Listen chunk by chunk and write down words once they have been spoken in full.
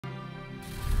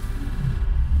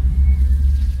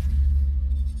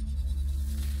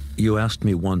You asked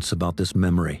me once about this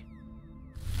memory.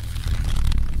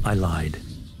 I lied.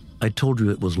 I told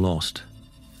you it was lost.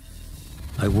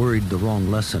 I worried the wrong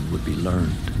lesson would be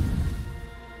learned.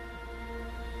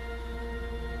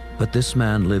 But this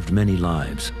man lived many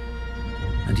lives,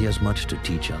 and he has much to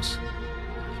teach us.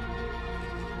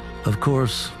 Of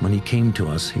course, when he came to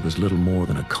us, he was little more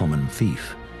than a common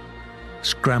thief,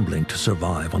 scrambling to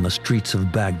survive on the streets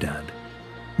of Baghdad,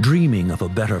 dreaming of a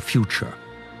better future.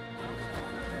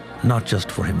 Not just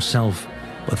for himself,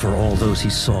 but for all those he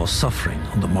saw suffering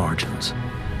on the margins.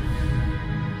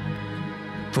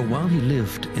 For while he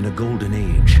lived in a golden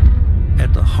age,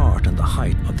 at the heart and the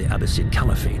height of the Abbasid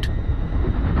Caliphate,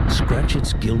 scratch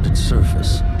its gilded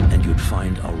surface and you'd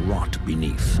find a rot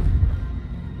beneath.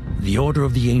 The Order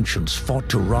of the Ancients fought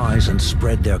to rise and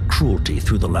spread their cruelty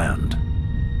through the land.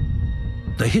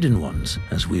 The Hidden Ones,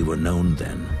 as we were known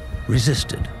then,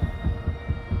 resisted,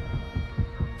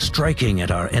 striking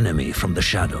at our enemy from the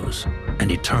shadows,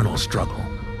 an eternal struggle.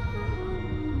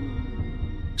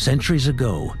 Centuries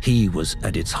ago, he was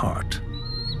at its heart,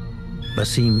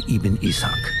 Basim ibn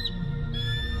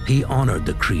Ishaq. He honored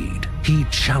the Creed, he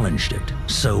challenged it,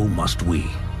 so must we.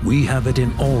 We have it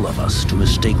in all of us to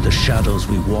mistake the shadows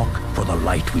we walk for the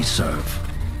light we serve.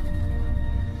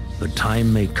 The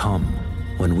time may come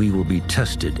when we will be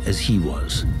tested as he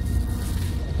was.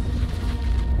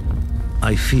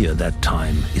 I fear that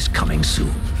time is coming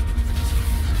soon.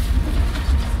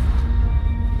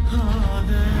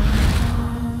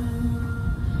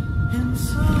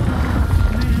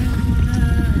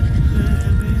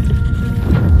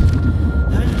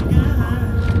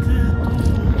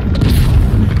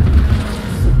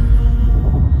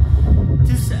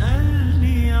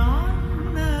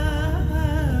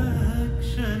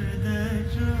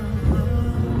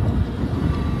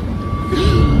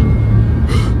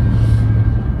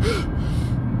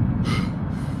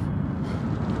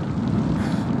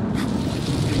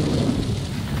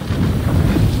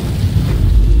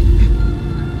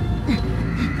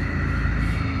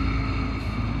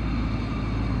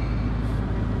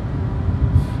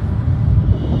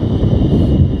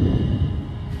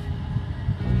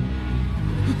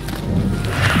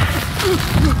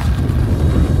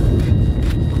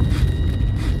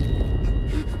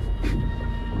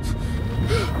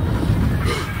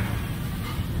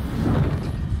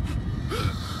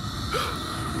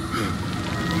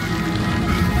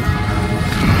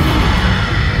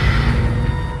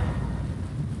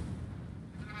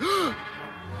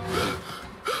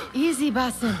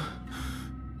 Basim.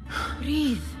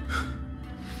 Breathe.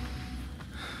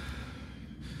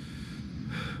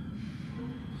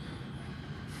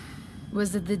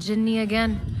 Was it the Jinni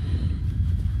again?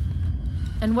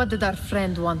 And what did our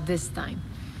friend want this time?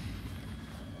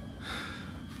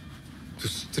 To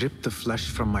strip the flesh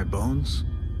from my bones?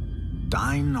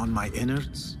 Dine on my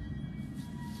innards?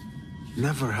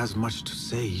 Never has much to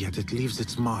say, yet it leaves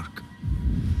its mark.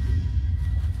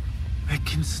 I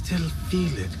can still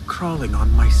feel it crawling on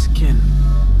my skin.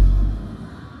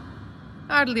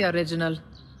 Hardly original.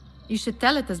 You should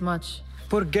tell it as much.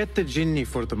 Forget the Jinni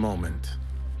for the moment.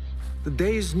 The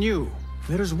day is new.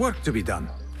 There is work to be done.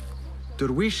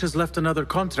 Derwish has left another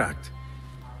contract.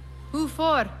 Who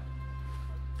for?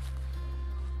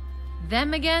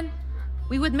 Them again?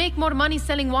 We would make more money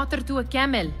selling water to a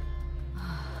camel.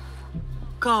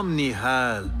 Come,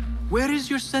 Nihal. Where is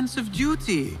your sense of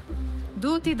duty?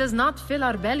 Duty does not fill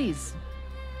our bellies.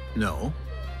 No,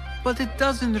 but it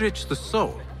does enrich the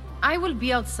soul. I will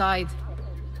be outside.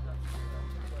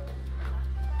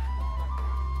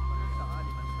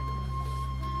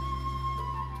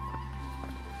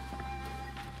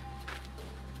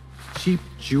 Cheap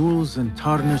jewels and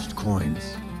tarnished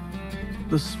coins.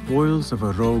 The spoils of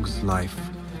a rogue's life.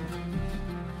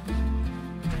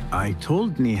 I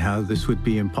told Nihal this would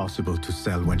be impossible to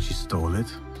sell when she stole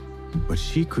it, but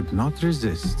she could not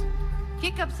resist.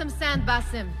 Kick up some sand,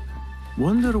 Basim.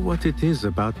 Wonder what it is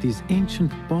about these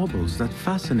ancient baubles that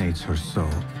fascinates her so.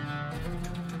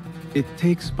 It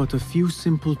takes but a few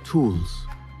simple tools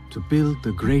to build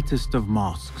the greatest of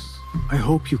mosques. I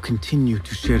hope you continue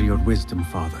to share your wisdom,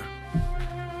 Father,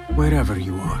 wherever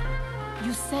you are.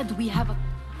 You said we have a...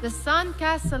 The sun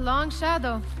casts a long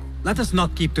shadow. Let us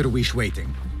not keep Derwish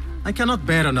waiting. I cannot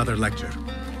bear another lecture.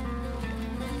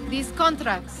 These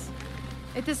contracts.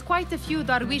 It is quite a few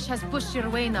Darwish has pushed your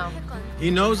way now. He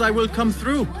knows I will come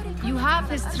through. You have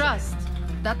his trust.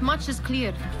 That much is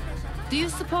clear. Do you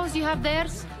suppose you have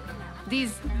theirs?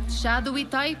 These shadowy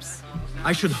types?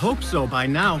 I should hope so by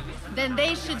now. Then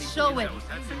they should show it.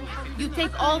 You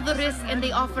take all the risk and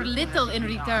they offer little in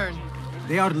return.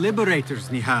 They are liberators,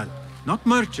 Nihal, not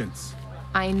merchants.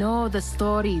 I know the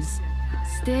stories.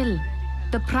 Still,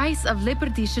 the price of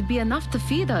liberty should be enough to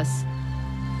feed us.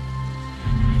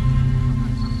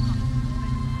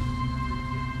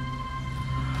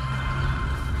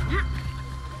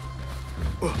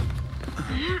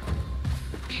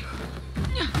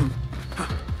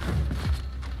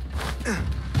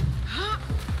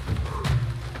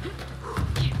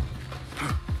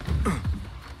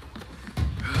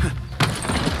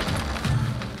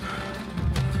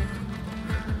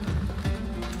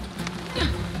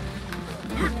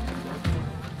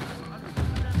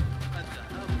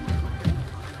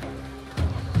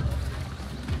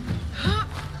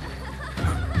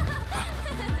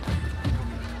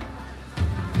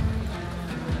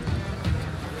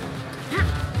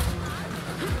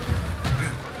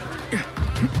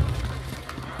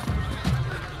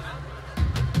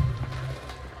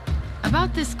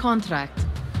 About this contract,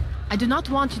 I do not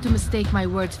want you to mistake my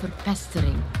words for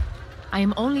pestering. I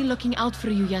am only looking out for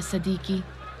you, ya Sadiki.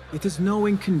 It is no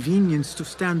inconvenience to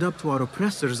stand up to our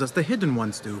oppressors as the Hidden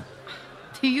Ones do.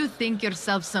 Do you think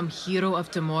yourself some hero of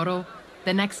tomorrow?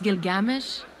 The next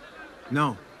Gilgamesh?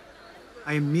 No.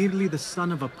 I am merely the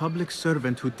son of a public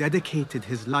servant who dedicated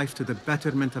his life to the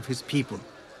betterment of his people.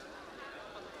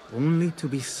 Only to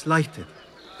be slighted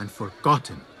and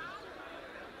forgotten.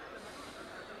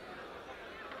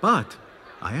 But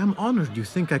I am honored you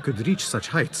think I could reach such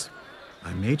heights.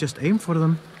 I may just aim for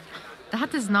them.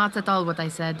 That is not at all what I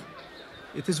said.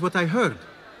 It is what I heard.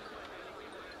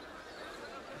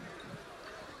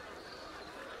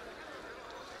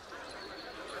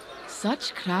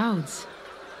 Such crowds.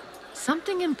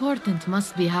 Something important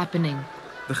must be happening.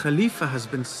 The Khalifa has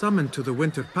been summoned to the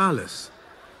Winter Palace.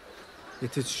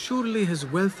 It is surely his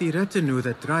wealthy retinue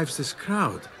that drives this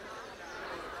crowd.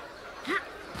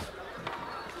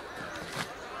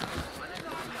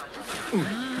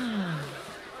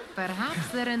 Perhaps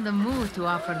they're in the mood to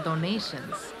offer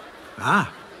donations.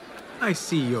 Ah, I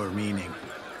see your meaning.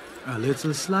 A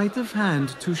little sleight of hand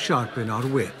to sharpen our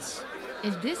wits.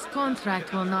 If this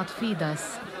contract will not feed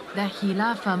us, the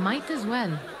Khilafah might as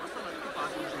well.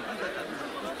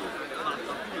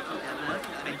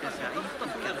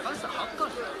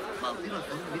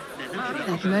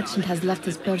 That merchant has left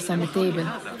his purse on the table.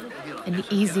 An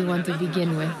easy one to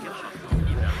begin with.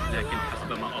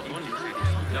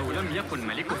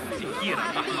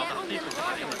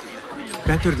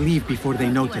 Better leave before they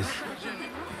notice.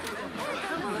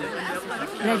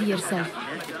 Ready yourself.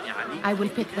 I will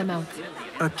pick them out.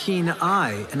 A keen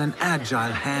eye and an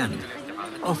agile hand.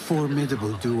 A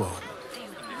formidable duo.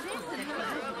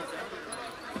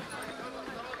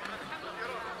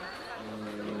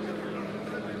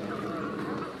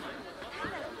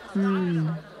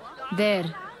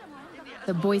 There.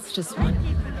 The boisterous one.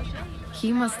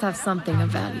 He must have something of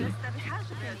value.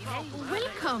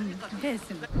 Welcome,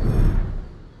 Basim.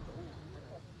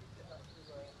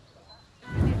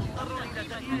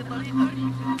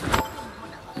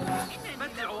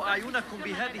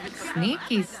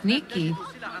 Sneaky, sneaky.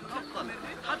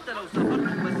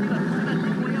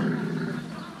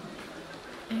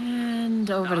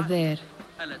 And over there,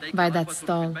 by that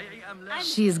stall,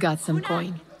 she's got some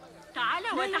coin.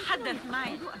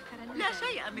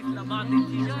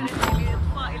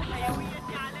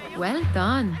 Well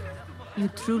done. You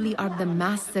truly are the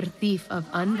master thief of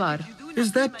Anbar.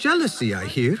 Is that jealousy I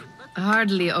hear?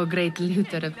 Hardly, O great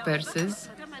looter of purses.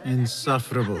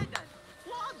 Insufferable.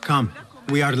 Come,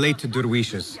 we are late to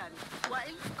Derwishes.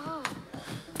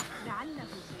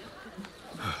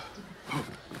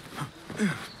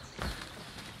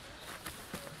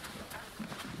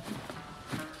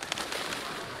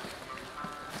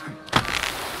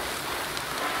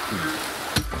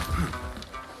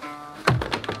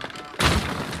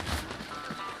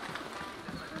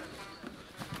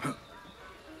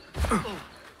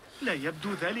 لا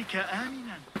يبدو ذلك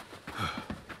آمناً.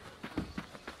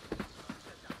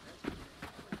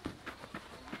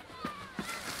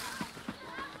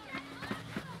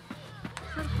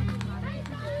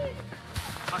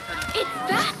 It's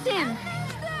Basim!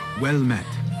 Well met.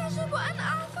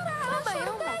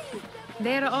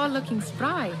 They're all looking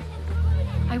spry.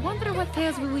 I wonder what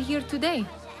tales will we hear today?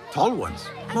 Tall ones,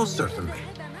 most certainly.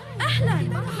 أهلاً!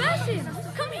 Basim!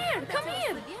 Come here! Come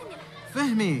here!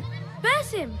 Fehmi!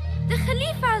 Basim! The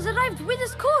Khalifa has arrived with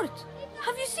his court!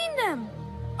 Have you seen them?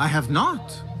 I have not.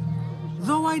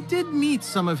 Though I did meet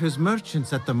some of his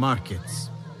merchants at the markets.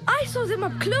 I saw them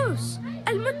up close.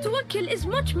 Al-Mutawakkil is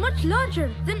much, much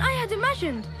larger than I had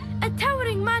imagined. A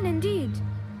towering man indeed.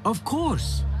 Of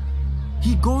course.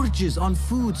 He gorges on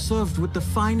food served with the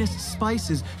finest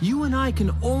spices you and I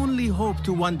can only hope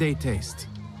to one day taste.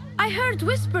 I heard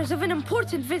whispers of an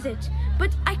important visit, but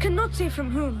I cannot say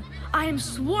from whom. I am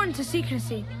sworn to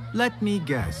secrecy. Let me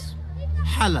guess.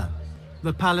 Hala,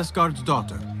 the palace guard's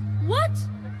daughter. What?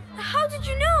 How did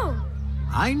you know?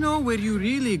 I know where you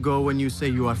really go when you say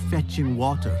you are fetching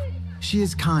water. She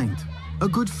is kind, a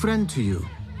good friend to you.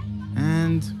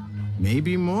 And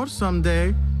maybe more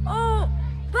someday. Oh,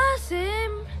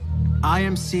 Basim. I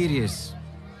am serious.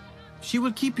 She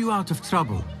will keep you out of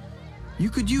trouble. You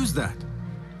could use that.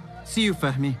 See you,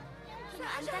 Fahmi.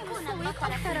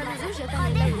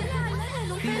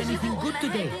 Feel anything good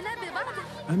today?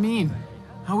 Amin,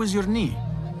 how is your knee?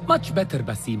 Much better,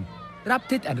 Basim.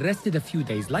 Wrapped it and rested a few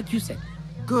days, like you said.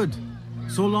 Good.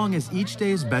 So long as each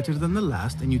day is better than the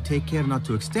last and you take care not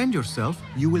to extend yourself,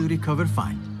 you will recover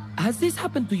fine. Has this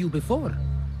happened to you before?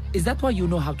 Is that why you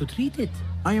know how to treat it?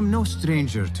 I am no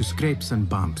stranger to scrapes and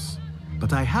bumps,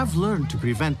 but I have learned to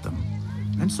prevent them.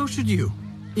 And so should you,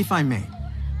 if I may.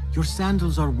 Your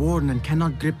sandals are worn and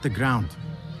cannot grip the ground.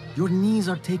 Your knees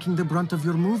are taking the brunt of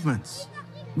your movements.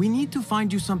 We need to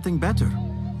find you something better,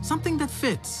 something that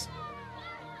fits.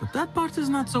 But that part is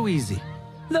not so easy.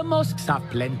 The mosques have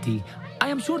plenty. I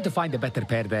am sure to find a better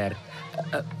pair there.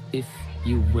 If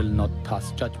you will not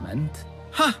pass judgment.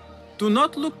 Ha! Do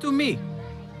not look to me.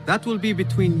 That will be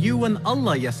between you and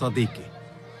Allah, ya Sadiqi.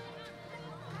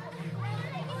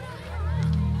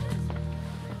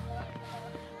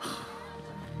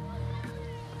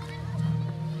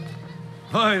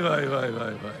 Why.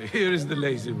 Here is the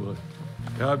lazy boy.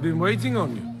 I've been waiting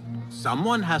on you.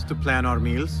 Someone has to plan our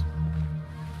meals.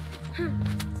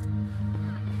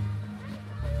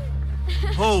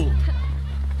 Hold.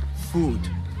 Food.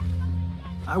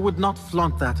 I would not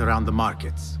flaunt that around the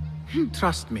markets.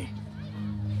 Trust me.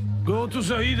 Go to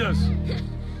Saida's.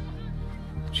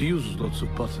 She uses lots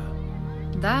of butter.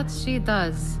 That she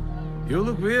does. You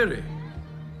look weary.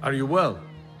 Are you well?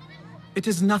 It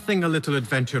is nothing a little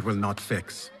adventure will not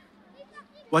fix.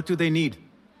 What do they need?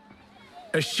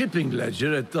 A shipping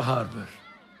ledger at the harbor.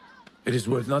 It is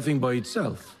worth nothing by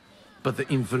itself, but the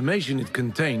information it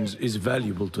contains is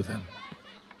valuable to them.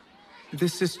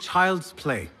 This is child's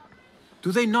play.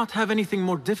 Do they not have anything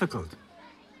more difficult?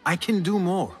 I can do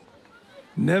more.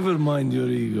 Never mind your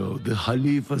ego. The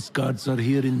Khalifa's guards are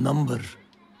here in number,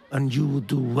 and you would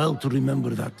do well to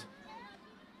remember that.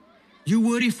 You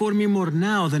worry for me more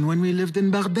now than when we lived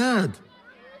in Baghdad.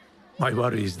 My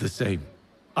worry is the same.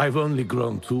 I've only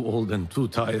grown too old and too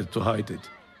tired to hide it.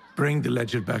 Bring the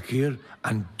ledger back here,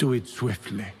 and do it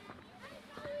swiftly.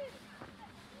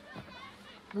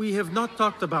 We have not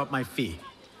talked about my fee.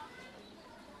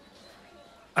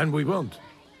 And we won't.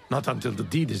 Not until the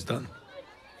deed is done.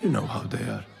 You know how they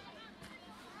are.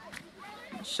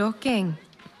 Shocking.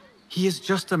 He is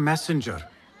just a messenger.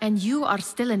 And you are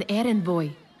still an errand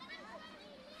boy.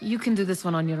 You can do this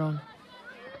one on your own.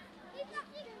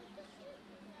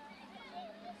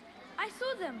 I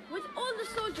saw them with all the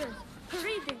soldiers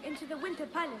parading into the Winter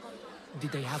Palace.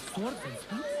 Did they have swords and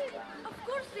spears? Of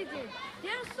course they did. They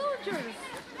are soldiers.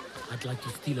 I'd like to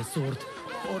steal a sword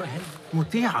or a head.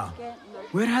 Muti'a,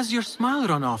 where has your smile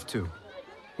run off to?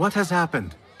 What has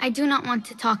happened? I do not want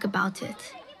to talk about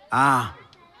it. Ah,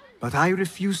 but I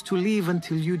refuse to leave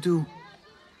until you do.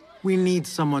 We need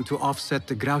someone to offset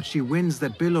the grouchy winds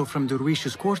that billow from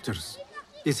Derwish's quarters.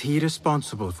 Is he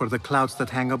responsible for the clouds that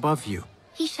hang above you?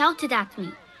 He shouted at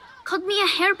me, called me a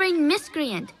harebrained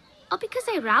miscreant, all because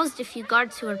I roused a few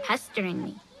guards who were pestering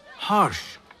me.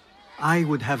 Harsh. I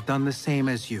would have done the same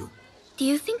as you. Do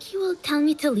you think he will tell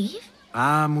me to leave?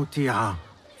 Ah, Muti'a,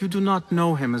 you do not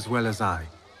know him as well as I.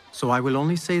 So I will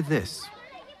only say this.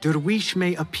 Derwish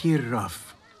may appear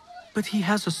rough, but he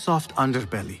has a soft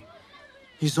underbelly.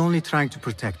 He's only trying to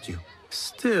protect you.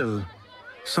 Still,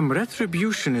 some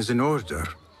retribution is in order.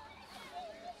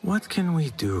 What can we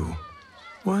do?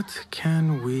 What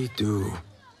can we do?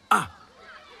 Ah!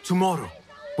 Tomorrow,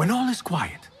 when all is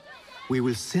quiet, we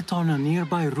will sit on a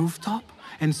nearby rooftop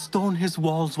and stone his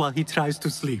walls while he tries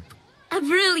to sleep. A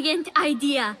brilliant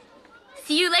idea.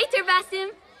 See you later, Basim.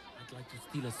 I'd like to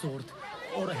steal a sword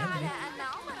or a helmet.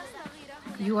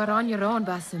 You are on your own,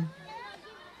 Basim.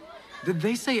 Did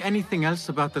they say anything else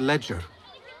about the ledger?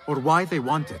 Or why they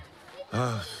want it?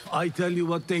 I tell you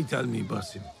what they tell me,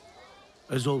 Basim.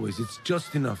 As always, it's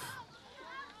just enough.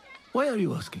 Why are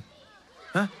you asking?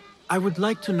 Huh? I would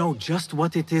like to know just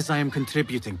what it is I am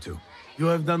contributing to. You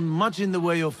have done much in the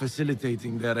way of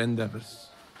facilitating their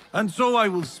endeavors. And so I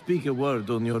will speak a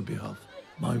word on your behalf.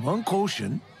 My one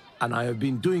caution, and I have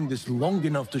been doing this long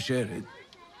enough to share it,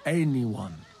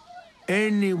 anyone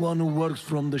who works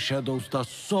from the shadows does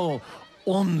so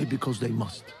only because they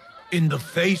must. In the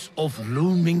face of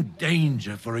looming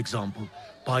danger, for example,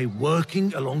 by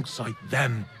working alongside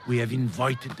them, we have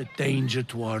invited the danger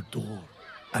to our door.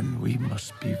 And we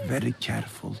must be very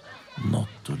careful not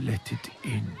to let it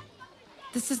in.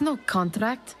 This is no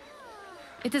contract.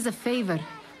 It is a favor.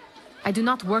 I do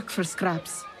not work for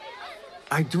scraps.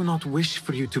 I do not wish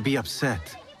for you to be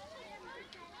upset.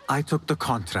 I took the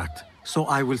contract, so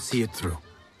I will see it through.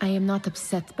 I am not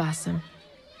upset, Basim.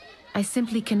 I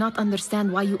simply cannot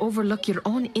understand why you overlook your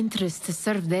own interests to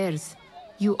serve theirs.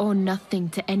 You owe nothing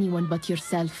to anyone but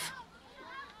yourself.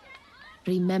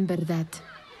 Remember that.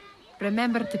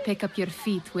 Remember to pick up your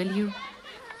feet, will you?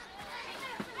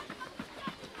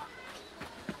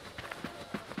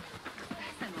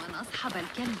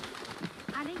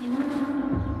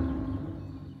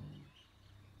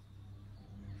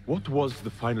 What was the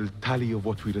final tally of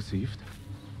what we received?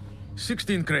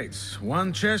 16 crates,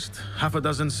 1 chest, half a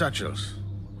dozen satchels.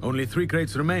 Only 3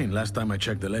 crates remain last time I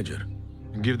checked the ledger.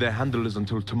 Give their handlers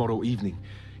until tomorrow evening.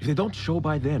 If they don't show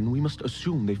by then, we must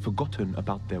assume they've forgotten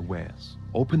about their wares.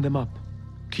 Open them up.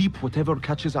 Keep whatever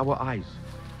catches our eyes.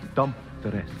 Dump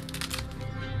the rest.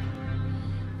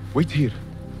 Wait here.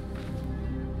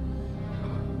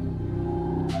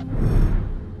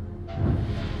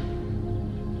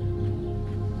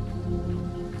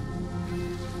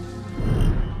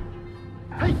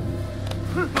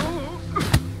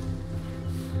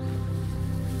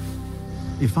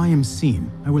 If I am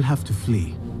seen, I will have to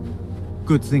flee.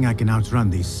 Good thing I can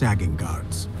outrun these sagging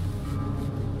guards.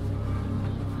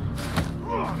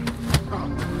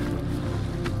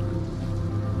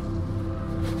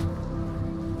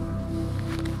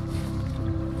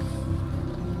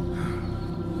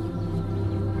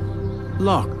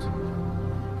 Locked.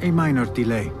 A minor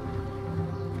delay.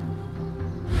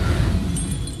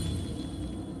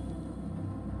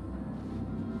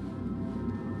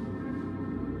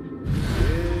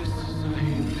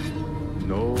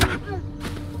 No.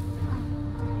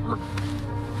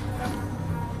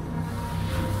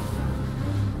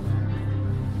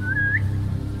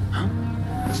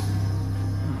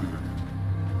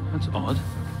 That's odd.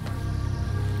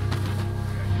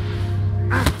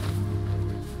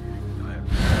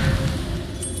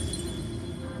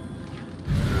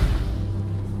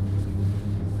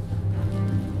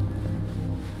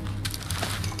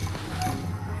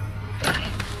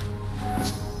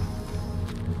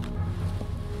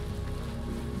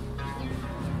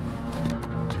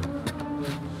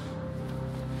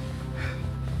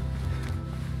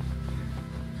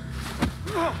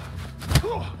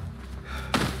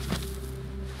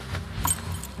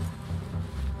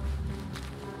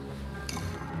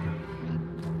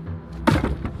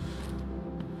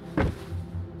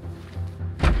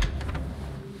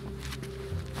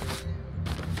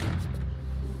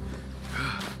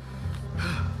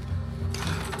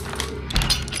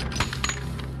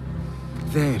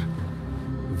 There.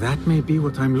 That may be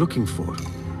what I'm looking for.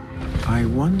 I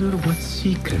wonder what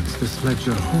secrets this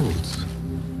ledger holds.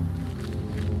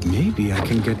 Maybe I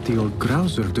can get the old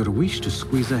grouser Derwish to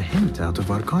squeeze a hint out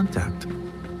of our contact.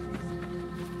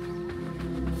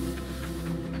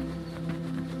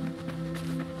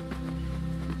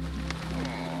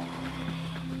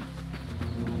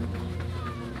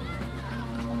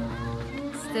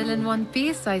 Still in one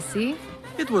piece, I see.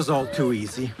 It was all too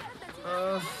easy.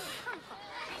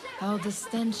 How the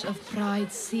stench of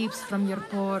pride seeps from your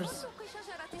pores.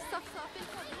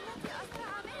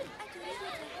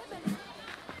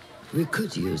 We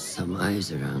could use some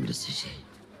eyes around the city.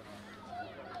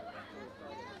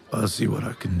 I'll see what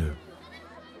I can do.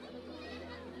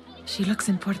 She looks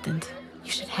important.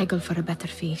 You should haggle for a better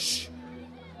fee.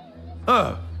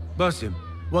 Ah, Basim,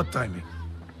 what timing?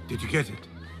 Did you get it?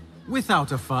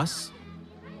 Without a fuss.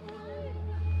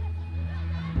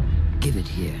 Give it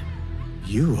here.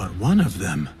 You are one of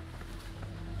them.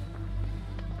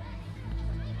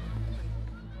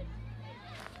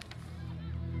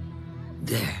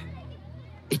 There.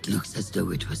 It looks as though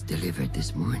it was delivered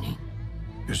this morning.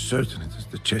 You're certain it is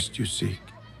the chest you seek?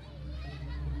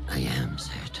 I am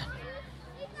certain.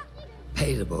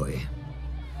 Pay the boy.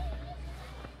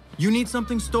 You need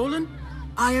something stolen?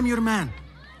 I am your man.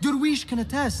 Derwish can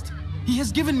attest. He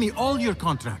has given me all your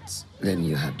contracts. Then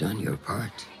you have done your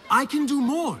part. I can do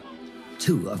more.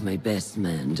 2 of my best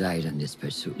men died in this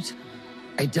pursuit.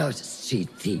 I doubt a street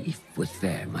thief would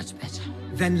fare much better.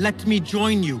 Then let me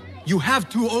join you. You have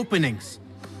 2 openings.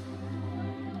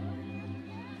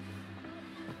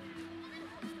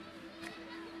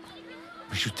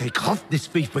 We should take half this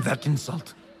fee for that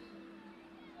insult.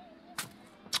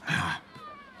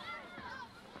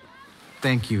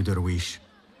 Thank you, Derwish.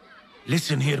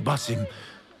 Listen here, Basim.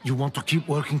 You want to keep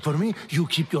working for me? You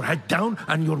keep your head down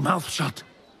and your mouth shut.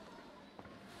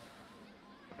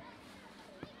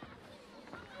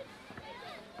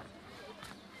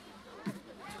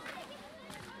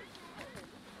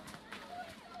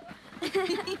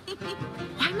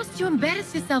 Why must you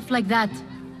embarrass yourself like that?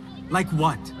 Like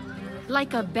what?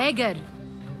 Like a beggar.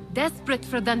 Desperate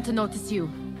for them to notice you.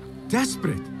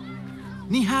 Desperate?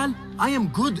 Nihal, I am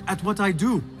good at what I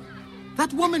do.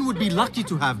 That woman would be lucky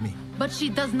to have me. But she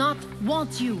does not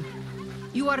want you.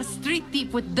 You are a street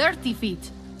thief with dirty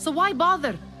feet. So why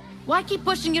bother? Why keep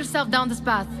pushing yourself down this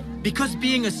path? Because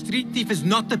being a street thief is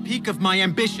not the peak of my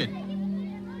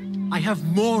ambition. I have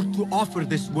more to offer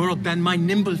this world than my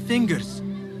nimble fingers.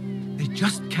 They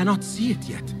just cannot see it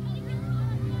yet.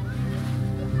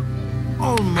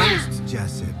 Almost,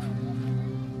 Jessup.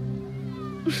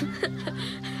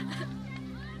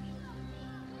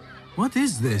 What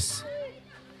is this?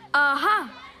 Aha!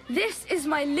 This is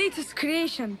my latest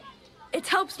creation. It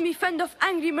helps me fend off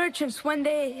angry merchants when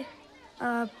they...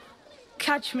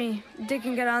 catch me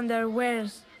digging around their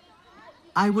wares.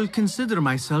 I will consider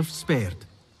myself spared.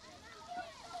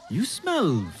 You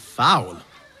smell foul.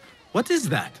 What is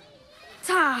that?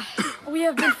 We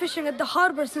have been fishing at the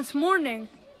harbor since morning.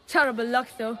 Terrible luck,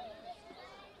 though.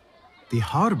 The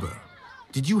harbor?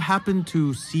 Did you happen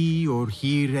to see or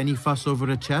hear any fuss over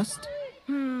a chest?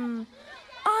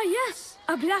 Ah, yes,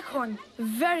 a black one.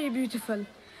 Very beautiful.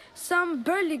 Some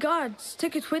burly guards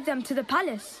took it with them to the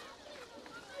palace.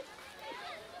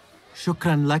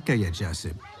 Shukran laka, ya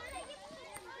Jasib.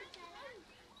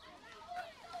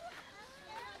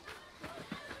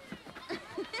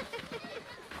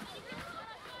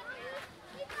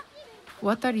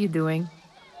 What are you doing?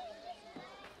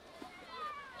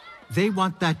 They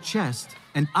want that chest,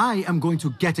 and I am going to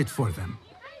get it for them.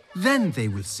 Then they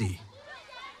will see.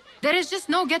 There is just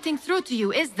no getting through to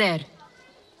you, is there?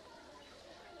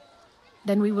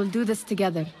 Then we will do this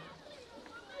together.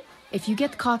 If you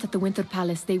get caught at the Winter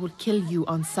Palace, they will kill you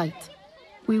on sight.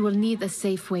 We will need a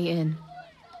safe way in.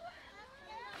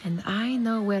 And I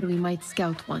know where we might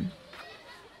scout one.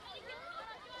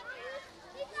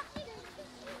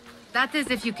 That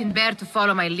is if you can bear to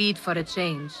follow my lead for a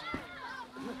change.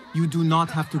 You do not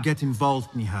have to get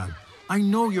involved, Nihal. I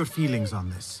know your feelings on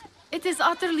this. It is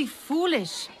utterly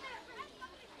foolish.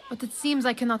 But it seems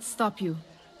I cannot stop you.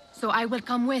 So I will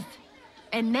come with,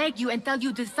 and nag you until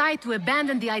you decide to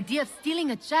abandon the idea of stealing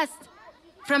a chest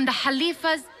from the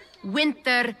Khalifa's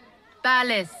Winter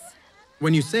Palace.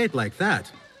 When you say it like that,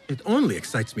 it only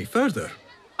excites me further.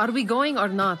 Are we going or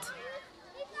not?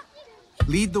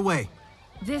 Lead the way.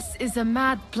 This is a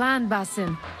mad plan,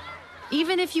 Basim.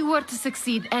 Even if you were to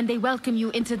succeed and they welcome you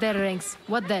into their ranks,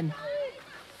 what then?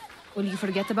 Will you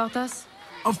forget about us?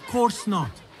 Of course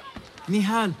not.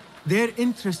 Nihal, their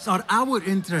interests are our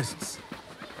interests.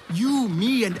 You,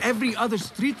 me, and every other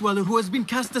street dweller who has been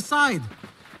cast aside.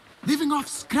 Living off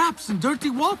scraps and dirty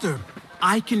water.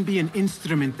 I can be an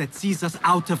instrument that sees us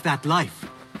out of that life.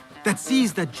 That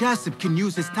sees that Jasip can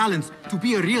use his talents to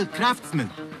be a real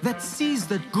craftsman. That sees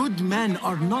that good men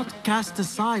are not cast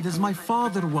aside as my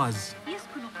father was.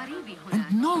 And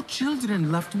no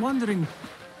children left wondering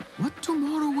what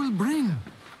tomorrow will bring.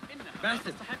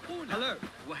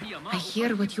 I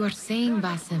hear what you are saying,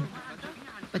 Basim.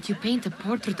 But you paint a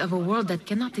portrait of a world that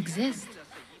cannot exist.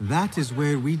 That is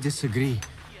where we disagree.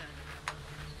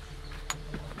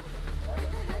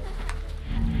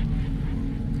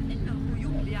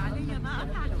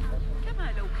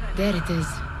 There it is,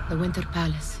 the Winter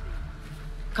Palace.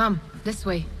 Come, this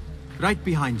way. Right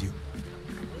behind you.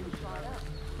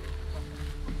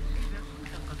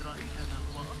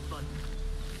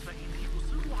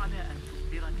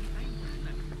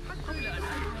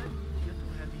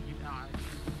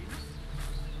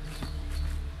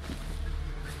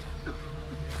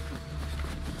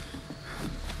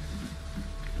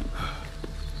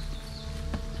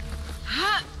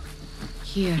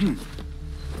 Here.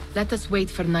 Let us wait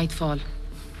for nightfall.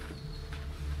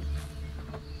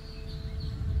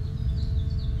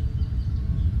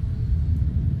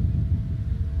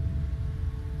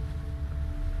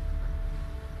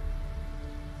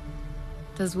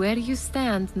 Does where you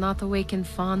stand not awaken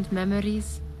fond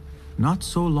memories? Not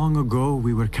so long ago,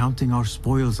 we were counting our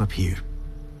spoils up here,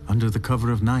 under the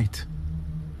cover of night.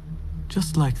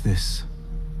 Just like this.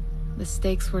 The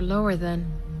stakes were lower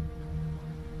then.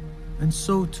 And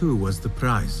so too was the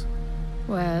prize.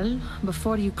 Well,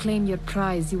 before you claim your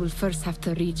prize, you will first have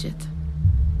to reach it.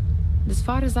 As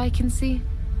far as I can see,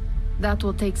 that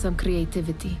will take some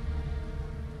creativity.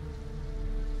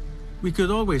 We could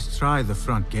always try the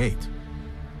front gate.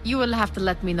 You will have to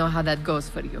let me know how that goes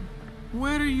for you.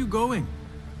 Where are you going?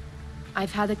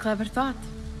 I've had a clever thought.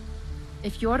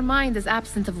 If your mind is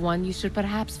absent of one, you should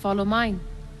perhaps follow mine.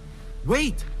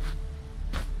 Wait!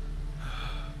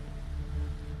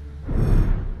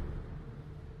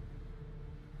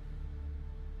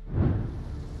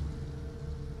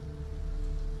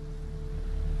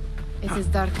 It is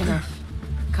dark enough.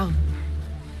 Come.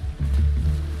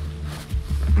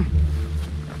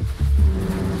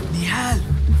 Nihal!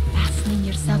 Fastening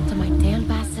yourself to my tail,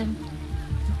 Basim.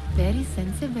 Very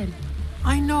sensible.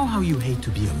 I know how you hate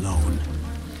to be alone.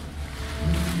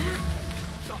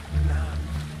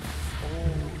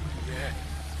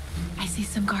 I see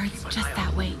some guards just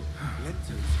that way.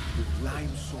 Lentils with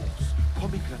lime sauce,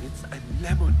 pomegranates and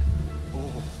lemon.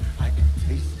 Oh, I can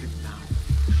taste it now.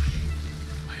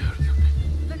 I heard you.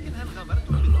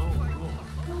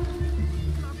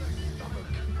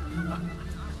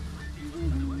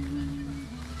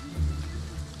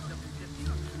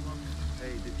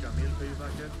 Hey, did Jamil pay you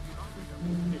back yet?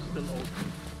 He's still open.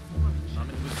 I'm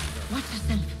in the Watch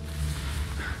yourself.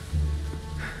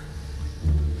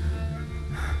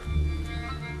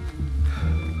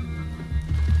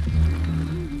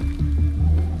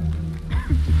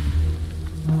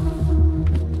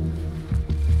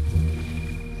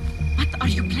 What are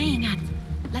you playing at?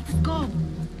 Let us go.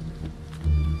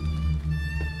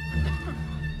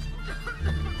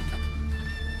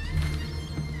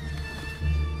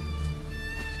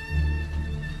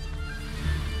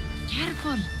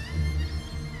 Careful.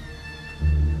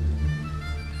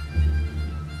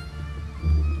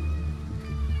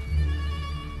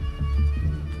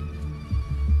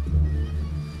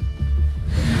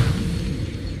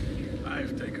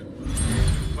 I've taken one.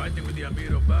 Fighting with the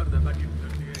Amir of Barda back in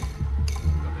 38.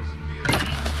 Got a spear.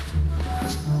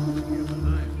 He was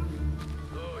alive.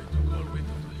 Oh, it took all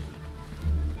winter to heal.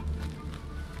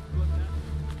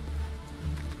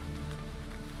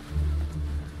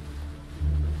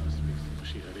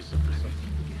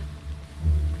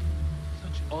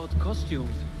 Such odd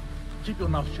costumes. Keep your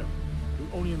mouth shut.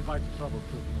 You'll only invite trouble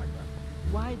talking like that.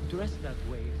 Why dress that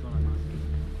way is what I'm asking.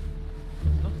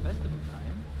 It's not festival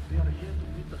time. They are here to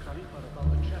meet the Khalifa about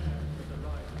the chest with the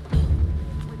ride.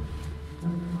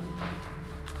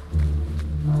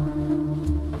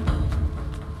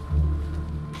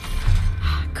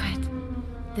 Good.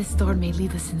 This door may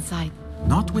lead us inside.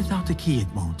 Not without a key, it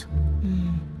won't.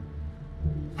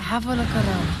 Have a look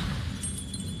around.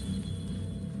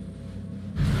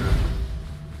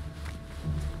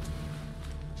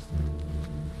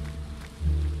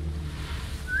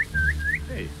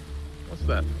 Hey, what's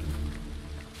that?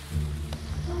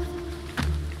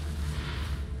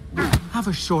 Have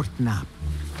a short nap,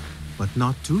 but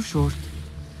not too short.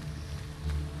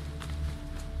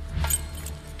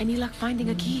 Any luck finding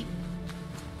a key?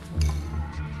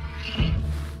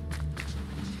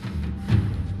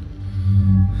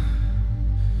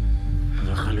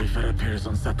 The Khalifa appears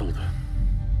unsettled.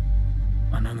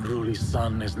 An unruly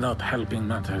son is not helping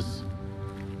matters.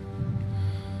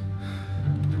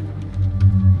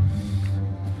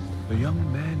 The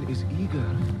young man is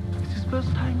eager. It's his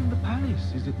first time in the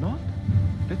palace, is it not?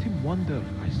 Let him wander,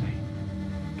 I say.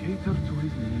 Cater to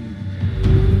his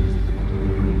needs.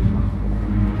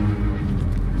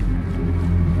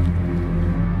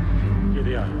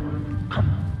 Gideon, come.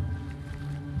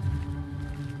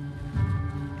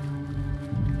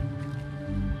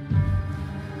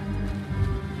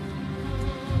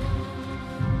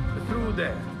 Through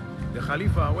there. The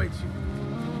Khalifa awaits you.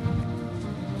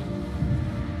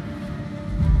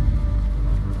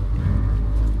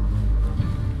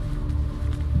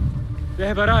 They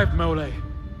have arrived, Mawlay.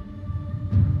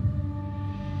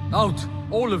 Out,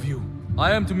 all of you.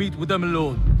 I am to meet with them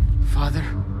alone. Father,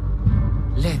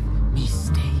 let me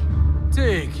stay.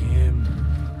 Take him.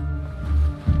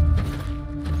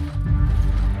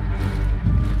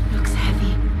 Looks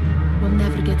heavy. We'll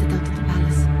never get it out of the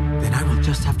palace. Then I will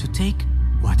just have to take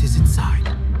what is inside.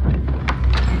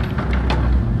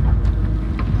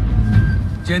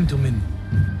 Gentlemen,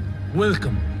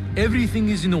 welcome. Everything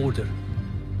is in order.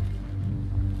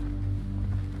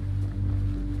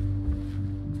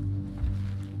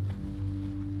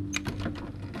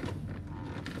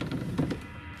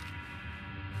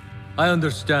 I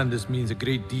understand this means a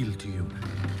great deal to you.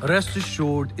 Rest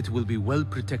assured, it will be well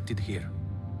protected here.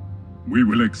 We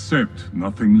will accept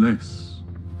nothing less.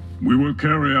 We will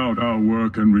carry out our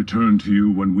work and return to you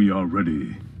when we are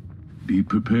ready. Be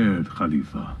prepared,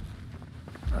 Khalifa.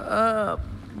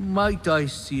 Might I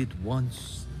see it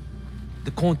once?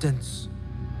 The contents.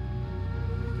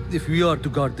 If we are to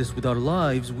guard this with our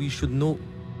lives, we should know...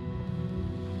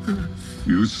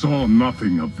 You saw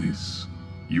nothing of this.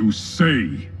 You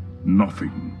say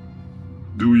nothing.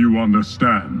 Do you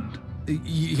understand?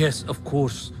 Yes, of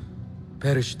course.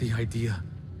 Perish the idea.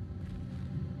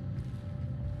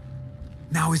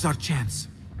 Now is our chance.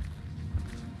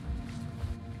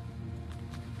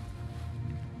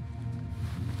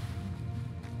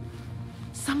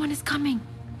 Someone is coming.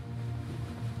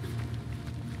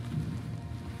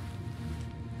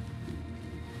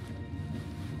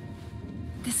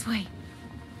 This way.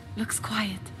 Looks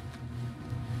quiet.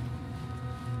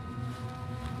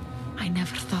 I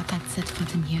never thought I'd set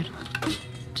foot in here.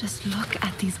 Just look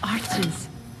at these arches.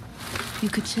 You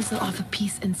could chisel off a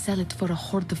piece and sell it for a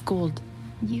hoard of gold.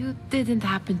 You didn't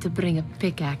happen to bring a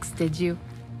pickaxe, did you?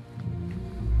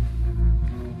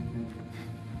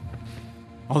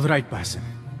 All right, Basim.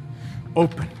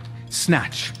 Open,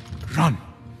 snatch, run.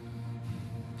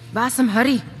 Basim,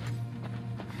 hurry.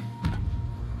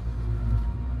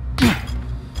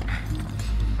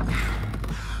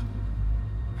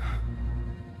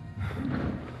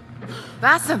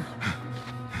 Basim!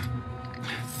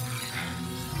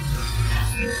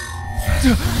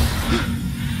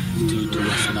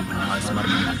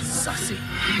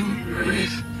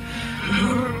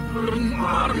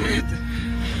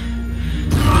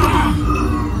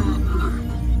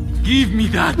 Give me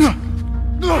that! No!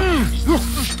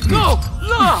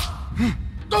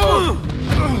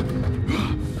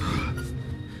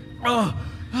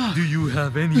 Do you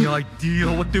have any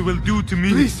idea what they will do to me?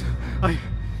 Please,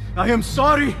 I am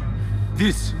sorry.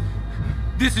 This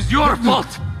is your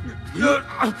fault!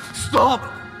 Stop!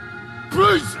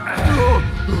 Please!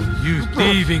 You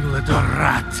thieving little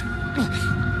rat!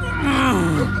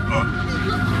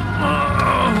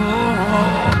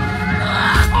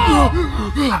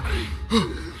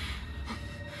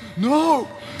 No!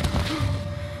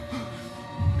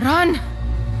 Run!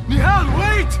 Nihal,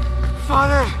 wait!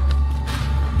 Father!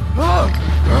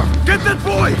 Get that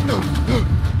boy!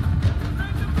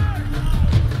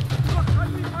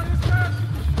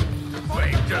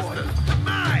 Wait just a...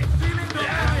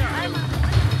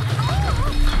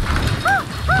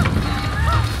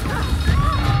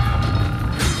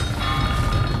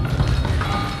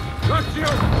 Got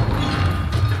you!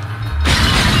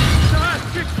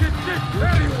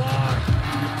 There you are!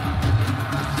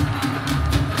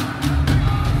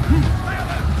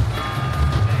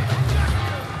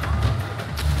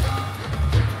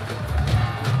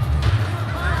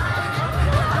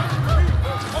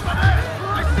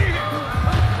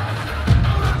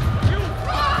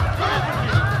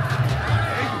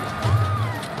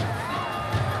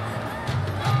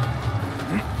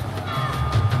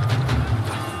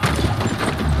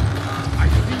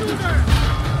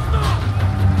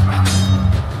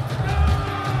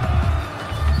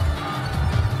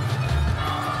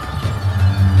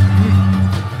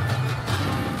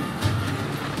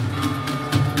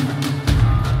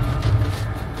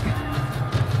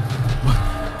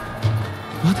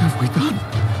 What have we done?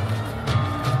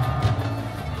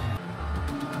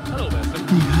 Hello, Basim.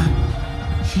 Nihal,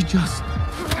 she just...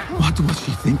 What was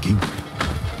she thinking?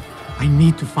 I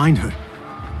need to find her.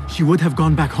 She would have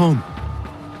gone back home.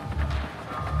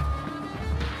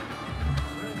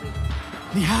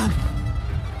 Nihal,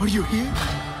 are you here?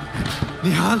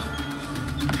 Nihal?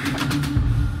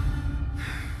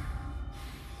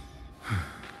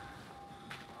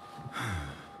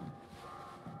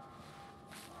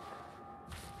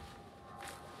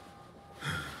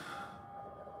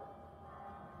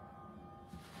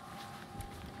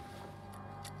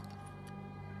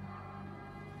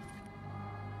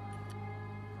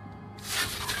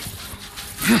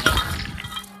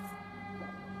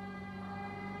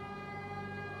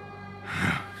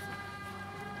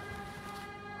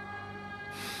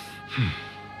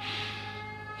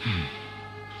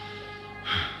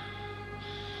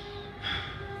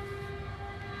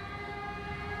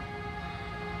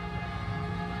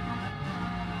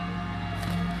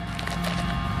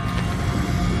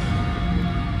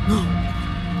 No!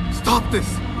 Stop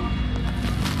this!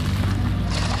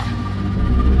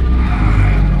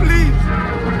 Please!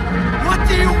 What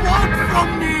do you want from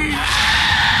me?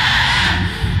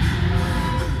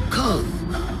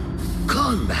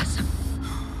 Calm, Basim.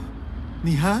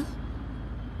 Nihal?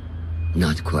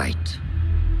 Not quite.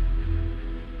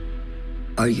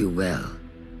 Are you well?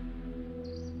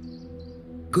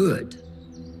 Good.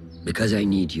 Because I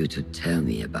need you to tell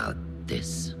me about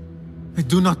this. I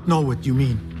do not know what you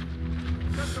mean.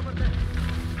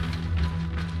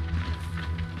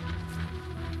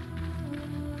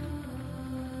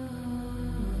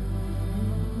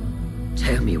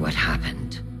 Tell me what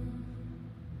happened.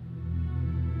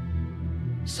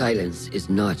 Silence is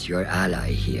not your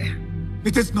ally here.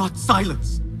 It is not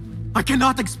silence. I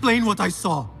cannot explain what I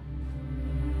saw.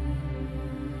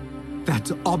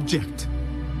 That object.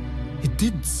 It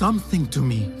did something to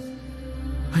me.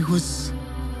 I was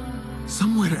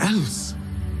somewhere else.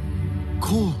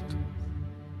 Cold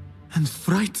and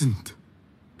frightened.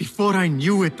 Before I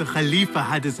knew it, the Khalifa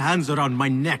had his hands around my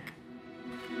neck.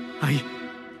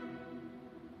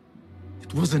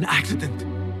 It was an accident.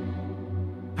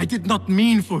 I did not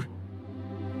mean for...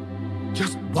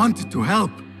 Just wanted to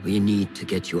help. We need to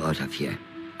get you out of here.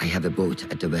 I have a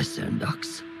boat at the western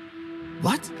docks.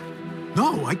 What?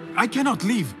 No, I cannot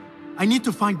leave. I need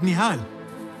to find Nihal.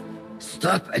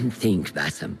 Stop and think,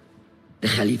 Bassam. The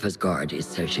Khalifa's guard is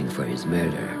searching for his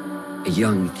murderer. A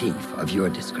young thief of your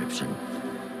description.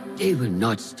 They will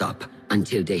not stop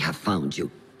until they have found you.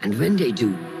 And when they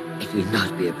do, it will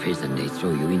not be a prison they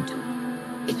throw you into.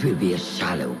 It will be a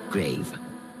shallow grave.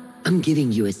 I'm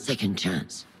giving you a second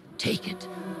chance. Take it.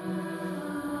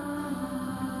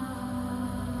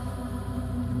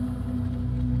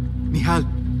 Nihal,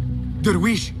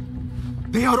 Derwish,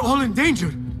 they are all in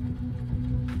danger.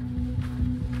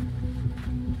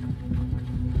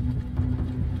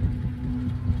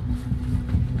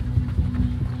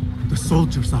 The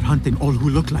soldiers are hunting all who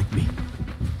look like me.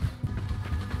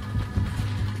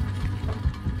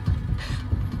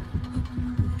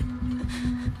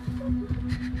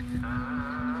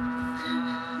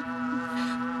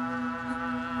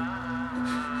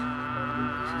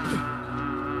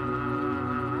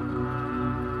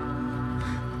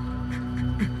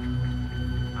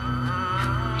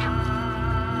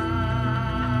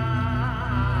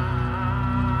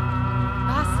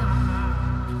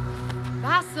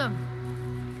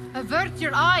 Avert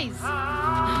your eyes!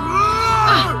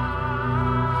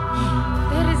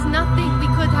 There is nothing we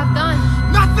could have done.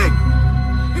 Nothing!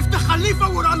 If the Khalifa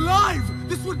were alive,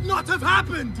 this would not have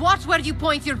happened! Watch where you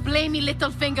point your blamey little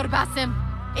finger, Basim.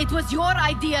 It was your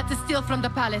idea to steal from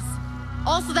the palace.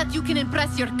 Also that you can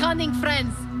impress your cunning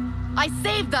friends. I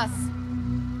saved us!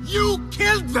 You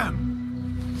killed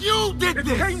them! You did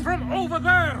this! It came from over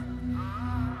there!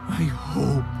 I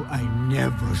hope I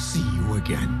never see you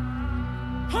again.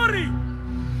 Hurry!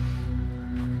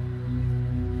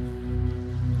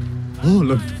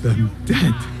 All of them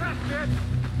dead.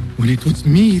 When it was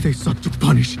me they sought to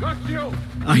punish. Got you!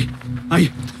 I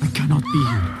cannot be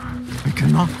here. I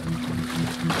cannot.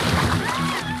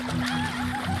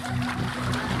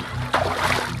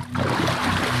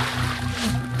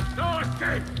 No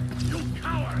escape! You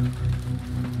coward!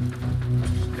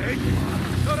 Snake,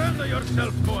 surrender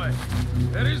yourself, boy.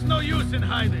 There is no use in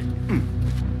hiding.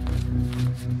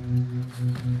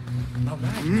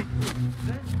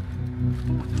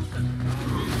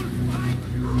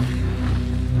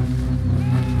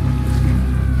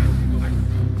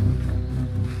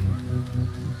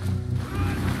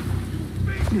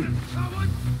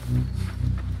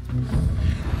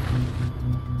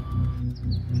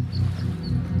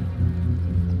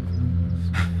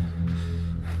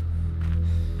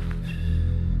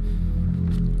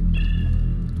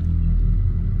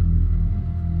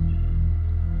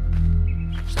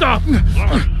 Stop!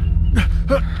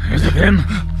 Is it him?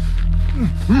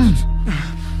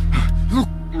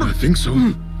 I think so.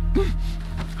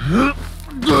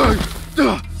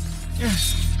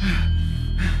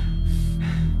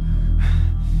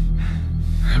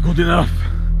 Good enough.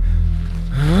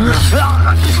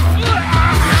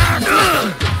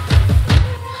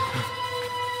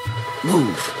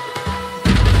 Move.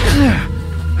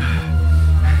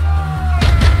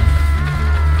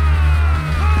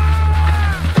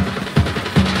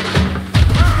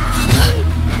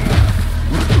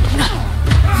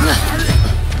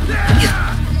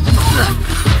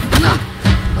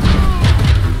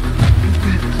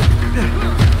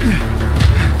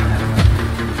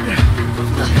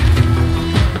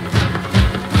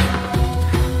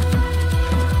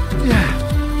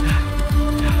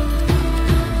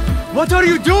 What are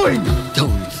you doing?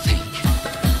 Don't think.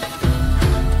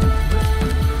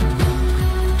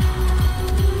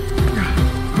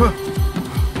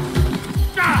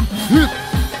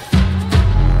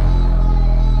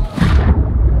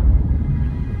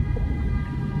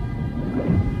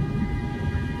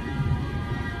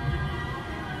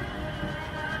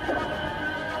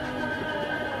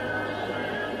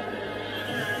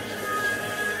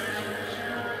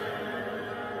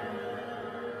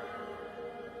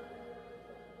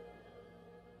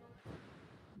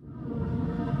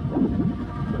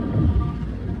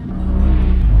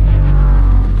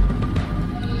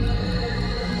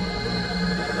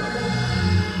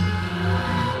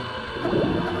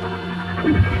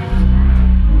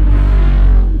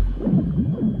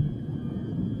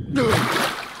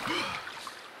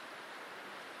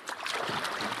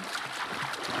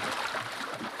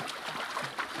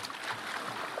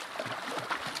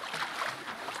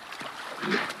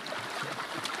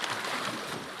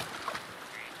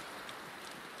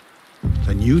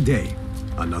 A new day,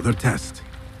 another test.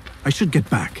 I should get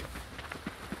back.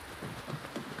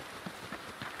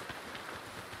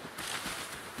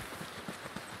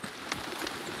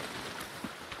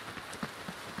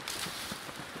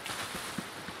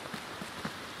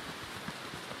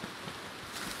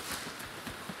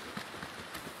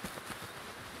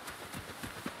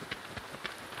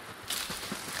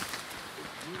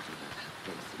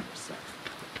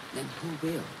 Then who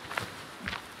will?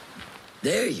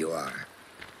 There you are.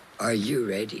 Are you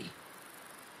ready?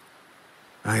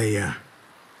 I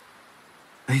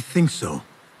think so.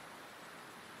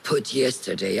 Put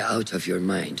yesterday out of your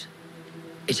mind.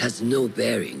 It has no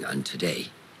bearing on today.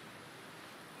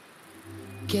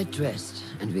 Get dressed,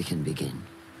 and we can begin.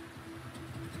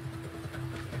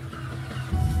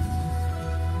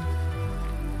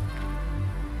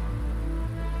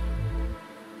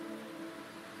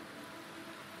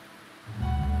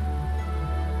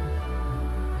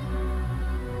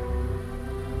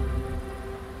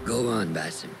 Go on,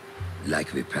 Basim,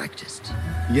 like we practiced.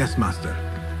 Yes, Master.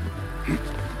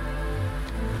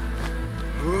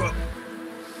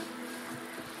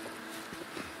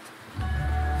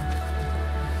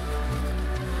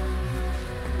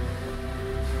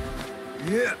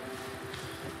 Yeah.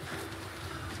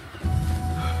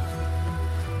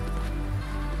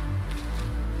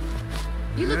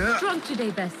 You look strong today,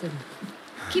 Basim.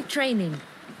 Keep training.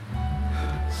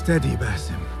 Steady,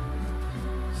 Basim.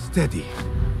 Steady.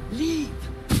 Leave.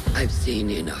 I've seen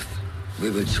enough. We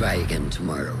will try again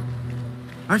tomorrow.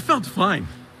 I felt fine.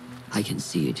 I can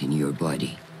see it in your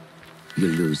body. You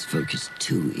lose focus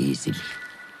too easily.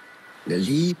 The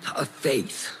leap of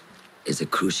faith is a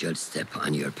crucial step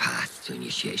on your path to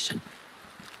initiation.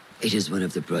 It is one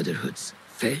of the Brotherhood's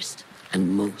first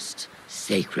and most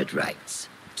sacred rites.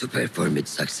 To perform it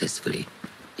successfully,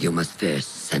 you must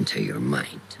first center your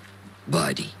mind,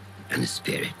 body, and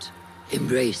spirit.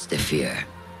 Embrace the fear.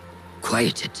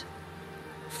 Quiet it.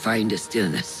 Find a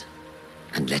stillness.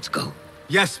 And let go.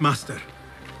 Yes, Master.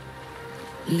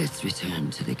 Let's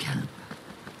return to the camp.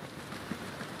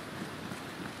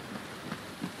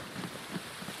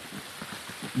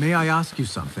 May I ask you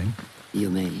something? You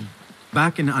may.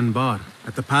 Back in Anbar,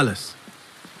 at the palace,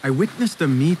 I witnessed a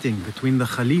meeting between the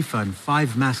Khalifa and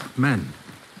 5 masked men,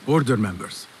 order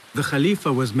members. The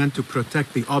Khalifa was meant to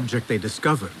protect the object they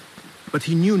discovered, but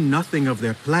he knew nothing of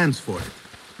their plans for it.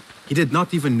 He did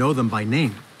not even know them by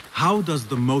name. How does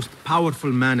the most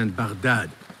powerful man in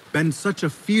Baghdad bend such a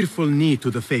fearful knee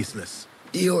to the faceless?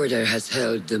 The Order has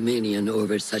held dominion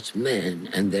over such men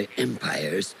and their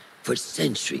empires for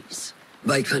centuries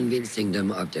by convincing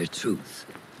them of their truth,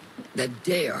 that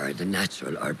they are the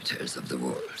natural arbiters of the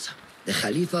world. The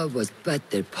Khalifa was but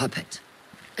their puppet,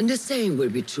 and the same will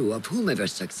be true of whomever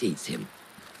succeeds him.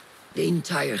 The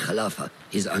entire Khalifa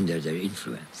is under their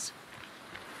influence.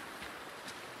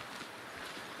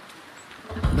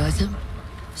 Basim,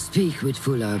 speak with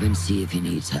Fulab and see if he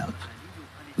needs help.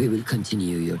 We will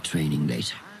continue your training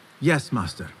later. Yes,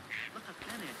 Master.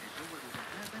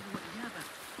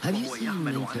 Have you seen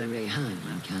Mentor Rayhan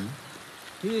in camp?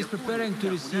 He is preparing to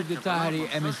receive the Tahiri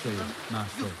emissary,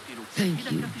 Master.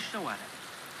 Thank you.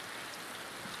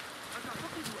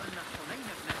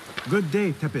 Good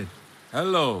day, Tepid.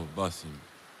 Hello, Basim.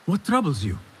 What troubles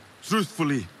you?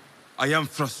 Truthfully, I am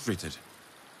frustrated.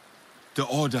 The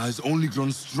Order has only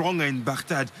grown stronger in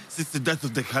Baghdad since the death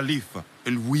of the Khalifa,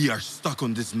 and we are stuck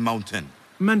on this mountain.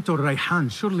 Mentor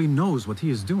Rayhan surely knows what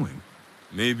he is doing.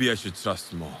 Maybe I should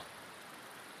trust more.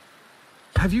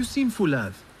 Have you seen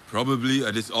Fulad? Probably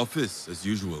at his office, as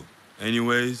usual.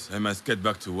 Anyways, I must get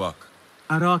back to work.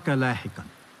 أراك لاحقا.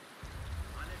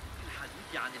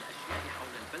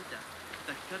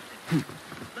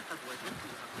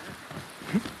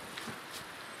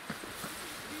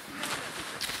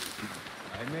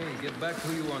 I may get back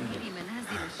to you on this.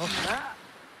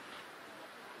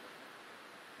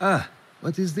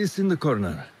 What is this in the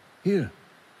corner? Here.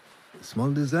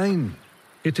 Small design.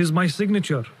 It is my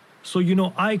signature. So you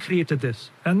know I created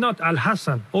this, and not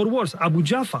Al-Hassan, or worse, Abu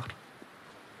Jafar.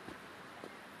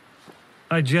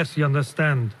 I guess you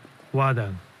understand,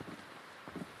 Wadan.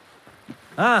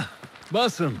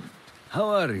 Basim. How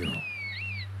are you?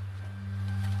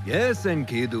 Yes,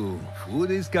 Enkidu. Food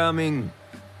is coming.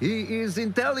 He is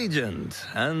intelligent,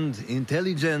 and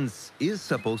intelligence is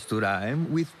supposed to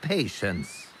rhyme with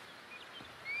patience.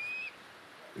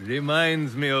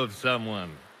 Reminds me of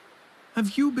someone.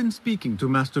 Have you been speaking to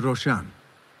Master Roshan?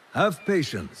 Have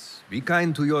patience. Be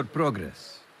kind to your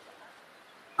progress.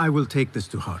 I will take this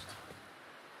to heart.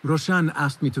 Roshan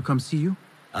asked me to come see you?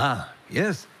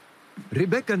 Yes.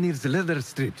 Rebecca needs leather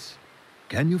strips.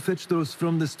 Can you fetch those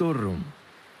from the storeroom?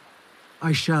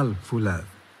 I shall, Fulad.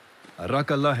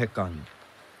 Arakallah Khan.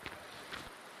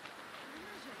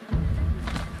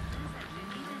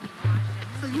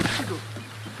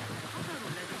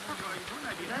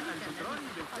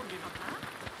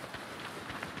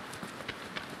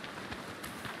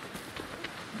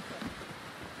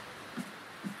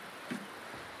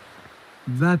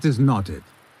 That is not it.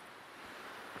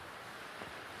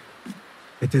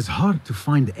 It is hard to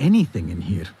find anything in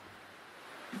here.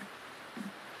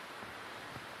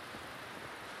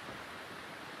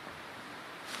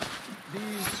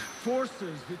 These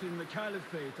forces within the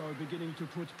Caliphate are beginning to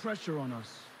put pressure on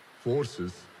us.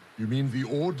 Forces? You mean the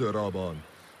Order, Aban?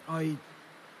 I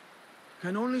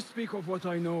can only speak of what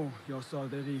I know, Ya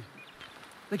Saderi.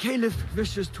 The Caliph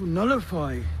wishes to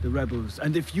nullify the rebels,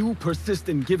 and if you persist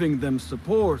in giving them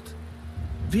support,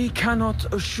 we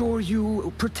cannot assure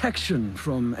you protection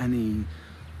from any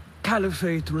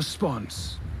Caliphate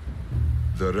response.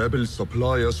 The rebels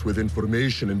supply us with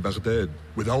information in Baghdad.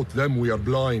 Without them, we are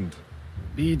blind.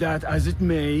 Be that as it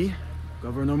may,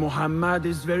 Governor Muhammad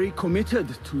is very committed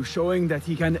to showing that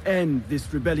he can end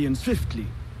this rebellion swiftly.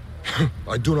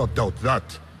 I do not doubt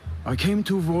that. I came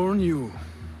to warn you.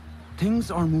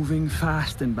 Things are moving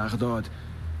fast in Baghdad.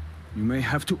 You may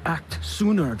have to act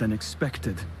sooner than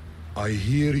expected. I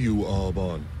hear you,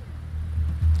 Aban.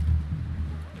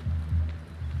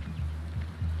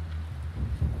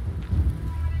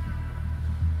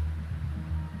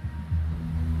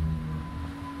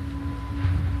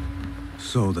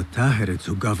 So the Tahirids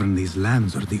who govern these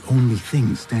lands are the only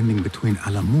thing standing between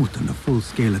Alamut and a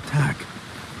full-scale attack.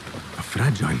 A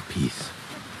fragile peace.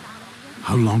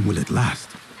 How long will it last?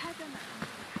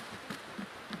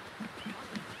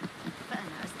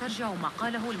 أسترجع ما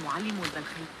قاله المعلم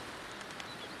البلخي.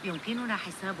 يمكننا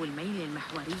حساب الميل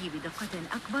المحوري بدقة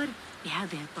أكبر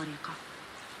بهذه الطريقة.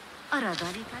 أرى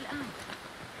ذلك الآن.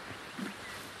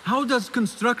 How does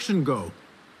construction go?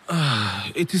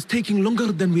 It is taking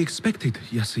longer than we expected,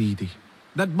 Ya Sayyidi.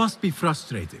 That must be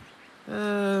frustrating.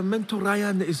 Mentor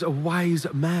Ryan is a wise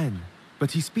man,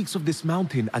 but he speaks of this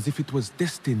mountain as if it was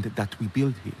destined that we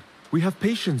build here. We have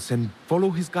patience and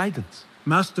follow his guidance.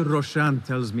 Master Roshan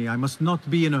tells me I must not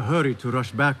be in a hurry to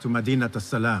rush back to Madinat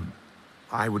as-Salam.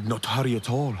 I would not hurry at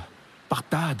all.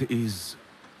 Baghdad is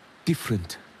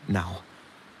different now.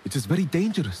 It is very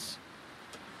dangerous.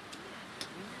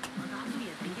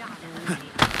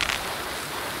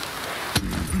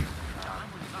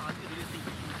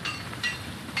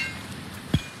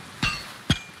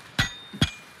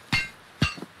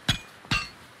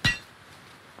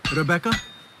 Rebecca?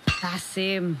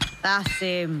 Basim.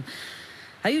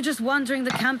 Are you just wandering the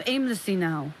camp aimlessly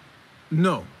now?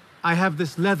 No. I have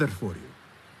this leather for you.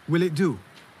 Will it do?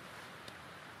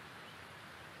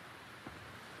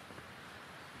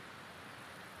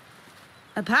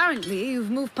 Apparently, you've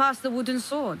moved past the wooden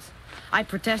swords. I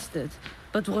protested,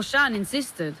 but Roshan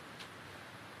insisted.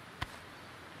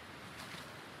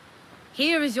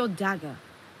 Here is your dagger.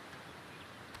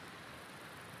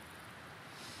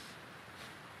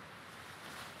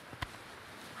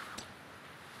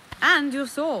 And your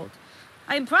sword.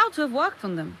 I am proud to have worked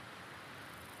on them.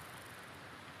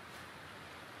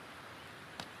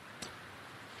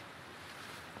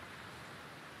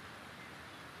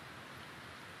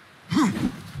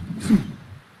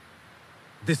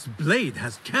 This blade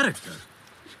has character.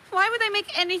 Why would I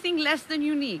make anything less than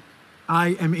unique?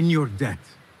 I am in your debt.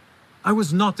 I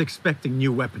was not expecting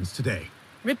new weapons today.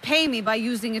 Repay me by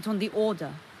using it on the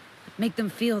Order. Make them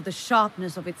feel the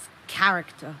sharpness of its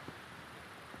character.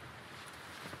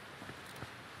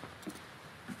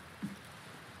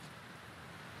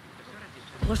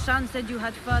 Roshan said you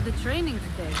had further training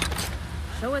today.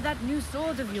 Show her that new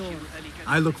sword of yours.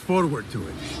 I look forward to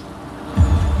it.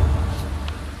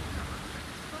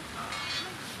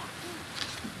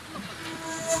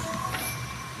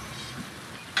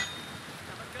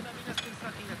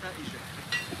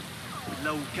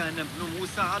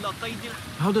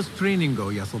 How does training go,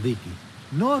 Ya Sadiqi?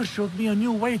 Noor showed me a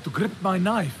new way to grip my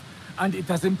knife, and it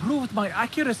has improved my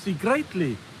accuracy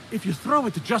greatly. If you throw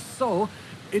it just so,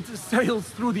 it sails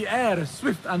through the air,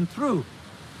 swift and true.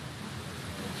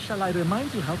 Shall I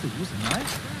remind you how to use a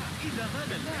knife?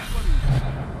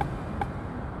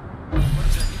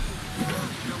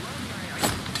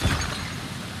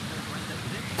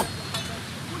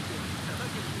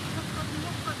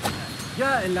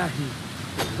 Ya Ilahi,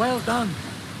 well done.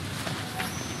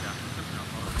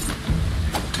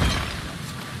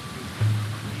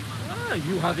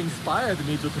 You have inspired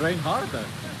me to train harder.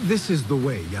 This is the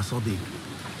way, Ya Sadiqi.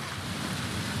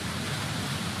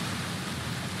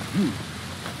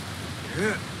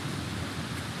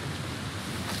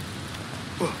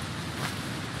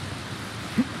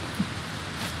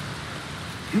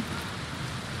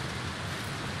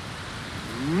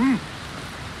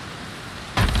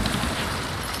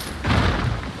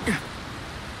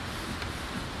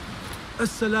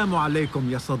 Assalamu alaikum,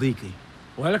 ya Sadiqi.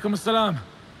 Walaikum assalam.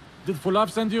 Did Fulab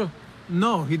send you?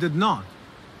 No, he did not.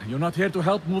 You're not here to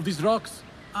help move these rocks?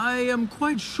 I am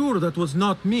quite sure that was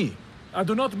not me. I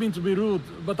do not mean to be rude,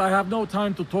 but I have no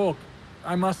time to talk.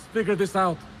 I must figure this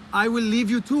out. I will leave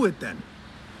you to it then.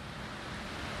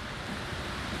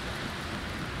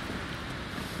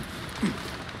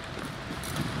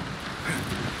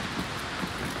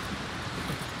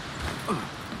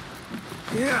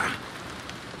 Yeah.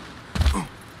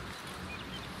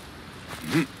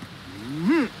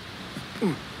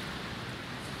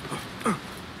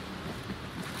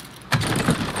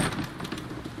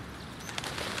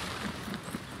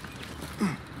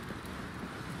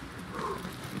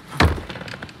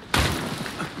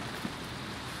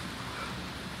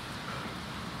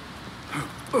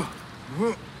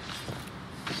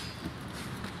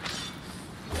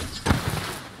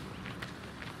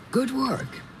 Good work.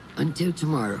 Until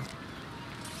tomorrow.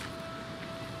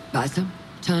 Bassam,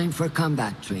 time for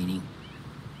combat training.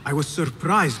 I was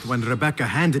surprised when Rebecca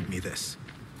handed me this.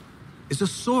 Is a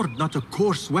sword not a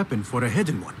coarse weapon for a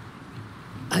hidden one?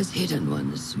 As hidden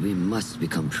ones, we must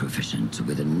become proficient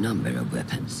with a number of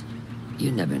weapons.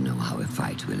 You never know how a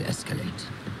fight will escalate.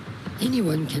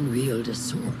 Anyone can wield a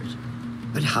sword,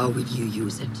 but how will you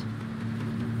use it?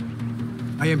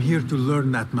 I am here to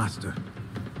learn that, Master.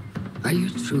 Are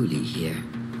you truly here?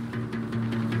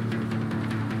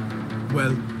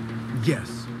 Well,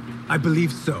 yes. I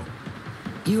believe so.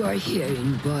 You are here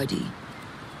in body,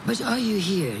 but are you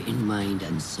here in mind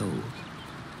and soul?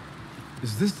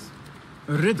 Is this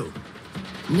a riddle?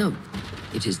 No.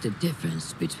 It is the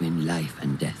difference between life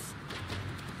and death.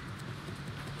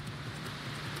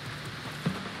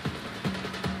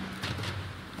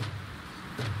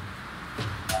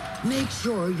 Make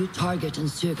sure you target and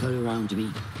circle around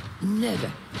me.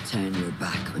 Never turn your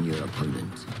back on your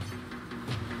opponent.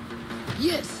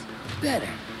 Yes, better.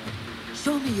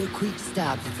 Show me your quick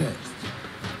stab first.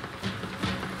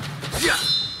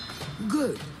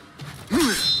 Good.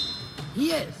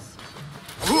 Yes.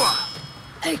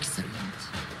 Excellent.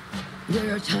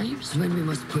 There are times when we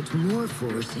must put more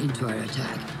force into our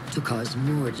attack to cause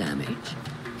more damage.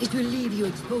 It will leave you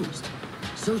exposed,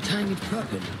 so time it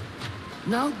properly.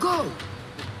 Now go!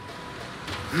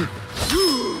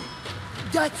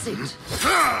 That's it!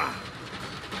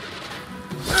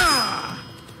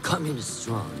 Come in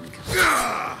strong.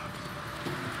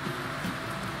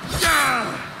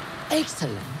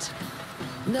 Excellent.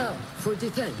 Now, for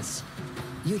defense.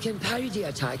 You can parry the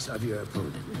attacks of your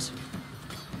opponent.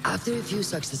 After a few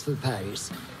successful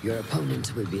parries, your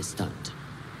opponent will be stunned.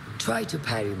 Try to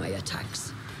parry my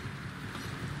attacks.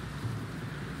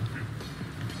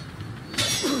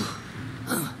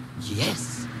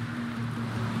 Yes.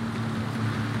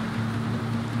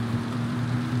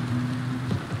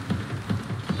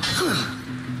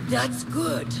 That's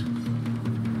good.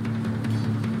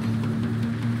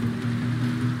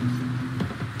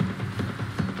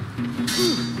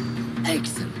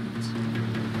 Excellent.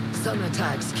 Some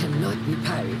attacks cannot be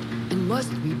parried and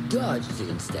must be dodged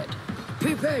instead.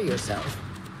 Prepare yourself.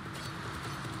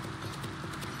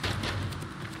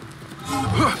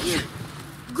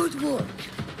 Good work.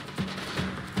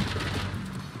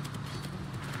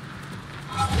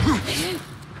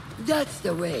 That's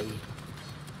the way.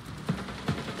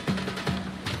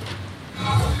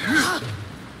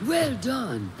 Well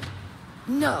done.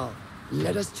 Now,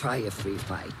 let us try a free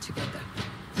fight together.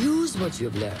 Use what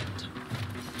you've learned.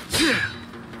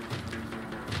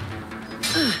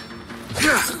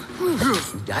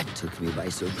 That took me by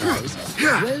surprise.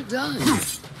 Well done.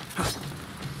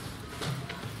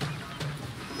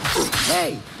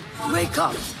 Hey, wake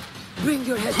up. Bring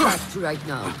your head back to right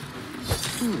now.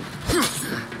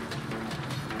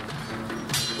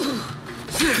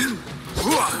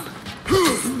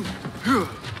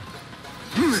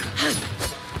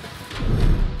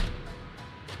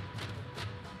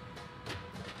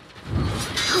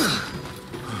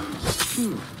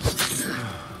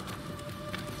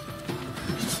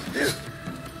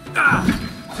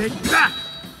 Take that!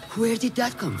 Where did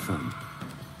that come from?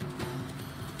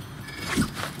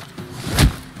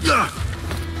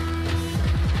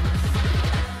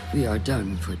 We are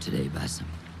done for today, Bassam.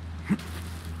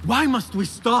 Why must we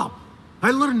stop? I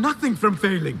learned nothing from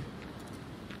failing.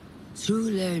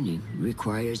 True learning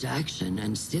requires action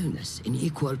and stillness in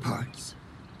equal parts.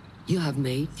 You have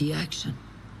made the action.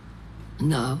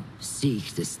 Now,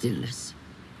 seek the stillness.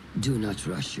 Do not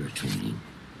rush your training.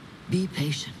 Be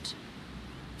patient.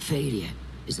 Failure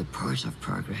is a part of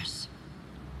progress.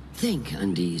 Think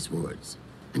on these words,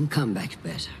 and come back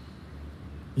better.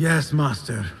 Yes,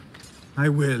 Master. I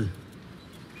will.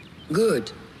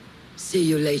 Good. See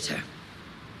you later.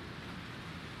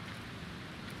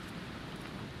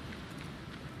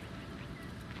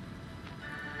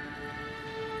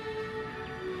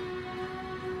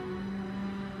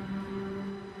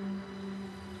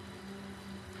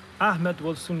 Ahmed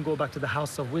will soon go back to the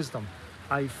House of Wisdom.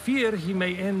 I fear he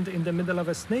may end in the middle of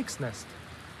a snake's nest.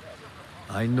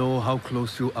 I know how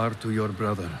close you are to your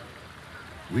brother.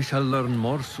 We shall learn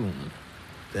more soon.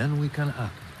 Then we can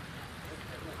act.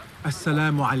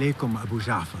 Assalamu alaikum, Abu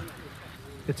Ja'far.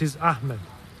 It is Ahmed.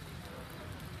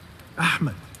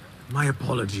 Ahmed, my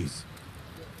apologies.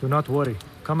 Do not worry.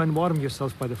 Come and warm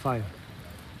yourself by the fire.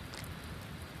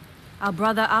 Our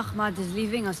brother Ahmad is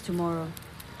leaving us tomorrow.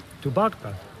 To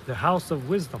Baghdad, the House of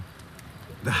Wisdom.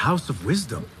 The House of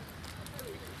Wisdom?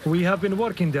 We have been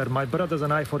working there, my brothers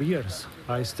and I, for years.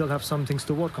 I still have some things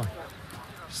to work on.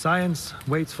 Science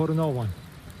waits for no one.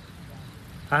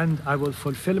 And I will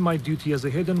fulfill my duty as a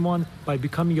hidden one by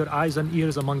becoming your eyes and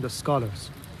ears among the scholars.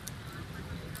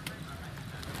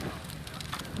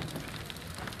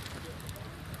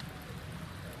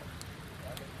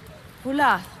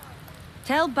 Fulath,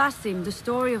 tell Basim the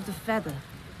story of the feather.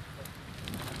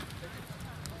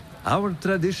 Our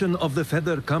tradition of the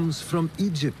feather comes from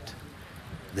Egypt.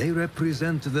 They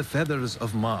represent the feathers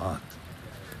of Ma'at.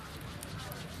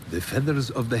 The feathers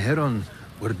of the heron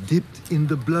were dipped in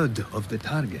the blood of the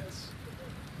targets.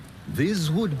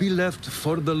 These would be left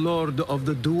for the Lord of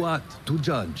the Duat to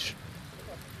judge.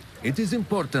 It is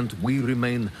important we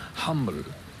remain humble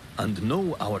and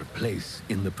know our place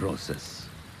in the process.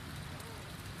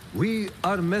 We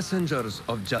are messengers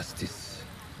of justice,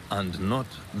 and not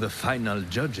the final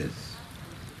judges.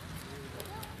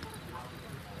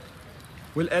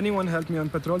 Will anyone help me on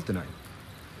patrol tonight?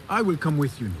 I will come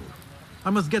with you, Noor. I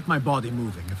must get my body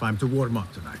moving if I'm to warm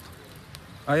up tonight.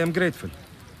 I am grateful.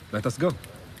 Let us go.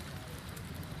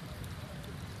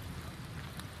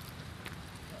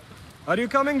 Are you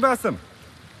coming, Basim?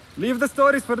 Leave the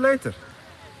stories for later.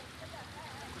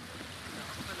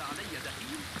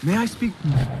 May I speak?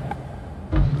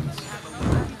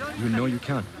 You know you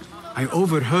can. I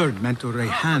overheard Mentor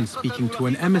Rayhan speaking to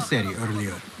an emissary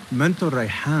earlier. Mentor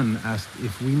Rayhan asked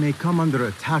if we may come under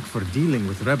attack for dealing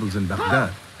with rebels in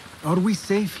Baghdad. Are we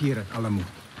safe here at Alamut?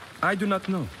 I do not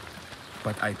know,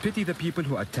 but I pity the people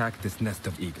who attacked this nest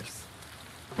of eagles.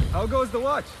 How goes the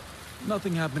watch?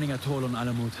 Nothing happening at all on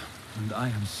Alamut, and I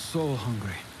am so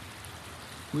hungry.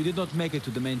 We did not make it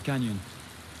to the main canyon.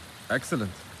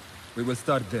 Excellent. We will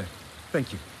start there.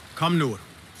 Thank you. Come, Noor.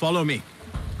 Follow me.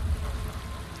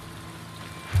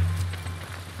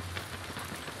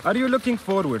 Are you looking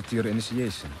forward to your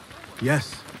initiation?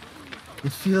 Yes.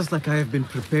 It feels like I have been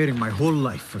preparing my whole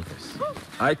life for this.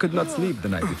 I could not sleep the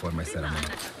night before my ceremony.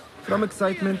 From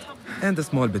excitement and a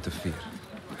small bit of fear,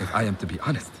 if I am to be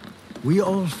honest. We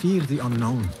all fear the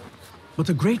unknown. But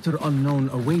a greater unknown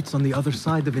awaits on the other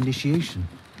side of initiation.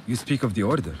 You speak of the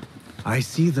Order. I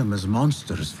see them as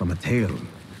monsters from a tale.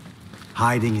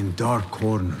 Hiding in dark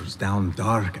corners, down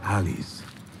dark alleys.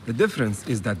 The difference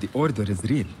is that the Order is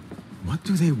real. What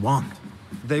do they want?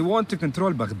 They want to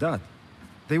control Baghdad.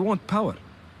 They want power.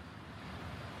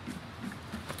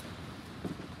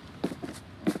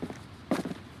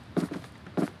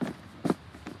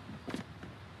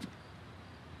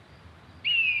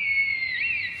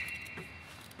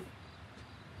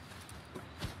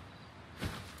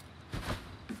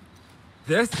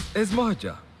 This is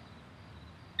Mahja.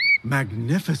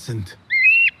 Magnificent.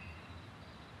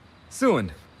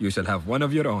 Soon, you shall have one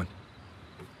of your own.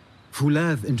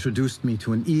 Fulath introduced me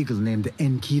to an eagle named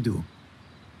Enkidu.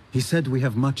 He said we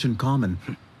have much in common,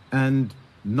 and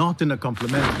not in a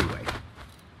complimentary way.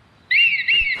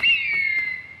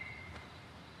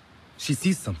 She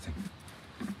sees something.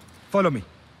 Follow me.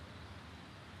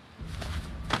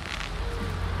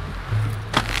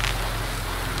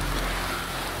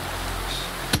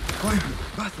 Quietly,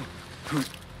 Basim.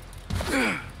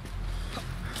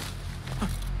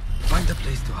 Find a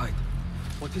place to hide.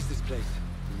 What is this place?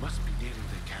 We must be nearing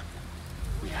their camp.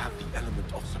 We have the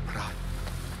element of surprise.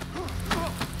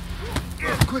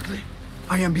 Quickly.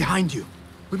 I am behind you.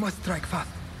 We must strike fast.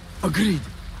 Agreed.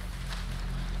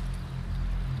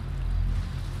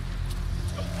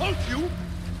 Halt you!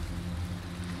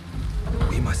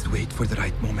 We must wait for the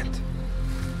right moment.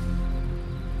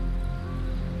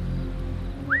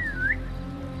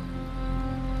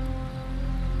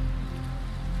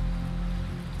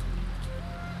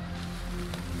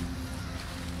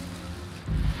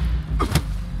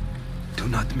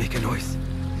 not make a noise.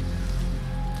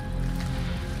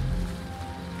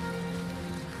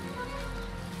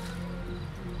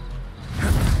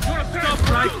 Stop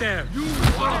right there! You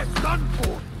are done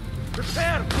for!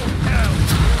 Prepare for hell!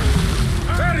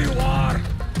 There you are!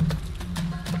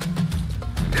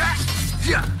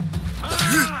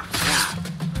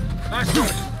 Nice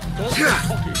work! Don't get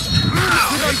cocky!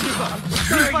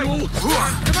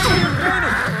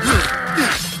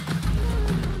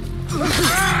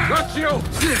 Got you!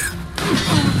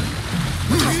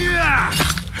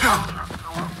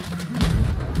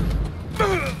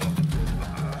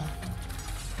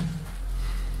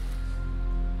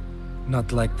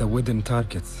 Not like the wooden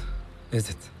targets, is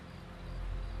it?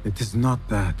 It is not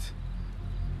that.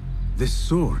 This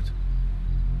sword.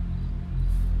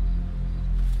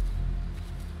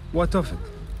 What of it?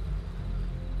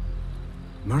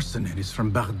 Mercenaries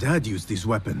from Baghdad use these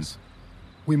weapons.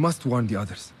 We must warn the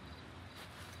others.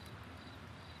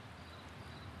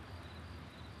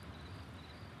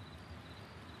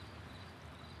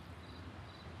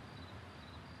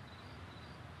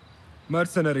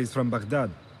 Mercenaries from Baghdad.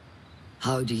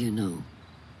 How do you know?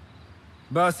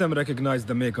 Bassem recognized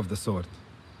the make of the sword.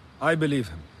 I believe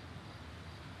him.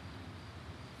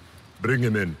 Bring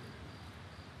him in.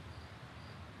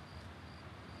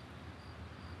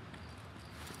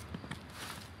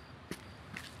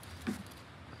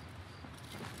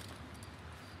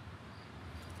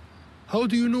 How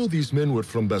do you know these men were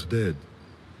from Baghdad?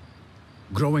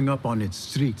 Growing up on its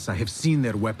streets, I have seen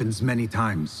their weapons many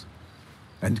times.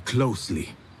 And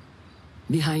closely.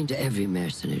 Behind every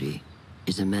mercenary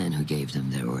is a man who gave them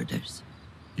their orders.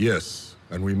 Yes,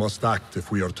 and we must act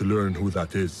if we are to learn who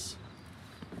that is.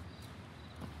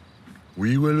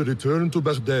 We will return to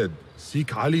Baghdad,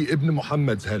 seek Ali ibn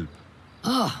Muhammad's help.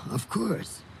 Ah, of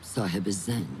course. Sahib is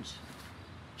Zenj.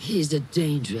 He's a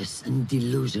dangerous and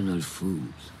delusional fool.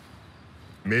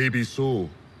 Maybe so,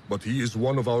 but he is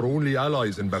one of our only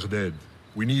allies in Baghdad.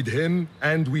 We need him,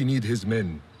 and we need his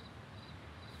men.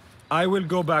 I will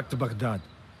go back to Baghdad.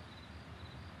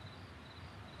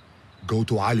 Go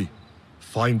to Ali.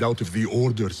 Find out if the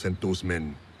Order sent those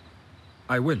men.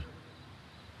 I will.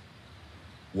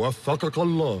 وفقك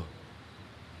الله.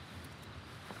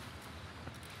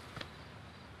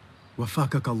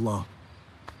 وفقك الله.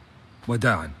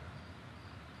 وداعا.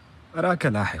 أراك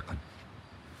لاحقا.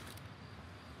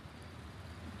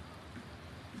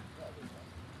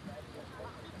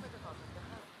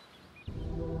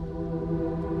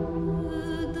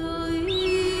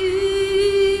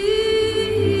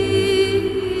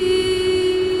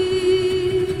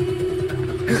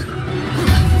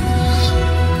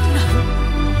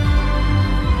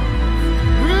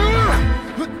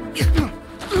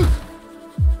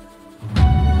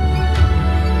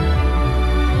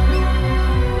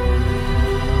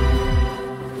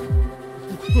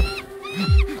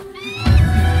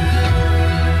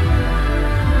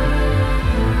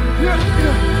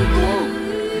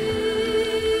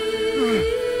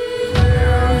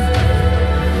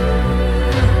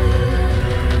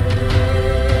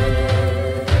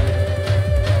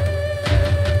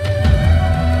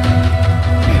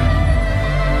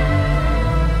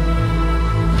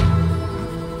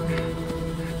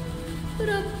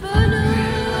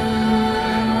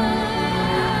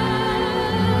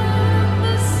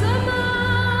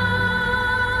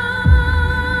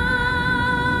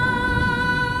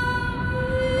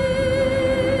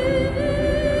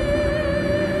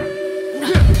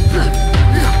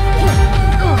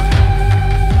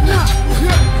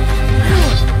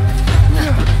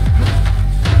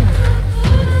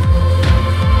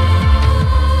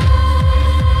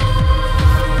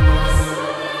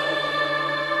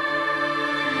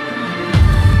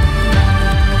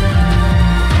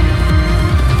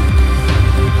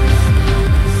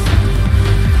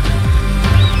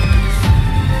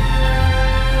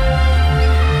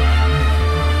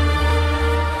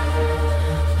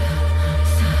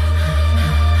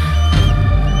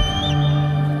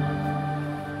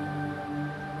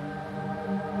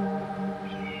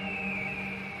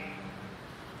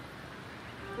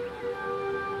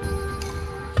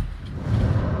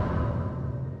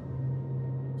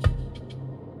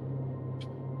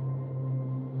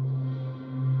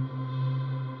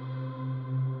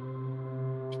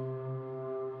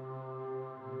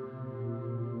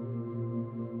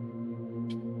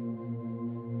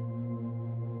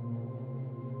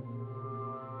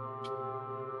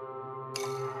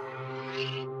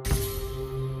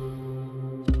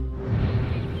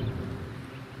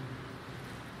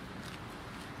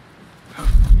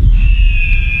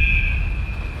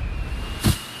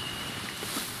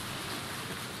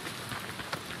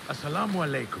 Assalamu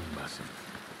alaikum, Basim.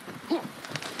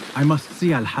 I must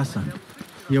see Al-Hassan.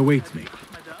 He awaits me.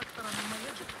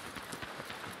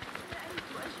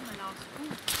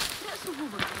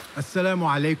 Assalamu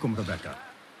alaikum, Rebecca.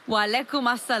 Wa alaikum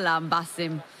assalam,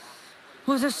 Basim.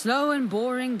 Was a slow and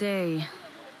boring day.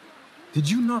 Did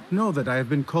you not know that I have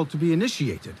been called to be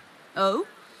initiated? Oh?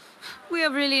 We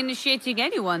are really initiating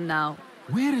anyone now.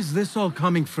 Where is this all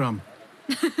coming from?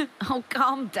 Oh,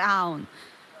 calm down.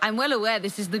 I'm well aware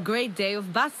this is the great day of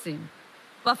Basim.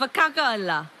 Wafakaka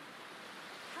Allah.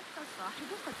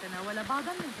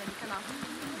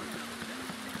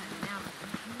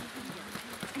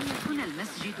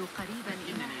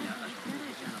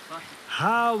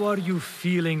 How are you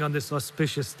feeling on this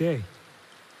auspicious day?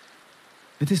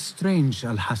 It is strange,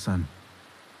 Al-Hassan.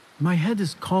 My head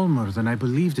is calmer than I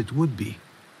believed it would be.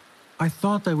 I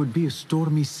thought I would be a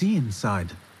stormy sea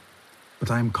inside. But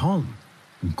I am calm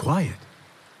and quiet.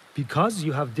 Because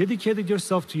you have dedicated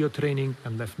yourself to your training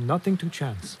and left nothing to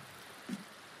chance.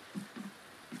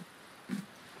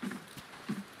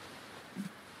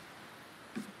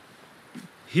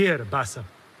 Here, Basim.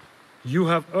 You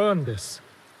have earned this.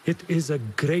 It is a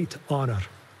great honor.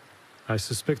 I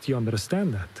suspect you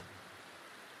understand that.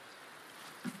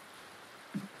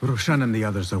 Roshan and the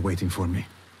others are waiting for me.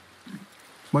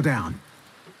 Wada'an.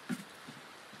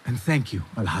 And thank you,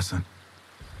 Al-Hassan.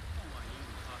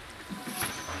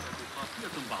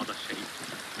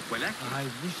 I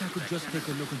wish I could just take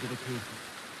a look into the cave.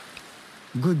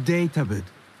 Good day, Tabid.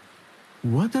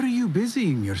 What are you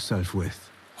busying yourself with?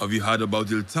 Have you heard about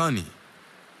Iltani?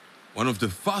 One of the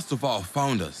first of our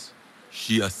founders.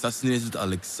 She assassinated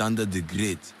Alexander the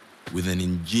Great with an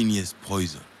ingenious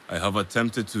poison. I have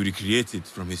attempted to recreate it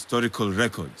from historical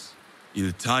records.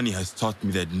 Iltani has taught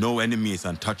me that no enemy is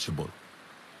untouchable,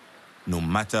 no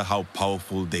matter how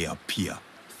powerful they appear.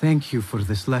 Thank you for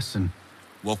this lesson.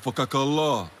 Wafakak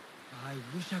Allah. I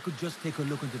wish I could just take a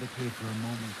look into the cave for a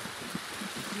moment.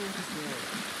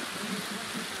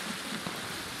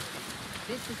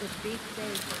 This is a big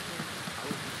day for him.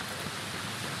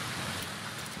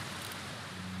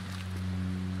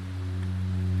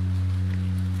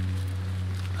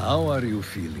 How are you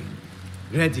feeling?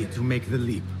 Ready to make the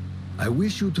leap. I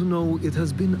wish you to know it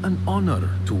has been an honor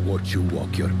to watch you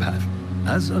walk your path,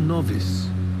 as a novice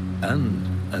and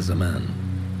as a man.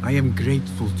 I am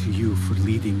grateful to you for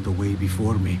leading the way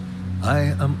before me. I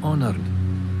am honored.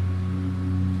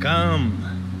 Come,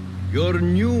 your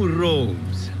new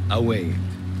robes await.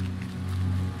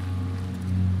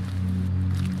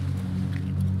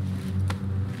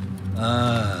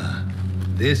 Ah,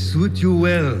 they suit you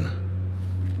well.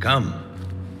 Come,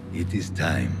 it is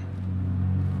time.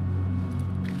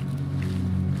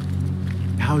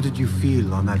 How did you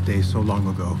feel on that day so long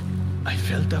ago? I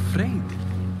felt afraid.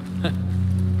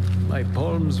 My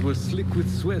palms were slick with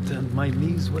sweat and my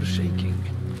knees were shaking.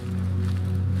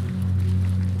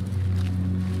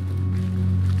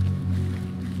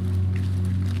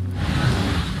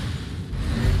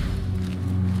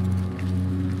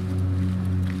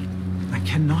 I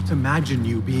cannot imagine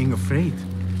you being afraid.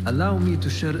 Allow me to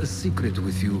share a secret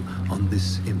with you on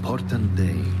this important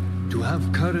day. To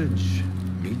have courage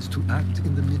means to act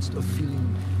in the midst of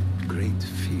feeling great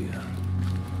fear.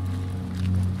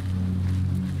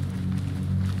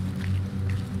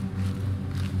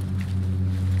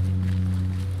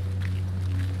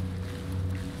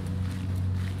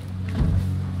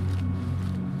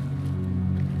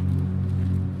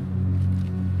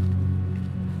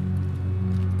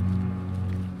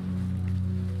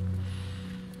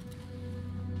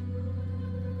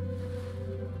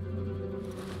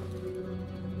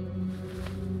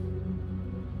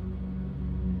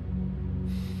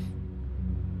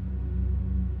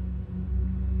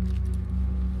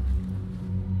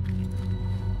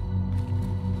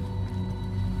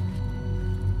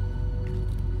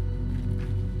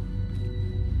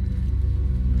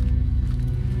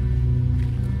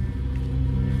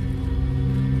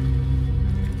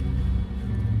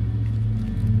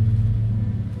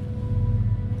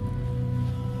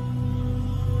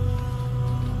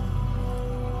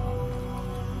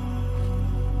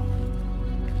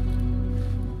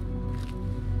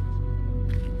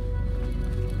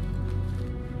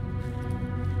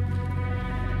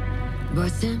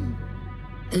 Basim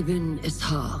ibn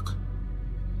Ishaq,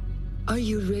 are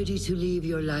you ready to leave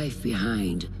your life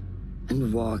behind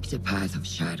and walk the path of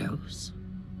shadows?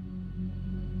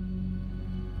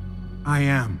 I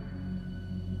am.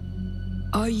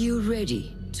 Are you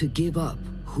ready to give up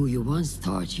who you once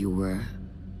thought you were?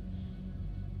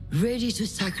 Ready to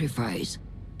sacrifice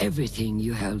everything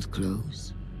you held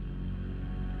close?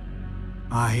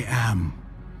 I am.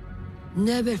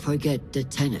 Never forget the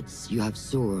tenets you have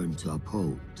sworn to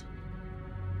uphold.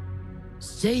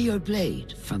 Stay your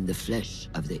blade from the flesh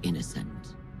of the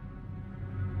innocent.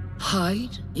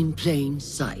 Hide in plain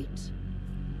sight.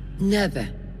 Never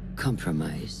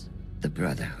compromise the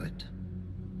Brotherhood.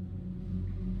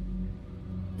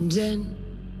 Then,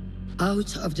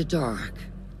 out of the dark,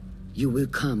 you will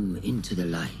come into the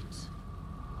light.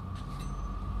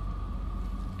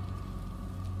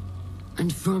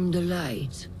 And from the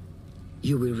light,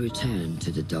 you will return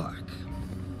to the dark.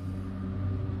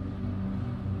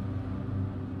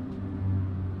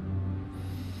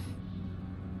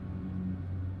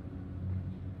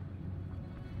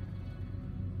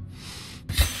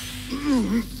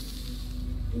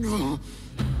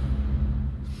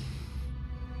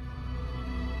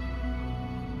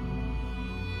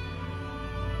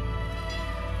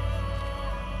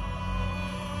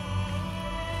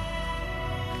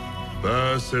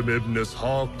 Basim ibn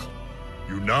Ishaq,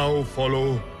 you now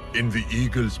follow in the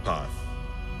Eagle's path.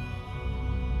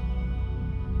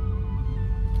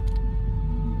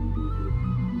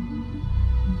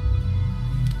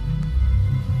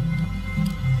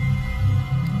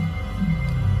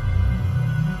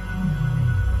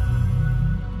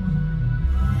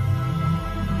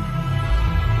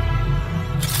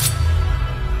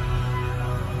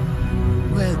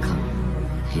 Welcome,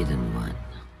 Hidden One.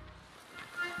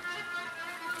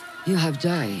 You have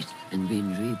died and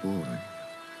been reborn.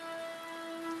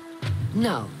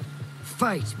 Now,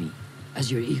 fight me as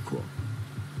your equal.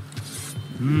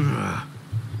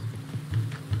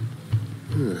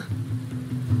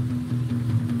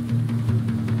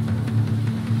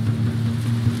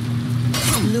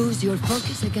 Lose your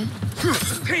focus again?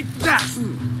 Take that!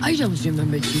 I don't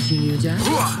remember teaching you that.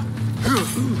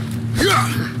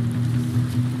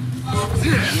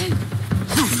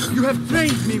 You have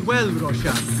trained me well,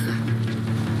 Roshan.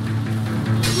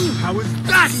 How is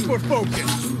that for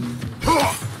focus?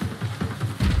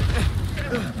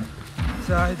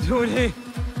 ساعدوني.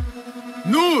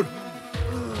 Noor!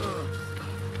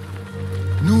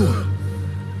 Noor!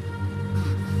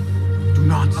 Do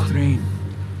not strain.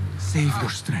 Save your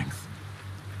strength.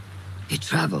 He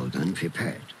traveled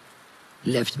unprepared.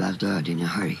 Left Baghdad in a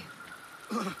hurry.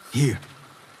 Here,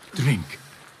 drink.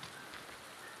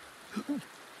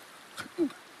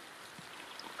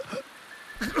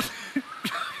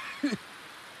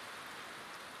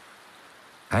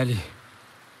 Ali.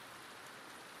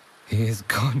 He is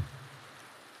gone.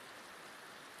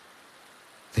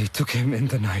 They took him in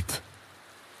the night.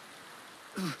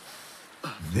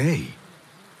 They?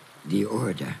 The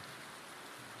Order.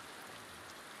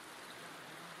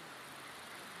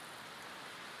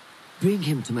 Bring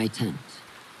him to my tent.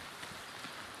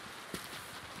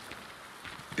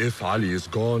 If Ali is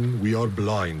gone, we are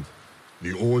blind.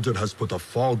 The Order has put a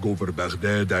fog over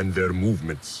Baghdad and their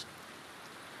movements.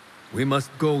 We must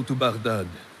go to Baghdad.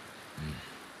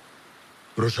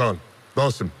 Roshan,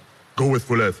 Basim, go with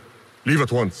Fulad. Leave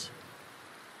at once.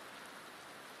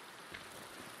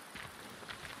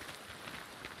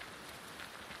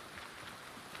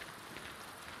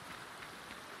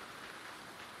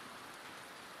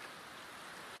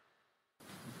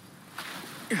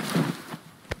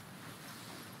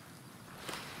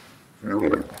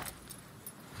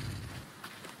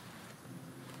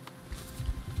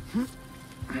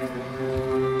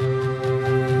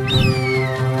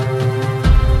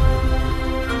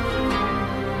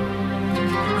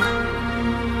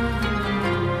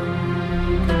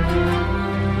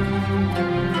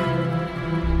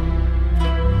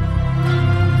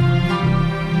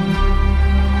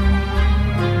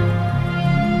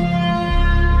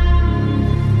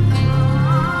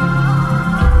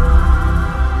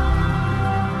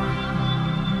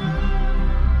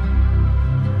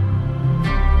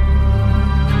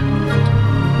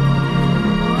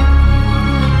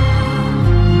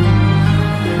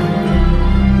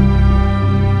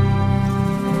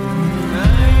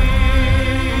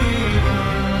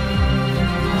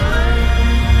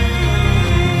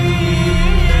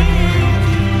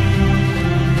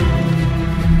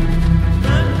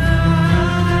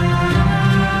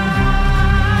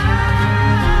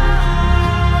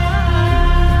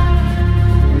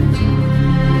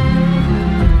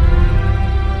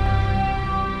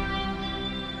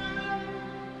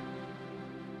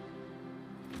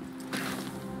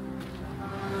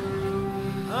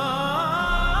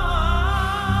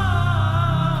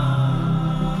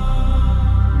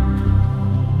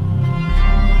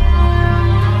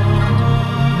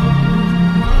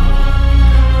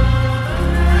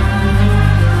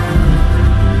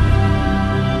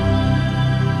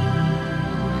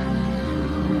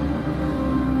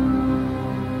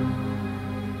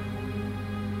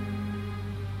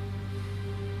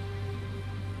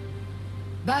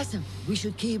 Basim, we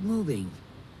should keep moving.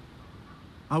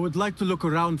 I would like to look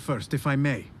around first, if I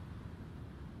may.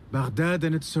 Baghdad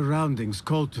and its surroundings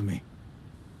call to me.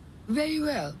 Very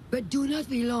well, but do not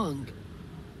be long.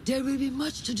 There will be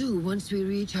much to do once we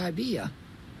reach Harbiya.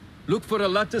 Look for a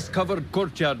lattice-covered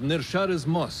courtyard near Shah's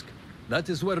mosque. That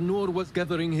is where Noor was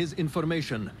gathering his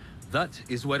information. That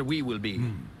is where we will be.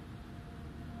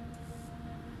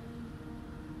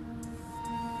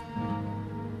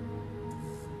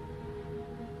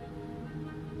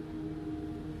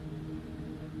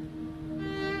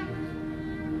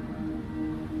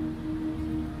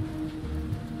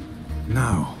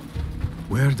 Now,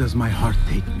 where does my heart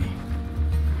take me?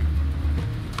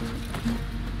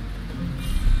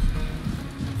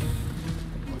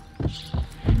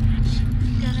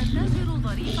 كان التاجر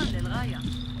ظريفا للغاية.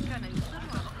 كان يصر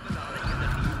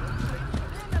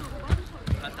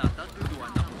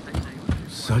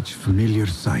Such familiar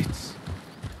sights.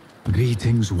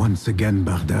 Greetings once again,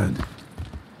 Baghdad.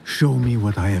 Show me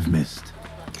what I have missed.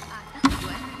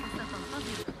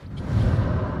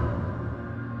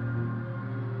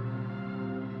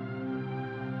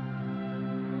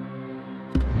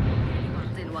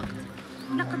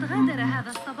 لقد غادر هذا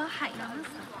الصباح إلى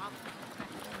مصر.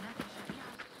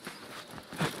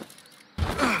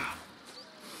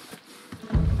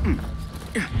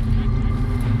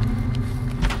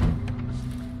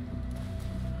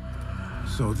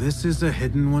 So this is a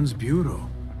Hidden One's bureau.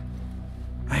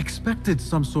 I expected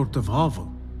some sort of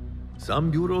hovel.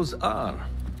 Some bureaus are.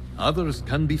 Others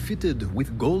can be fitted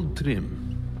with gold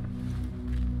trim.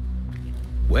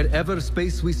 Wherever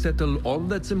space we settle, all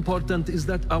that's important is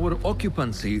that our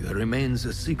occupancy remains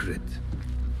a secret.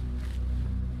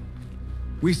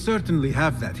 We certainly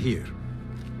have that here.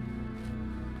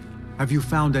 Have you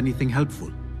found anything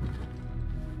helpful?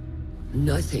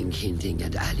 Nothing hinting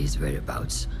at Ali's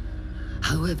whereabouts.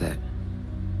 However,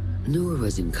 Noor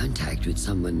was in contact with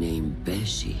someone named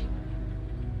Beshi.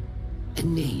 A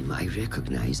name I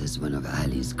recognize as one of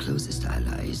Ali's closest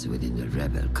allies within the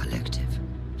rebel collective.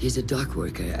 He's a dock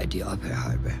worker at the Upper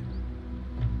Harbor.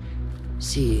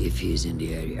 See if he's in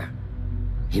the area.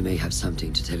 He may have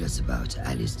something to tell us about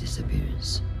Ali's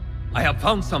disappearance. I have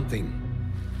found something.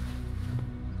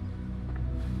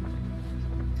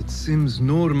 It seems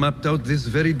Noor mapped out this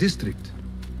very district.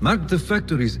 Mark the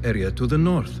factories area to the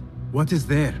north. What is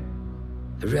there?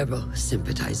 Rebel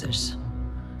sympathizers.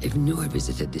 If Noor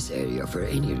visited this area for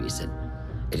any reason,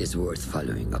 it is worth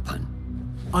following up on.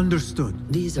 Understood.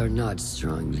 These are not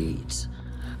strong leads,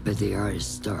 but they are a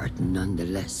start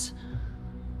nonetheless.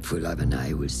 Fulab and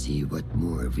I will see what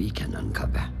more we can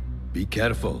uncover. Be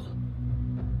careful.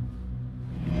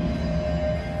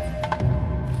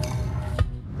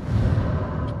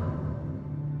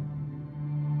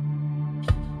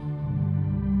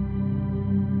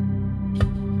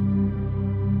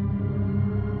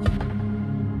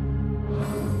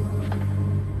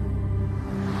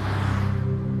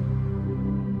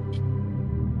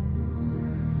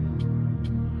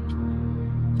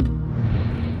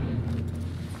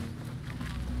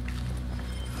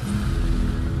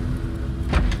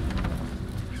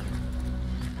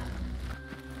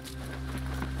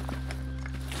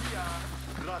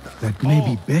 That may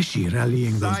be Beshi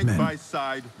rallying those Side men. by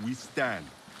side, we stand.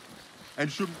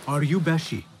 And should... Are you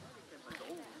Beshi?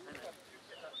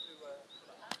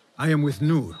 I am with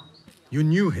Noor. You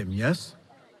knew him, yes?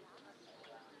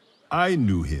 I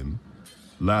knew him.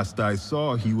 Last I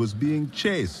saw, he was being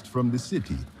chased from the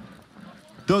city.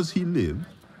 Does he live?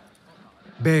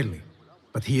 Barely,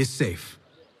 but he is safe.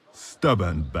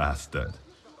 Stubborn bastard.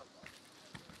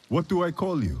 What do I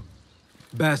call you?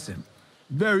 Basim.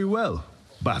 Very well,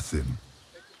 Basim.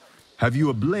 Have you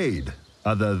a blade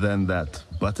other than that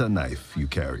butter knife you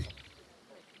carry?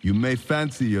 You may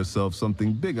fancy yourself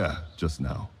something bigger just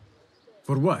now.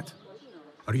 For what?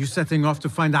 Are you setting off to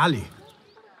find Ali?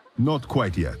 Not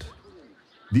quite yet.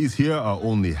 These here are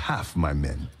only half my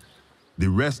men. The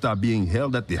rest are being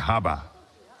held at the harbor,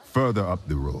 further up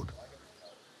the road.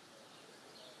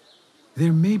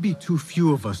 There may be too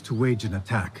few of us to wage an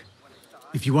attack.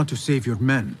 If you want to save your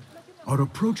men, our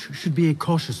approach should be a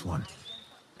cautious one.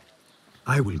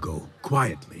 I will go,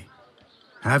 quietly.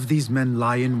 Have these men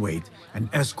lie in wait and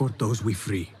escort those we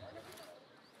free.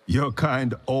 Your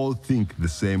kind all think the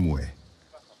same way.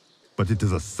 But it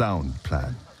is a sound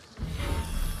plan.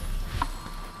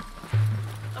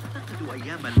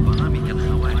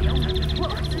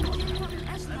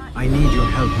 I need your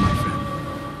help, my friend.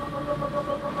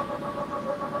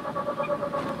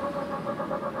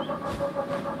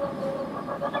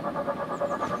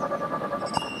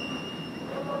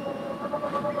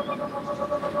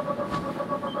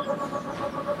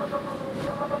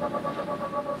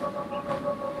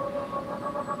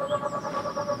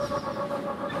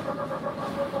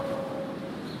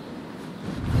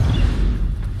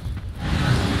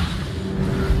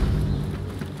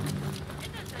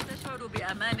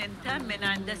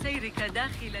 بعد سيرك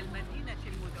داخل المدينة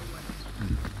المدونة.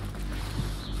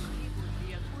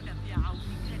 ليكون في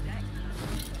عونك دائما.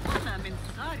 وما من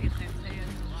خارق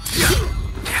سيسوع.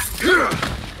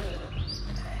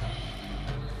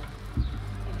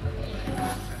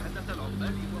 شهادة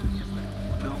العمال وهم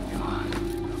يستخدمون.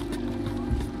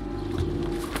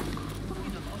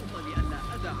 من الأفضل أن لا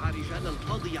أدع رجال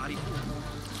القاضي يعرفون.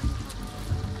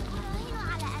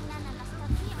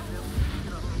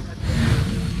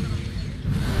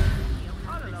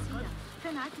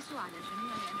 تنعكس على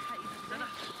جميع أنحاء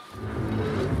البلد.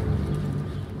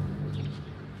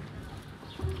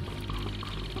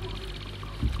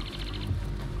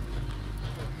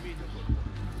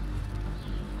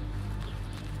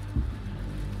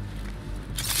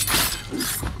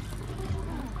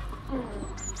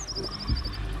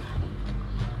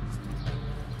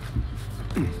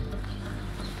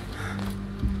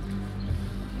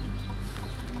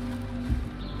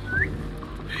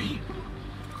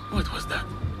 What was that?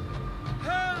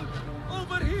 Help!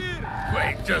 Over here!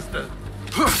 Wait, just a...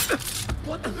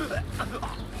 What?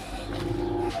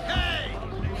 Hey!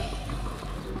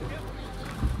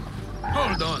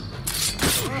 Hold on.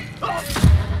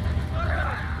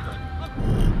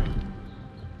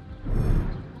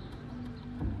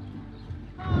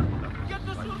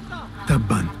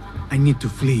 Tabban, I need to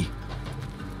flee.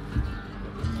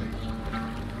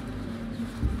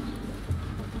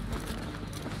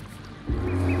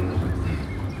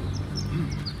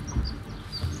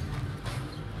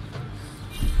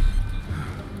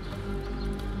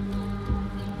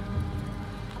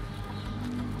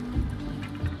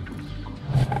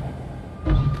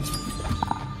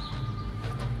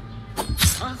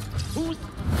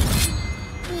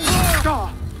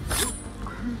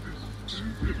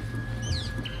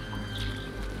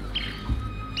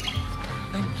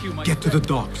 Get to the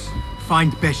docks.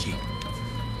 Find Beshi.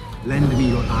 Lend me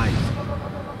your eyes.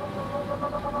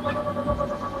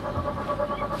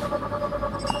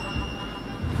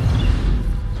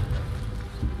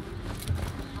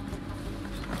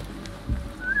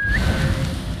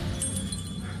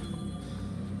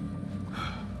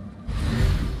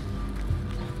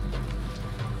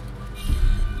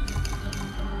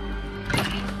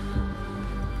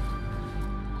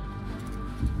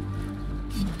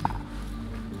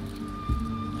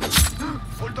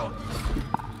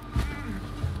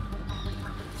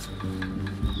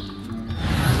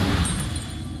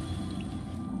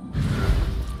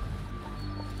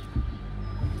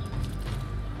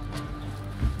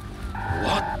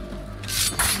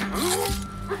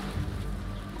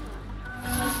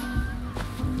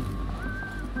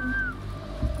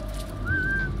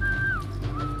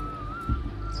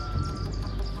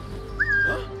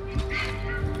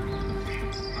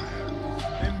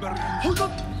 Hold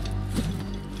on!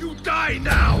 You die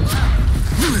now!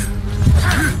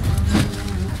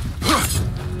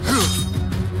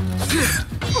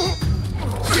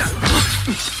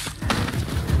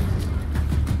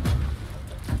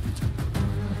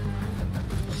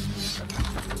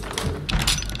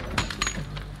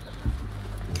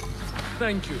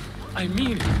 Thank you. I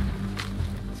mean it.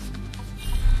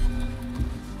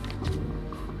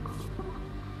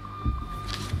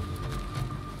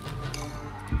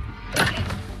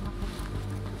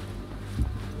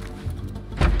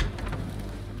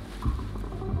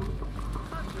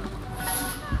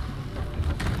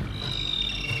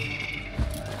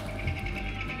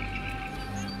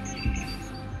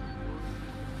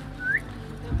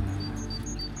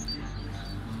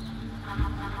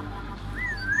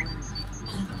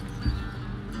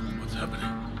 What's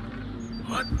happening?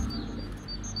 What?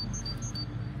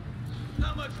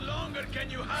 How much longer can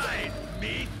you hide,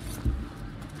 me?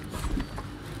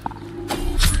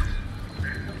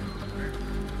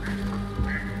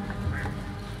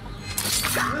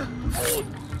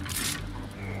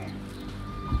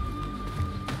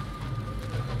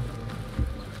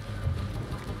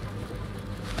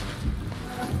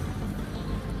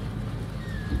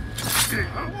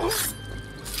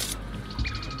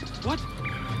 What?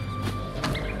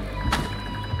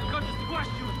 I'm going to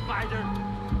squash you, spider!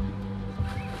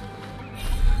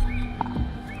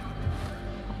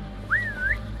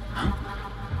 Huh?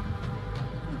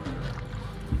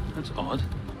 That's odd.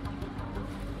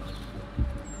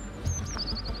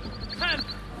 Help!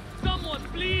 Someone,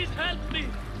 please help me!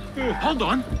 Hold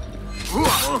on!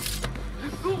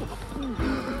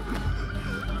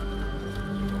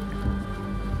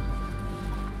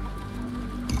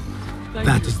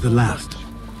 That is the last.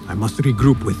 I must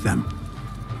regroup with them.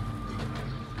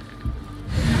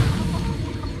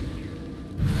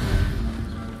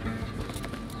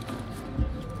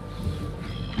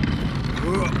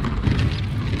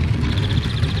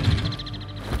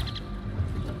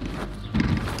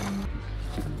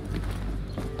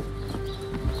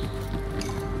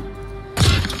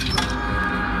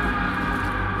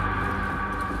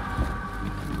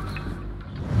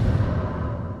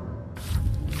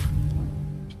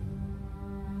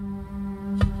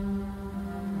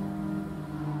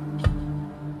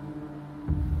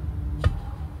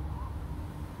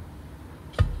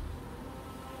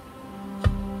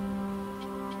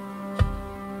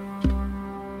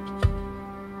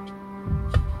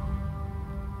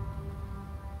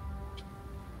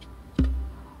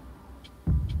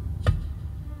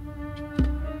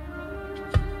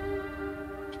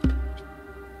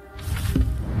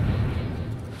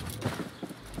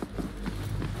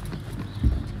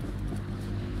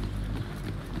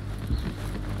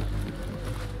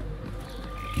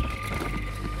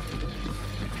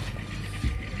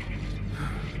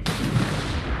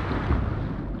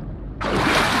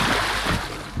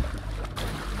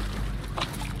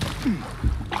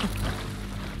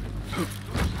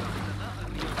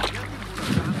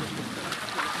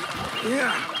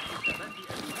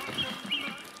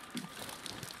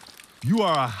 You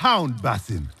are a hound,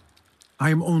 Basim.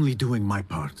 I am only doing my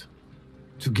part.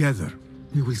 Together,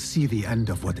 we will see the end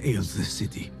of what ails this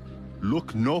city.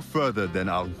 Look no further than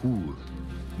Al-Ghul,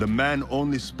 the man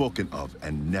only spoken of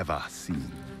and never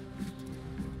seen.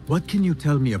 What can you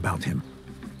tell me about him?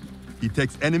 He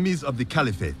takes enemies of the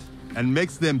Caliphate and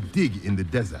makes them dig in the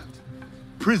desert.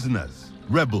 Prisoners,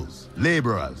 rebels,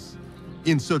 laborers.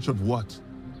 In search of what?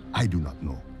 I do not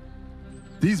know.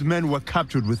 These men were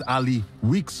captured with Ali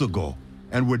weeks ago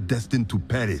and were destined to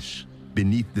perish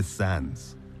beneath the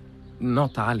sands.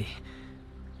 Not Ali.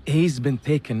 He's been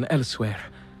taken elsewhere.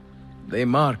 They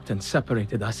marked and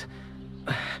separated us.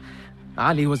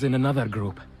 Ali was in another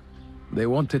group. They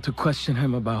wanted to question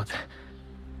him about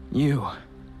you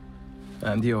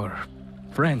and your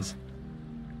friends.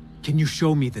 Can you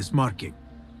show me this marking?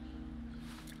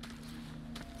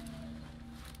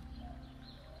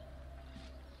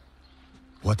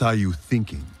 What are you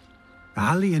thinking?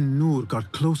 Ali and Noor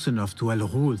got close enough to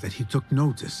Al-Ghul that he took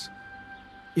notice.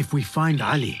 If we find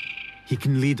Ali, he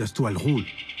can lead us to Al-Ghul.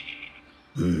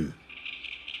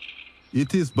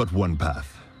 It is but one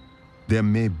path. There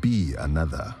may be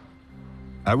another.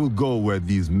 I will go where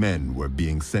these men were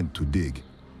being sent to dig,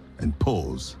 and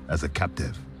pose as a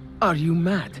captive. Are you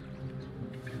mad?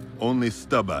 Only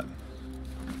stubborn.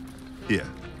 Here,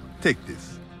 take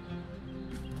this.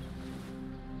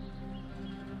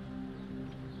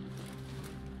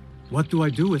 What do I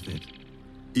do with it?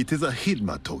 It is a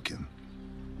Hidma token.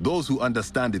 Those who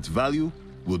understand its value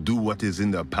will do what is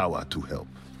in their power to help.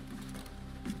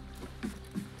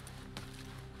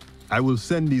 I will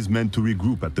send these men to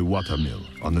regroup at the watermill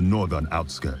on the northern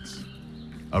outskirts.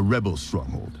 A rebel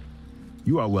stronghold.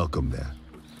 You are welcome there.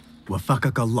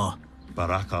 Wafakak Allah.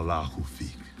 Barakallahu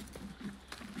feek.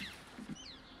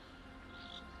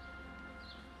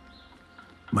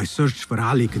 My search for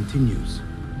Ali continues.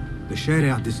 The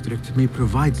Sharia district may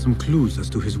provide some clues as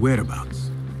to his whereabouts.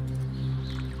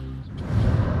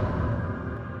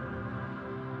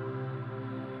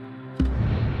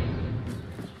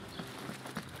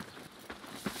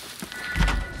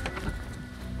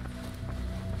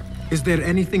 Is there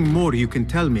anything more you can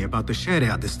tell me about the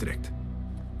Sharia district?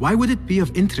 Why would it be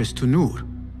of interest to Noor?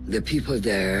 The people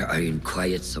there are in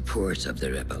quiet support of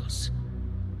the rebels.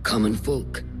 Common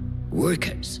folk,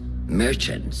 workers,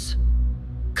 merchants.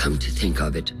 Come to think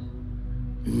of it,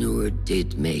 Noor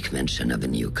did make mention of a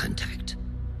new contact.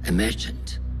 A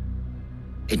merchant.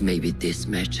 It may be this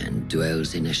merchant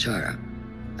dwells in Ashara,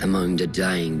 among the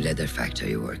dying leather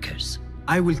factory workers.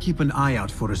 I will keep an eye out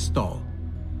for a stall.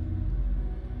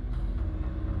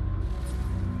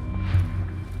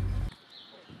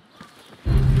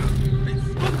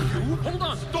 Hold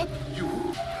on! Stop,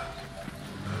 you!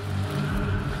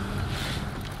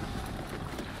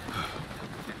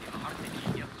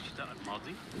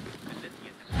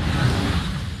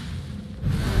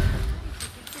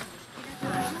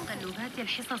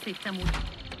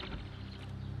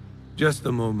 Just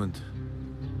a moment.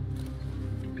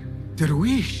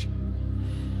 Darwish!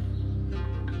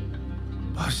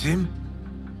 Basim?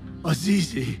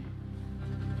 Azizi?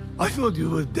 I thought you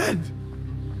were dead.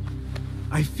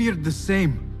 I feared the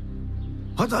same.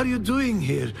 What are you doing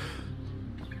here?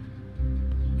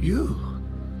 You?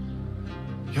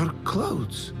 Your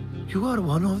clothes? You are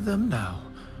one of them now.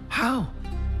 How?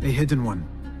 A hidden one.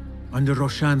 Under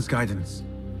Roshan's guidance.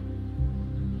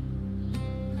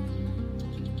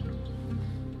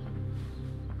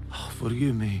 Oh,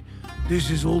 forgive me. This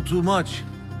is all too much.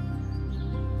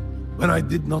 When I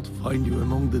did not find you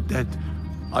among the dead,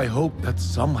 I hoped that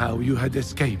somehow you had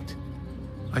escaped.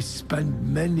 I spent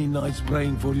many nights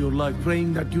praying for your life,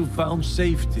 praying that you found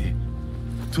safety.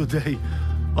 Today,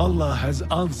 Allah has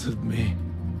answered me.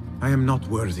 I am not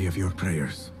worthy of your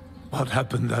prayers. What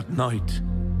happened that night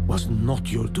was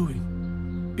not your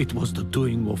doing. It was the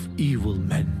doing of evil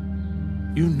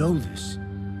men. You know this.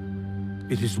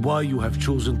 It is why you have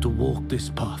chosen to walk this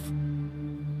path.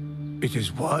 It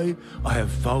is why I have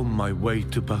found my way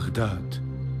to Baghdad.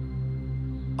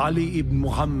 Ali ibn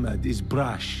Muhammad is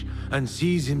brash and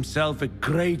sees himself a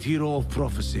great hero of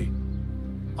prophecy.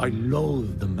 I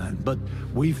loathe the man, but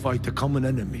we fight a common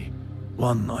enemy.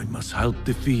 One I must help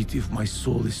defeat if my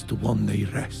soul is to one day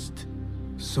rest.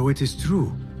 So it is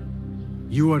true.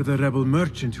 You are the rebel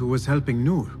merchant who was helping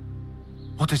Noor.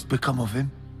 What has become of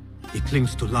him? He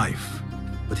clings to life,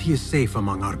 but he is safe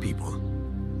among our people.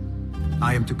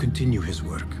 I am to continue his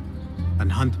work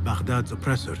and hunt Baghdad's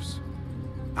oppressors.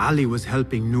 Ali was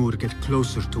helping Noor get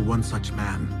closer to one such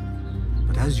man.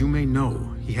 But as you may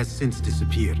know, he has since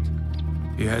disappeared.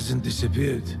 He hasn't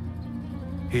disappeared.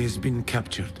 He has been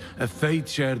captured, a fate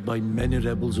shared by many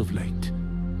rebels of late.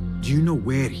 Do you know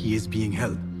where he is being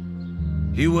held?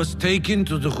 He was taken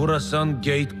to the Khurasan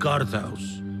Gate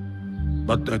guardhouse,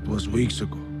 but that was weeks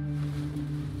ago.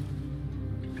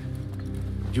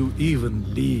 You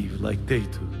even leave like they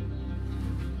do.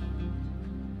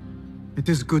 It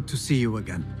is good to see you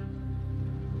again.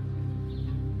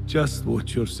 Just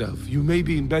watch yourself. You may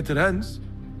be in better hands,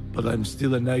 but I'm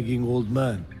still a nagging old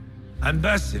man. And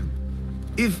Basim,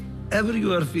 if ever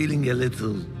you are feeling a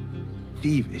little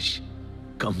peevish,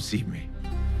 come see me.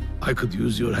 I could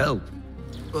use your help.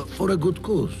 For a good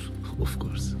cause, of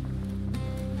course.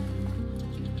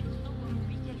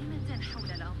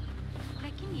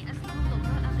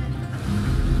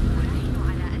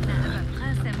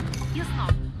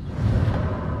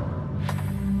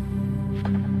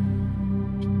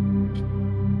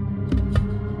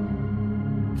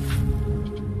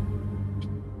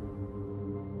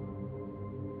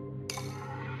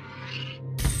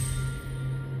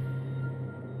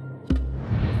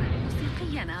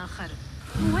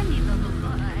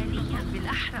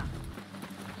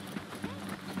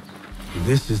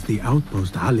 This is the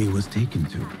outpost Ali was taken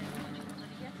to.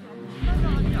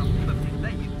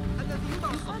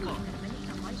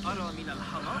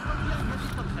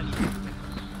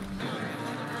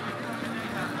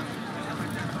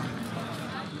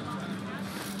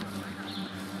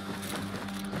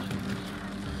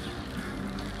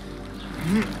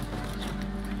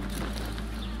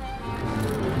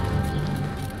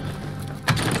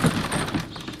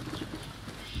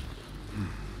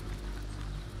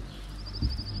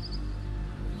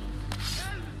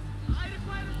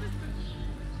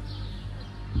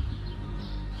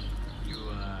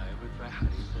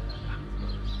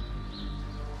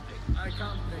 I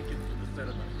can't make it to the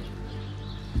ceremony,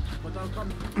 but I'll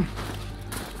come.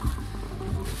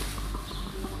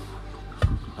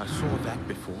 I saw that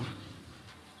before.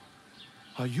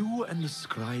 Are you and the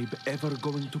scribe ever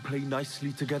going to play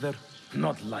nicely together?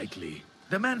 Not likely.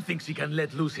 The man thinks he can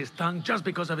let loose his tongue just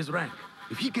because of his rank.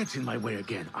 If he gets in my way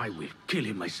again, I will kill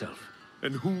him myself.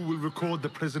 And who will record the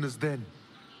prisoners then?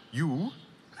 You?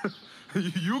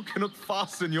 You cannot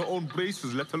fasten your own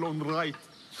braces, let alone write.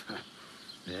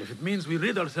 If it means we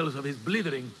rid ourselves of his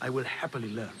blithering, I will happily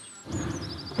learn.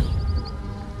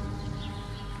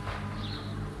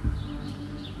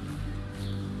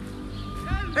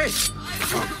 Hey!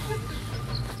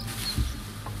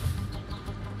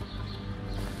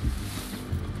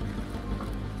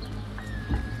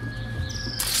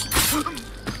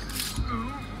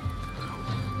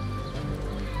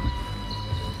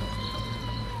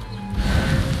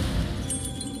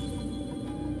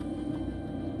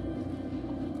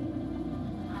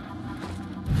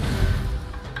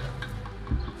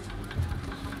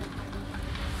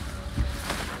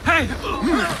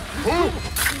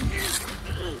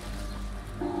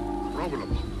 Problem.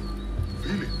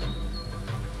 Feel it.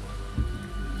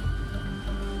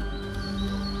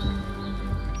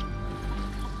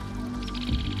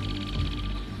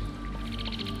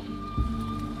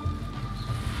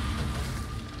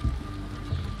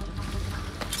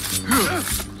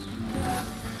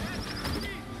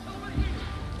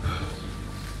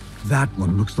 That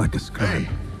one looks like a scribe. Hey,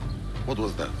 what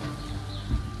was that?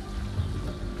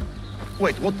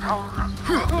 Wait, what?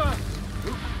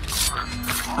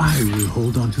 I will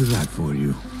hold on to that for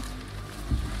you.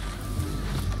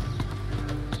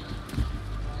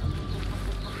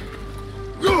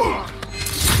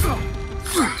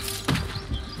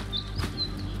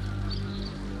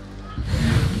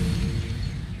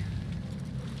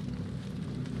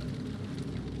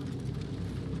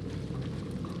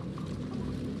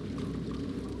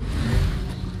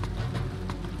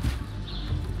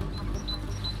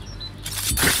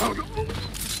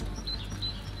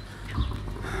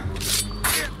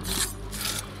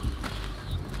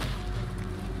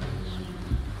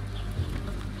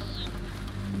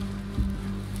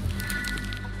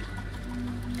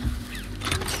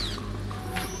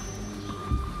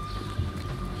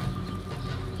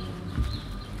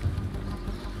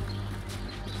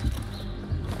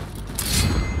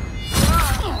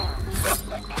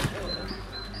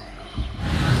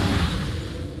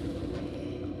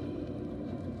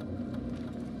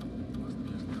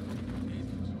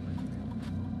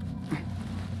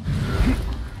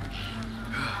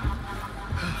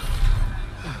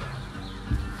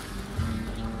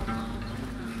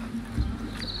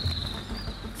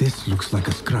 This looks like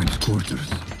a scribe's quarters.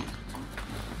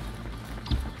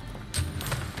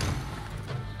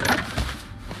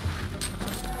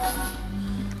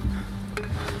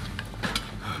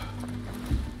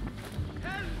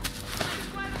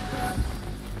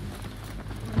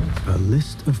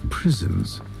 list of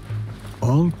prisons,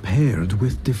 all paired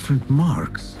with different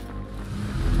marks.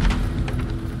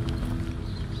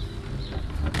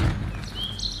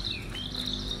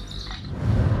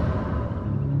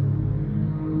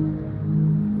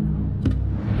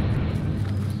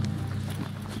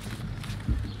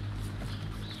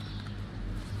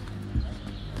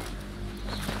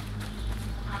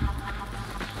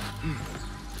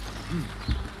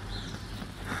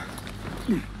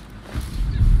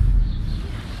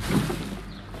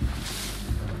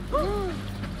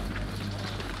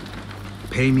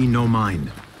 Pay me no mind.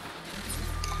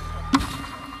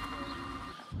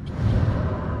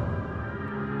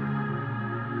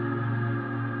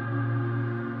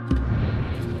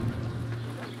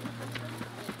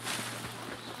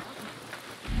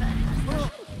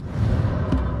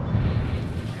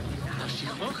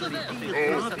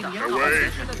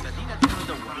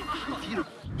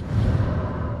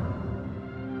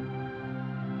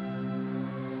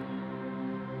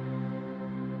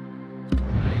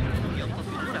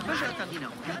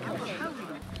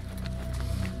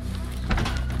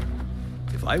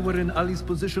 If I were in Ali's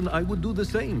position, I would do the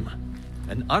same.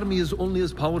 An army is only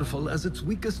as powerful as its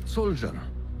weakest soldier.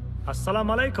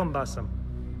 Assalamu alaikum, Basim.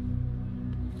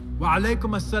 Wa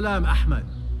alaikum assalam, Ahmed.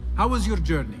 How was your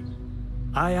journey?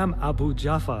 I am Abu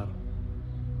Jafar.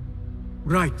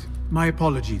 Right. My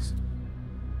apologies.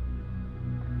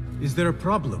 Is there a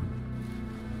problem?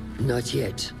 Not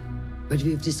yet. But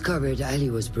we've discovered Ali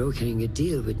was brokering a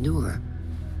deal with Noor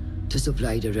to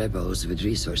supply the rebels with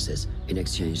resources in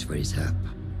exchange for his help.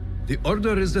 The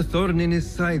Order is a thorn in his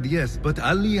side, yes, but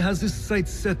Ali has his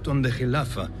sights set on the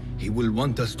Khilafah. He will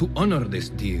want us to honor this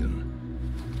deal.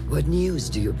 What news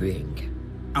do you bring?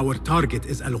 Our target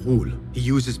is Al-Ghul. He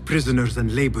uses prisoners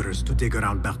and laborers to dig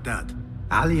around Baghdad.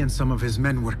 Ali and some of his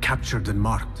men were captured and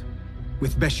marked.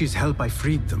 With Beshi's help, I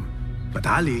freed them. But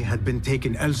Ali had been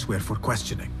taken elsewhere for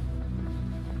questioning.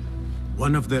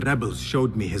 One of the rebels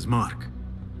showed me his mark.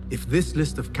 If this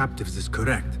list of captives is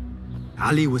correct,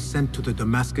 Ali was sent to the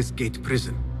Damascus Gate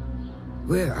prison.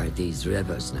 Where are these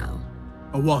rebels now?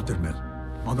 A watermill,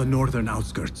 on the northern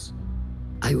outskirts.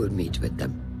 I will meet with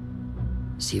them.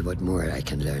 See what more I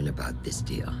can learn about this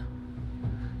deal.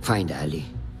 Find Ali.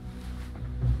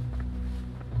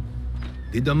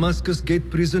 The Damascus Gate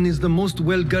prison is the most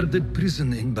well-guarded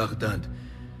prison in Baghdad.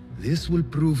 This will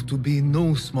prove to be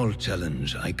no small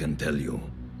challenge, I can tell you.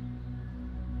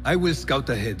 I will scout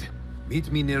ahead.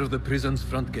 Meet me near the prison's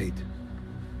front gate.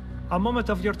 A moment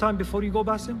of your time before you go,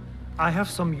 Basim. I have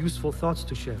some useful thoughts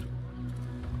to share.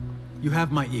 You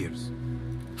have my ears.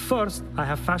 First, I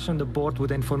have fashioned a board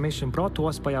with information brought to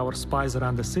us by our spies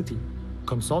around the city.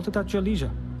 Consult it at your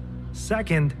leisure.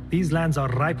 Second, these lands are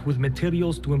ripe with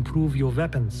materials to improve your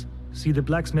weapons. See the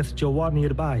blacksmith Jawar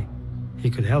nearby. He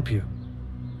could help you.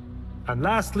 And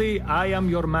lastly, I am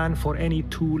your man for any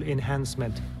tool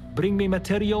enhancement. Bring me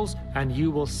materials, and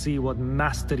you will see what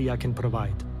mastery I can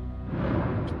provide.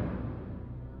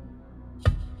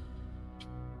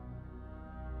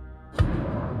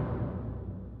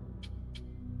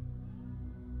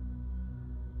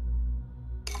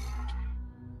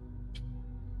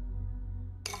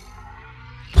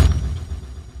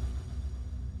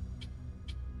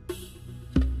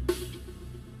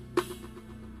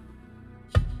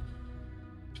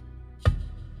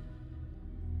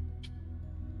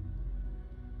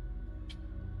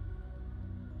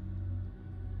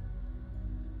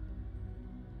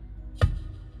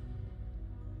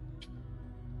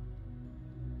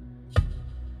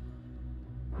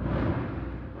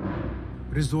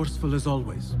 Resourceful as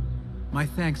always. My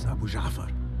thanks, Abu Ja'far.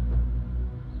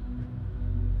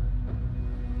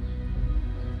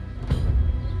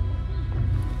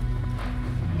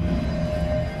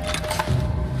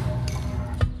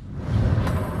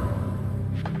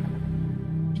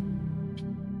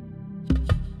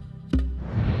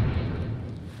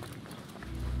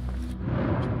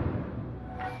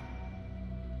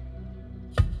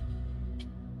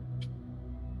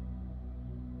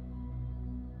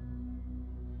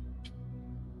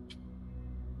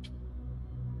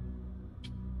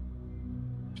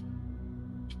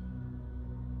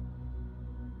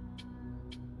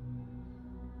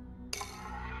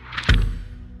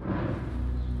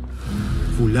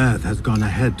 Fulath has gone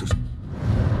ahead to...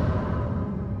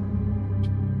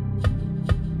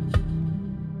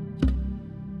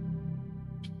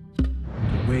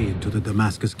 way into the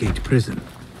Damascus Gate prison.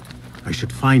 I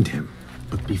should find him,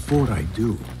 but before I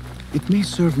do, it may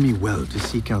serve me well to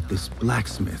seek out this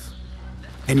blacksmith.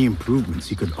 Any improvements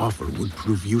he could offer would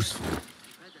prove useful.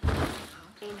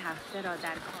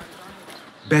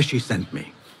 Beshi sent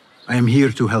me. I am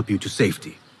here to help you to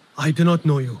safety. I do not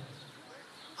know you.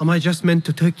 Am I just meant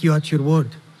to take you at your word?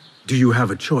 Do you have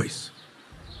a choice?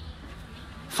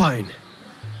 Fine.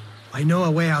 I know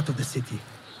a way out of the city.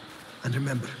 And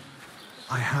remember,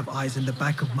 I have eyes in the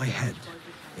back of my head,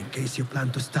 in case you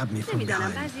plan to stab me from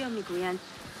نمیدانم behind. بعضیا میگویند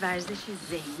ورزش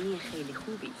ذهنی خیلی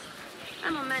خوبی است.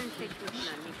 اما من فکر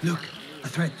می‌کنم Look, a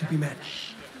threat to be met.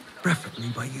 Preferably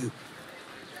by you.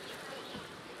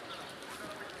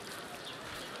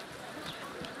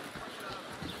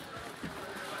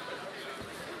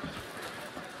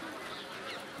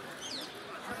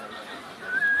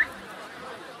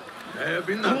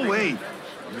 Maybe Go nothing. away.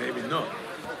 Maybe not.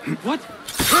 What?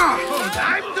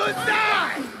 Time to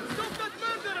die!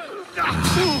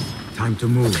 Time to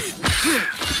move.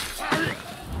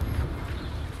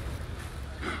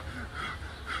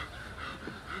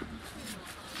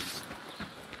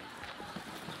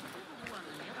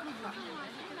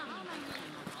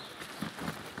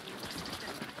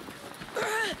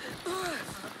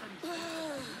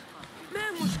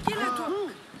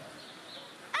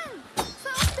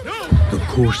 The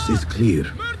course is clear.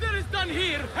 Murder is done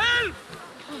here! Help!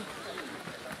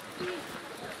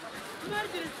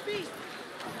 Murderous beast!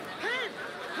 Help!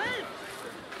 Help!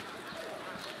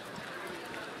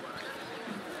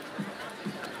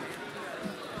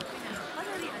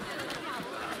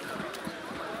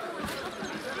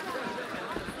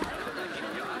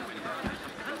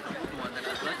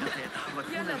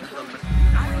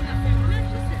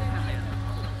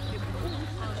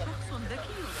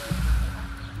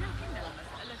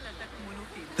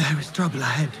 There is trouble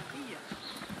ahead.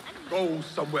 Go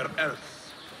somewhere else.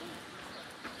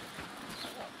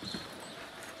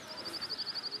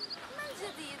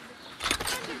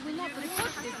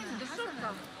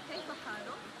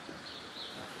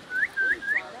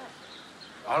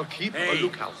 I'll keep a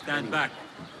lookout. Stand back.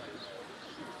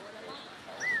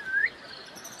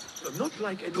 Not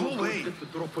like anyone will get the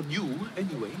drop on you,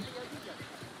 anyway.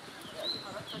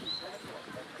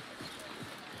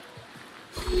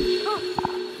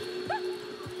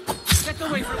 Get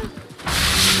away from...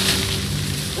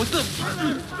 What the...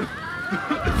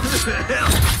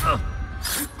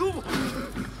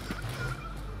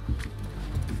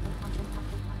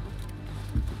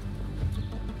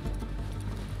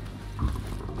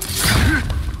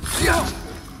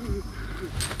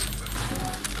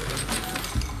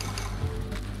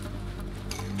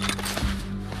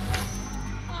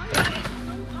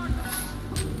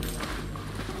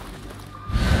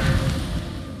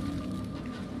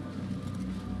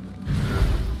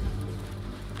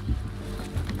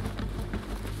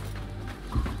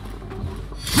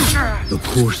 The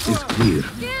course is clear.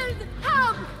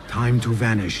 Time to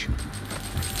vanish.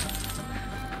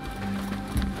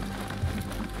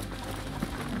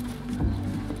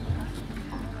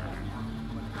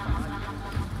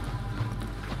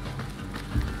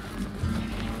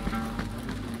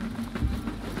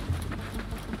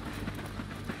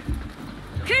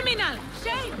 Criminal!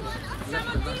 Shame!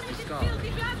 Someone deal with this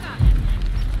filthy blacker!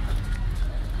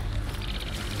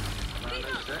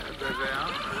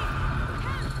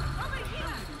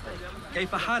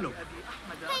 كيف حالك؟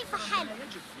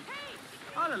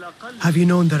 Have you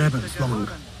known the rebels long?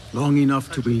 Long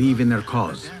enough to believe in their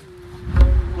cause.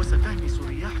 وستهمس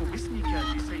الرياح باسمك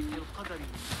بسيف القدر.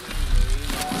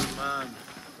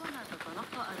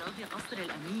 تتلقى أراضي قصر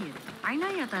الأمير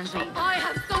عناية جيدة. I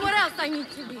have somewhere else I need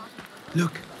to be.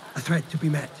 Look, a threat to be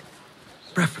met.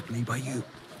 Preferably by you.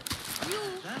 You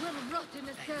will rot in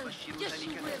a cell. Yes,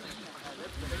 you will.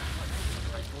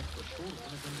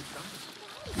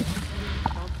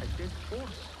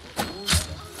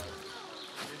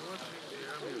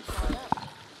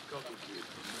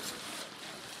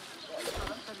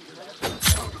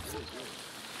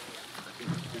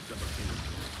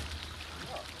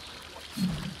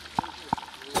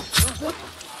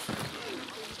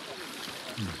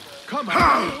 Come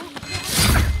on!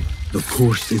 The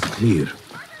course is clear.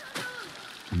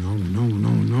 No, no,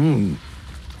 no, no.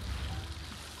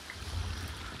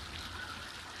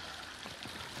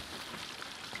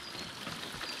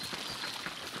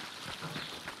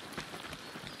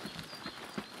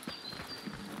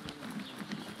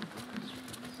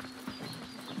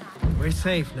 We're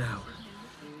safe now.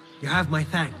 You have my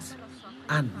thanks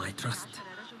and my trust.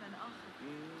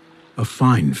 A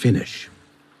fine finish.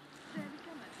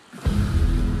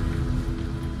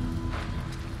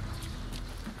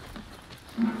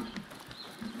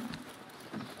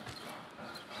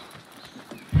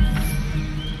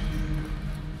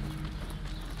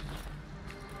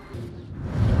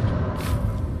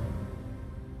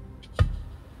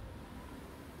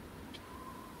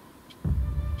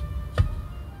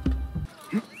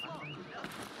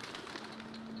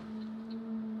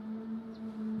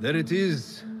 There it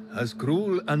is, as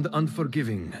cruel and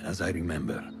unforgiving as I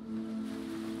remember.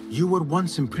 You were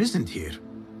once imprisoned here.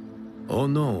 Oh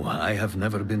no, I have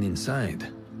never been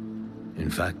inside.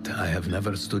 In fact, I have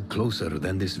never stood closer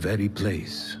than this very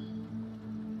place.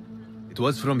 It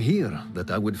was from here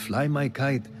that I would fly my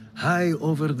kite high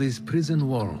over these prison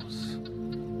walls.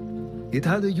 It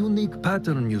had a unique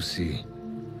pattern, you see.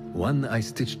 One I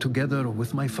stitched together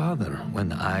with my father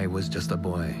when I was just a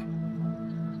boy.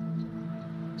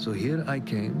 So here I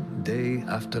came, day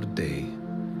after day,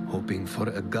 hoping for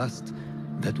a gust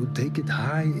that would take it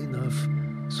high enough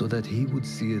so that he would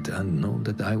see it and know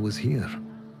that I was here.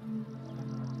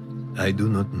 I do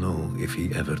not know if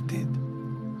he ever did.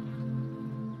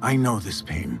 I know this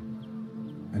pain,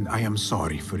 and I am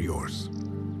sorry for yours.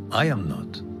 I am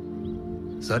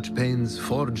not. Such pains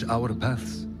forge our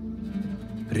paths.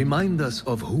 Remind us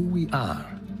of who we are,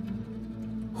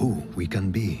 who we can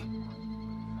be.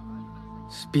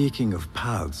 Speaking of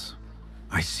paths,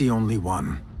 I see only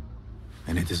one,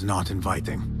 and it is not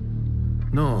inviting.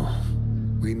 No,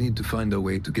 we need to find a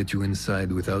way to get you inside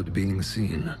without being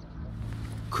seen.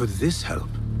 Could this help?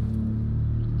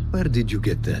 Where did you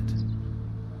get that?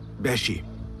 Beshi.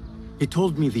 He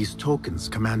told me these tokens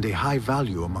command a high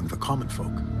value among the common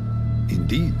folk.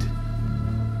 Indeed.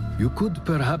 You could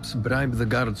perhaps bribe the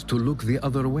guards to look the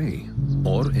other way,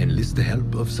 or enlist the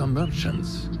help of some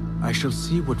merchants. I shall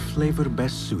see what flavor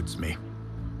best suits me.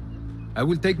 I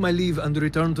will take my leave and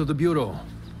return to the bureau.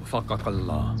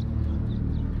 Faqaqallah.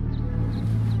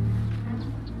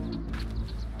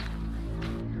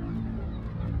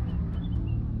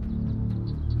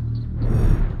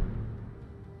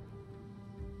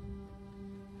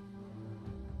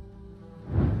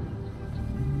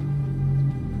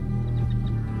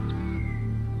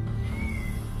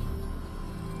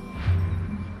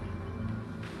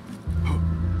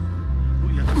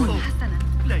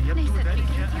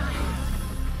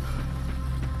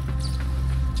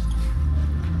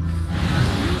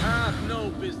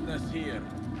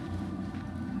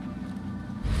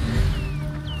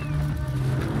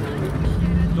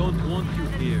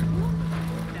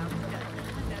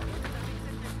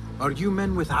 Are you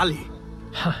men with Ali?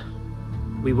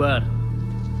 We were.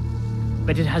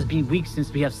 But it has been weeks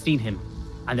since we have seen him,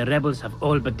 and the rebels have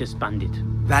all but disbanded.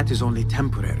 That is only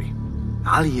temporary.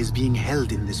 Ali is being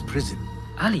held in this prison.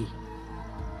 Ali?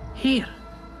 Here?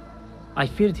 I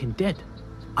feared him dead.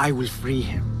 I will free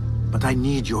him, but I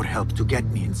need your help to get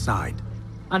me inside.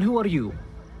 And who are you?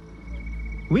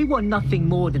 We want nothing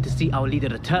more than to see our leader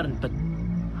return, but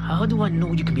how do I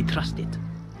know you can be trusted?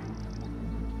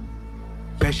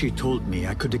 Beshi told me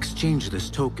I could exchange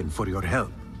this token for your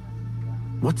help.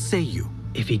 What say you?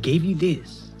 If he gave you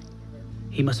this,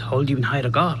 he must hold you in high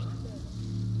regard.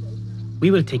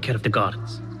 We will take care of the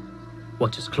guards.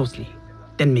 Watch us closely,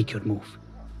 then make your move.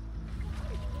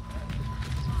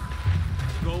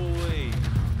 Go away.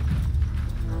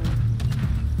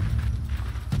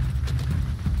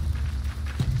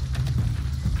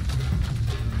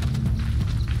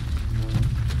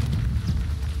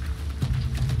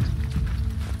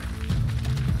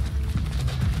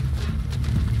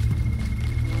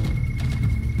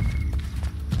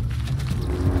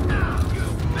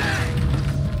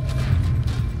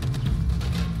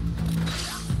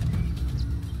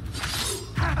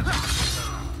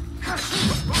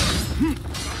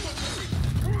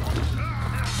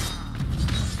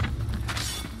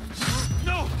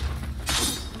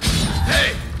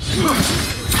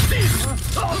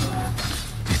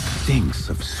 Stinks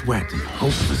of sweat and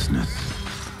hopelessness.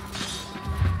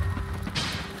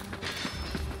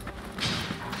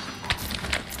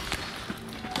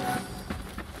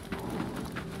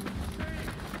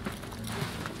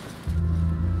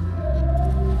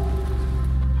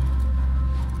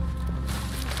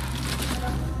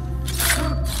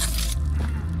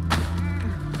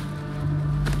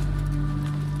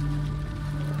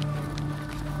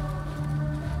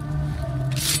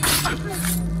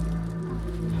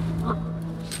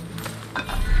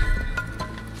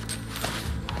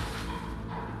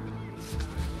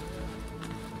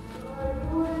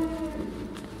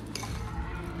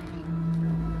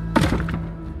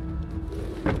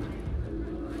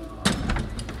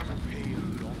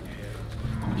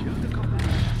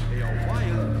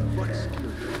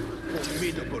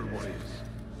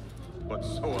 But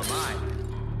so am I.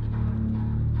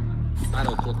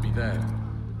 Arrow caught me there.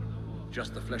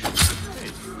 Just the flesh. Hey,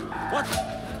 what?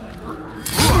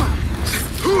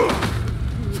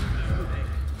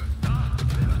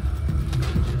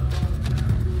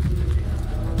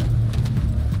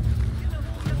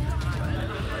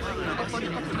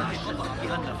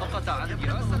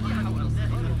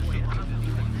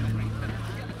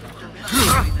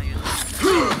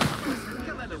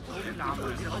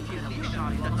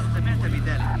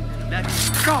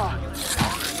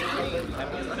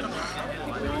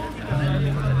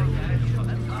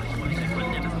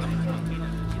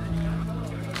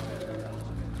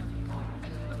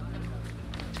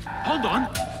 Hold on!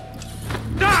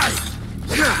 Die!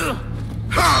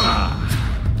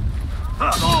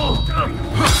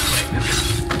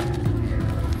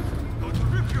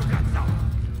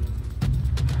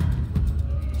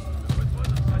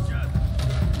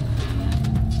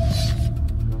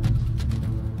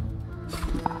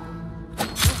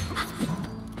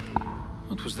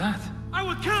 What was that? I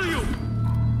will kill you!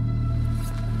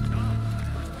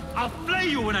 I'll flay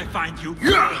you when I find you!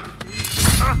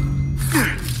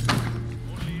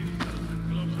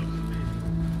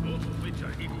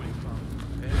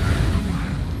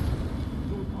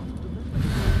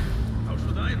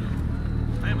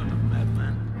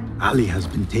 Ali has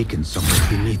been taken somewhere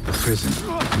beneath the prison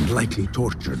and likely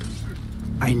tortured.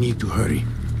 I need to hurry.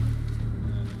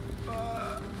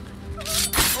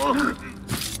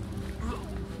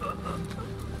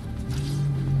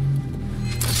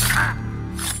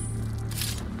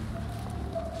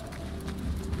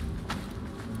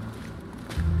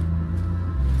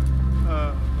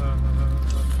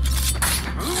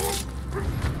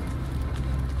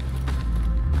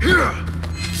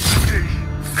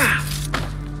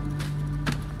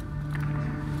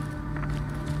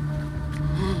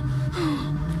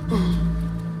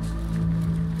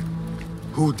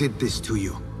 Who did this to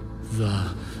you?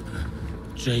 The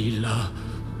jailer.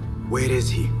 Where is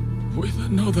he? With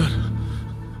another.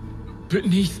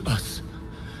 Beneath us.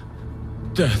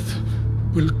 Death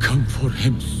will come for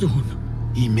him soon.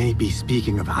 He may be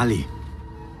speaking of Ali.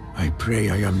 I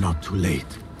pray I am not too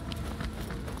late.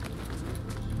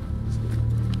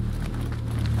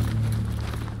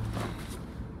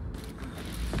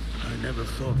 I never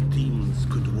thought demons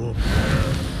could walk.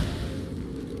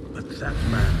 But that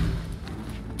man...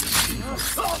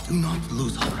 Do not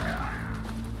lose hope.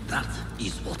 That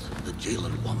is what the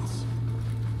jailer wants.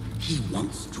 He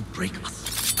wants to break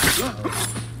us.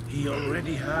 He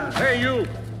already has. Hey, you!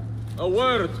 A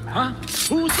word! Huh?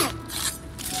 Who's...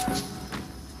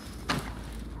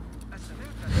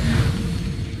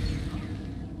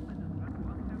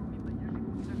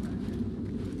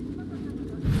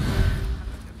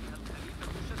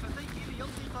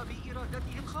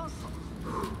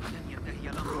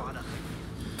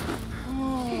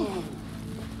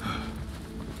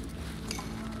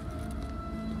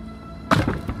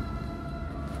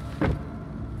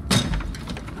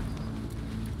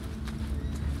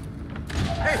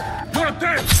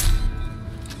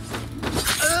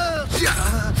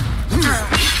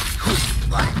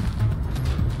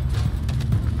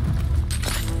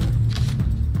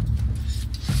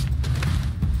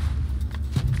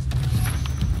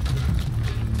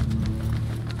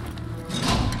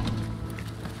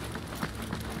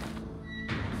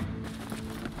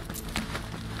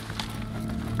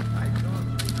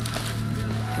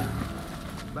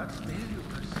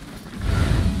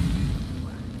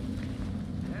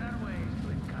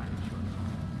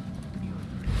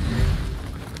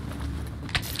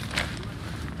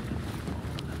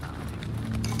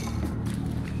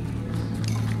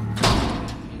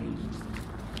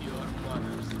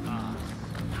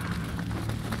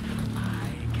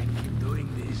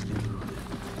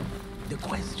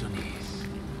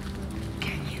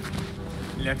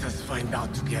 Let us find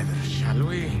out together, shall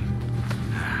we?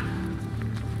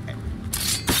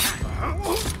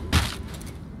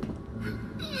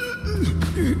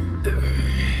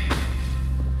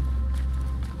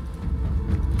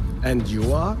 And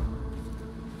you are?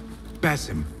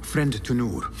 Basim, friend to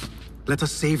Noor. Let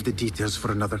us save the details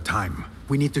for another time.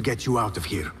 We need to get you out of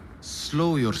here.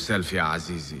 Slow yourself, ya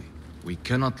Azizi. We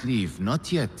cannot leave,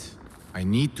 not yet. I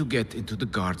need to get into the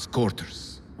guards'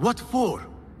 quarters. What for?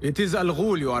 It is Al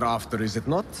Ghul you are after, is it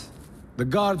not? The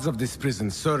guards of this prison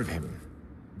serve him.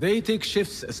 They take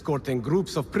shifts escorting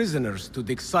groups of prisoners to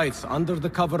dig sites under the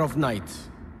cover of night.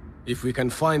 If we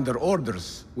can find their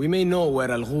orders, we may know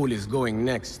where Al Ghul is going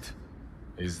next.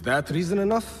 Is that reason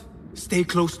enough? Stay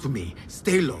close to me,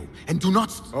 stay low, and do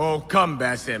not... Oh, come,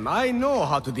 Basim. I know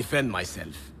how to defend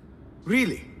myself.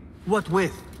 Really? What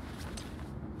with?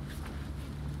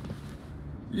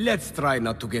 Let's try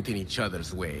not to get in each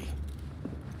other's way.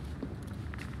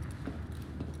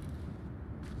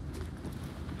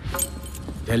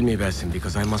 Tell me, Basim,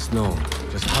 because I must know.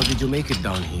 Just how did you make it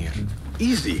down here?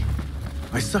 Easy.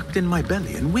 I sucked in my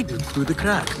belly and wiggled through the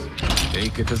cracks.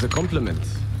 Take it as a compliment.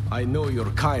 I know your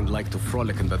kind like to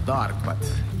frolic in the dark, but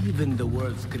even the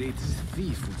world's greatest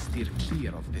thief would steer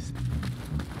clear of this.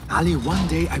 Ali, one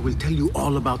day I will tell you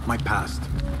all about my past.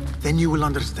 Then you will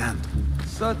understand.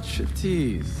 Such a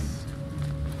tease.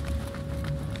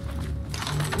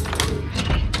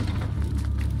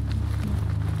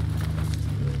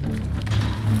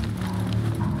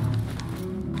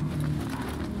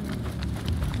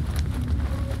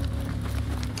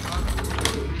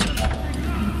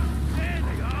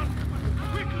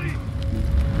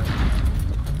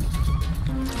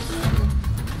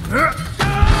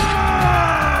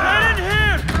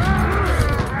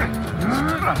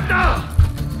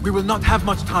 We will not have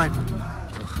much time.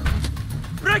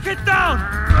 Break it down!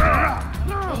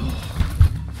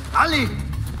 Ali!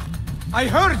 I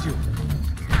heard you!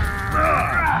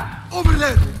 Over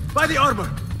there! By the armor!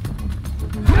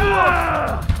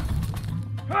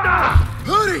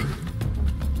 Hurry!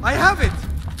 I have it!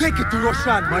 Take it to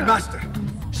Roshan, my master.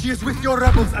 She is with your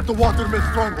rebels at the Watermill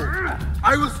stronghold.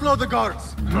 I will slow the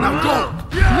guards. Now go!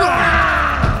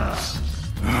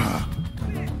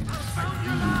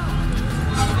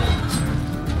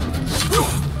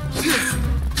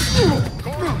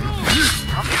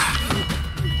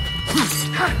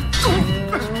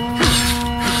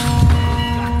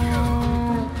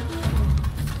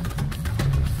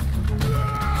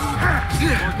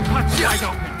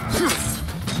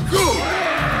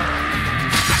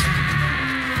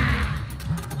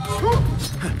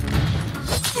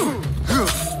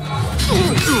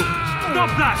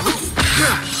 Stop that!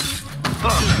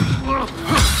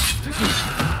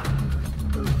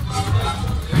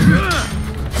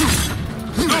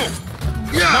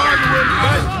 Now you will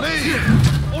fight me!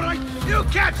 All right, you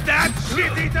catch that,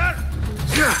 shit eater!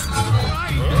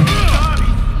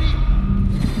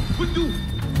 Will do!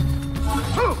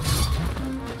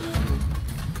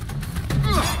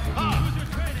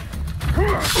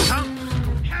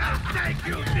 Thank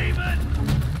you, demon!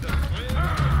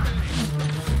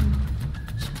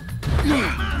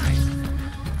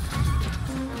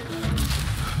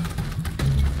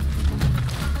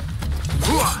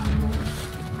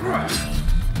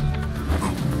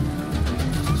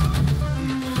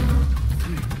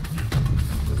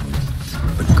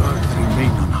 The guards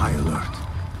remain on high alert.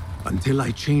 Until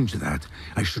I change that,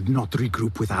 I should not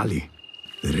regroup with Ali.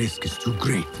 The risk is too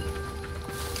great.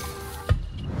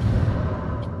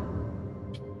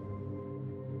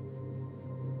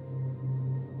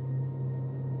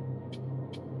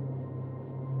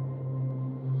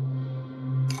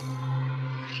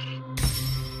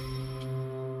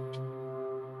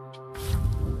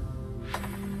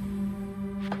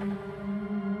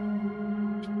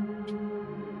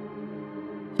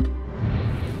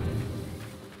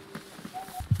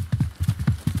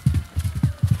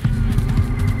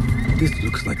 This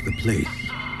looks like the place.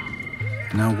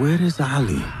 Now where is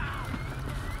Ali?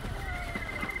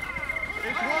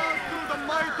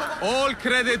 All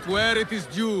credit where it is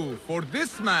due, for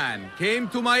this man came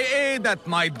to my aid at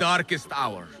my darkest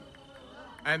hour.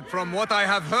 And from what I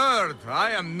have heard,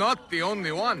 I am not the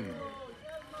only one.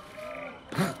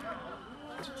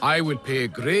 I will pay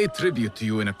great tribute to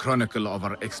you in a chronicle of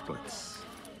our exploits.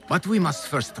 But we must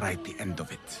first write the end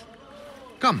of it.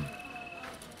 Come.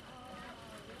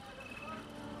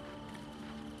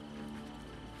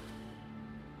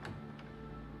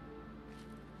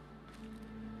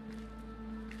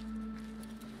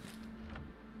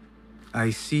 I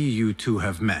see you two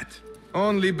have met.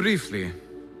 Only briefly.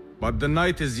 But the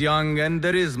night is young and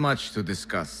there is much to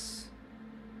discuss.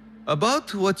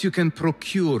 About what you can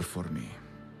procure for me.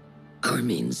 Our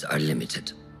means are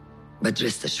limited. But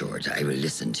rest assured, I will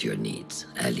listen to your needs,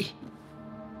 Ali.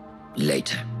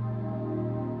 Later.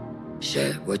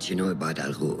 Share what you know about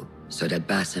Al Ghul, so that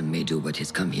Basim may do what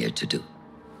he's come here to do.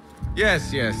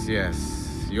 Yes.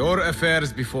 Your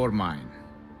affairs before mine.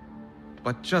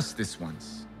 But just this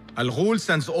once. Al Ghul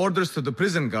sends orders to the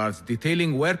prison guards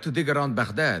detailing where to dig around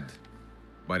Baghdad.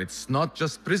 But it's not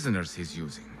just prisoners he's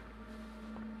using.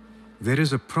 There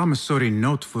is a promissory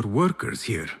note for workers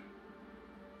here.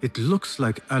 It looks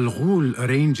like Al Ghul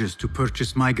arranges to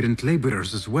purchase migrant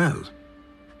laborers as well.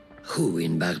 Who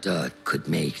in Baghdad could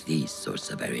make these sorts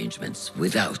of arrangements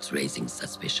without raising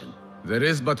suspicion? There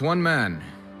is but one man,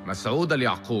 Masoud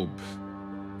al-Yaqub.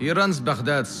 He runs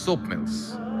Baghdad's soap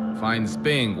mills. Finds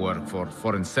paying work for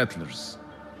foreign settlers.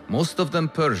 Most of them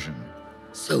Persian.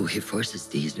 So he forces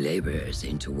these laborers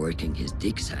into working his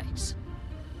dig sites.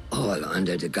 All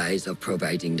under the guise of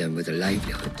providing them with a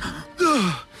livelihood.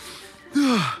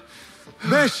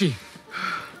 Beshi!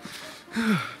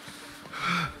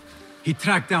 He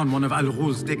tracked down one of Al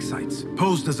Ghul's dig sites,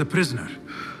 posed as a prisoner.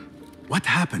 What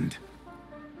happened?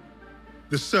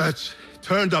 The search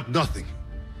turned up nothing.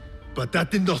 But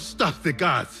that did not stop the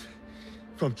guards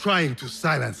from trying to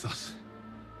silence us.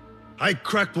 I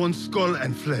cracked one skull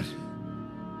and fled.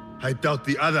 I doubt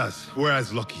the others were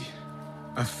as lucky.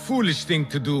 A foolish thing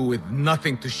to do with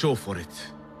nothing to show for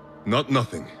it. Not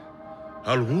nothing.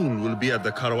 Al Ghul will be at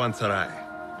the Caravanserai.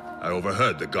 I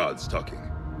overheard the guards talking.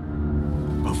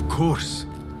 Of course.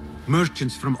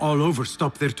 Merchants from all over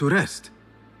stop there to rest.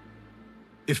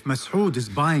 If Mas'ud is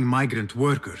buying migrant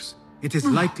workers, it is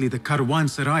likely the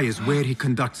Caravanserai is where he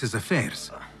conducts his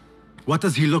affairs. What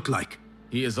does he look like?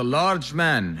 He is a large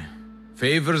man.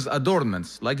 Favors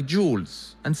adornments like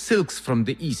jewels and silks from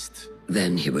the east.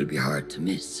 Then he will be hard to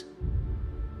miss.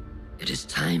 It is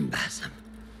time, Basim.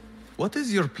 What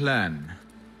is your plan?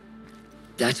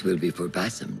 That will be for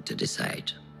Basim to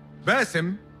decide.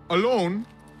 Basim? Alone?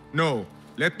 No.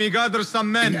 Let me gather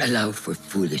some men. And allow for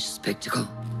foolish spectacle.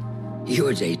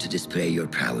 Your day to display your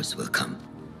prowess will come.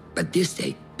 But this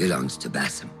day belongs to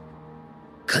Basim.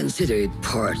 Consider it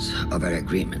part of our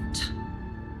agreement.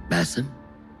 Basim?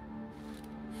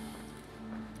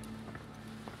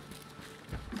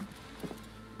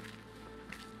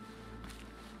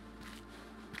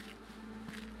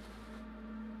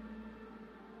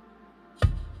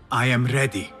 I am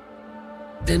ready.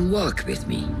 Then walk with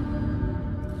me.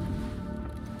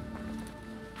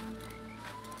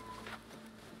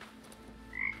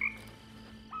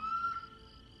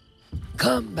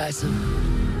 Come, Basim.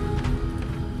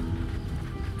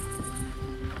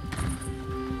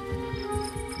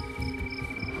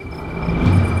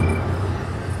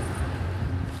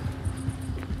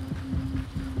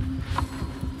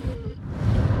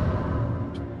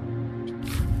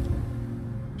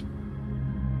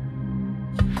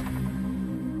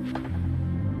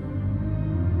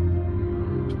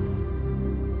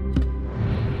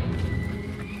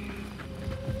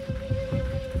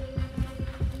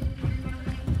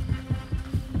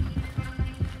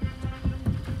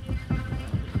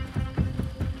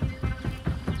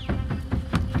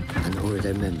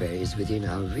 Order member is within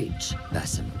our reach,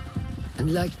 Basim.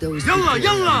 And like those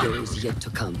there is yet to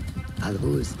come, Al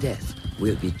Ghul's death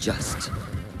will be just.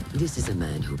 This is a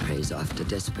man who preys off the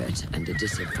desperate and the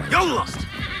disenfranchised.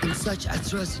 And such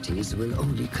atrocities will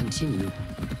only continue.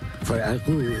 For Al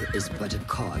Ghul is but a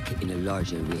cog in a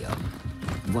larger wheel,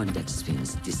 one that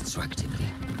spins destructively.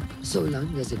 So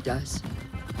long as it does,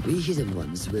 we Hidden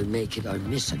Ones will make it our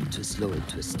mission to slow it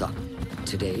to a stop.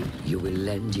 Today, you will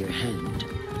lend your hand,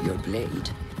 your blade,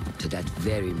 to that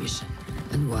very mission.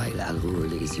 And while Al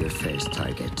Ghul is your first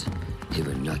target, he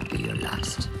will not be your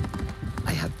last.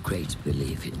 I have great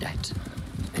belief in that,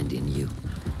 and in you.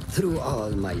 Through all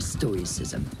my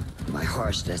stoicism, my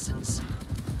harsh lessons,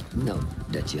 know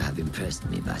that you have impressed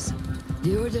me, Basim.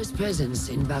 The Order's presence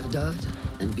in Baghdad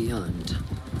and beyond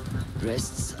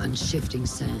rests on shifting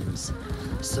sands,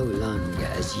 so long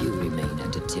as you remain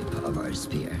at the tip of our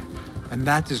spear. And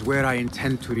that is where I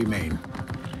intend to remain.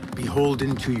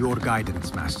 Beholden to your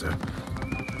guidance, Master.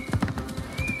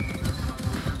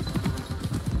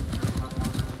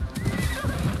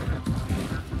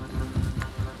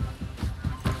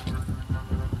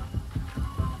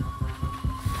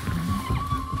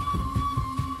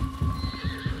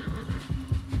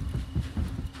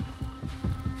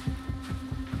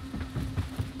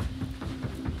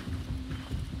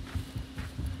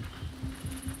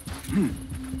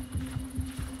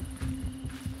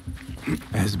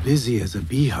 As busy as a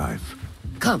beehive.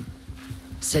 Come,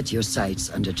 set your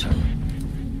sights on the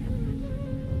throne.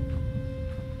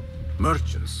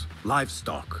 Merchants,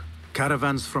 livestock,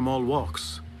 caravans from all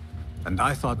walks. And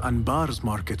I thought Anbar's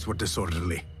markets were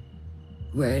disorderly.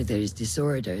 Where there is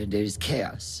disorder, there is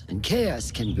chaos, and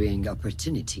chaos can bring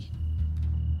opportunity.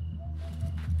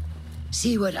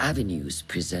 See what avenues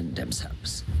present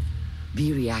themselves.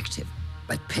 Be reactive,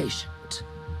 but patient,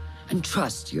 and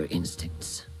trust your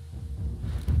instincts.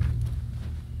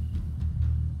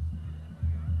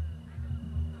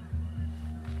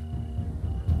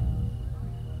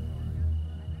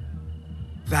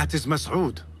 That is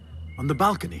Mas'ud, on the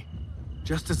balcony,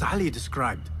 just as Ali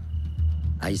described.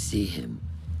 I see him.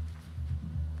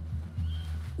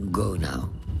 Go now,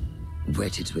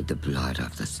 wet it with the blood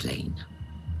of the slain.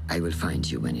 I will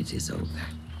find you when it is over.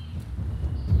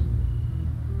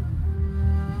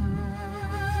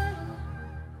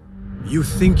 You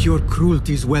think your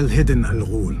cruelties well hidden, Al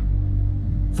Ghul.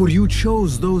 For you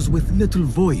chose those with little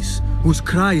voice, whose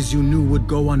cries you knew would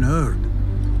go unheard.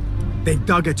 They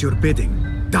dug at your bidding,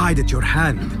 died at your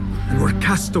hand, and were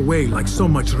cast away like so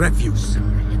much refuse.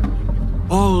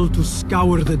 All to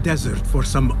scour the desert for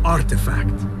some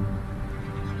artifact.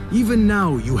 Even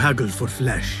now you haggle for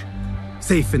flesh,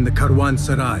 safe in the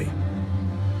Caravanserai.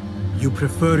 You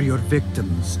prefer your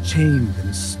victims chained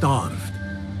and starved.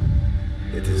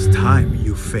 It is time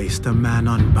you faced a man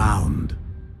unbound.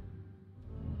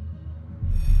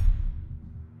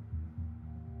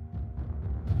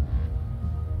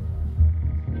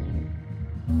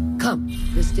 Come,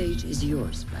 the stage is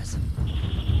yours, Basim.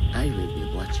 I will be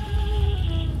watching.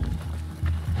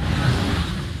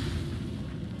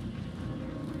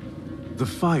 The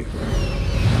fire.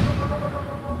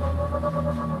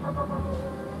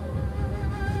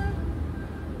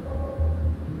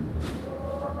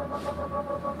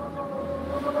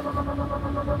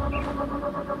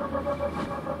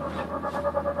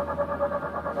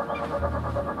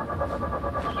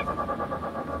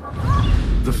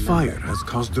 The fire has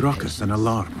caused ruckus and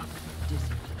alarm.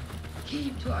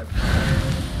 Keep to our...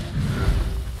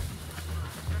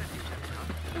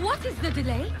 What is the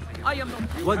delay? I am not...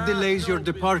 What delays your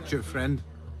departure, friend?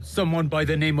 Someone by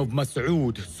the name of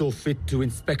Mas'ud saw fit to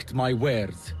inspect my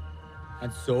wares.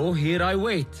 And so here I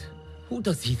wait. Who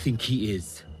does he think he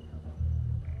is?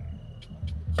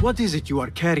 What is it you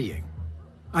are carrying?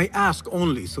 I ask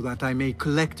only so that I may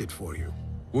collect it for you.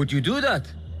 Would you do that?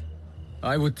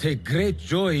 I would take great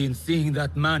joy in seeing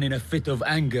that man in a fit of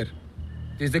anger.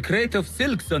 It is a crate of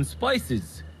silks and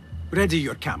spices. Ready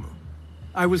your camel.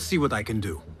 I will see what I can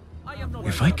do.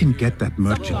 If I can get that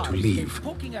merchant to leave,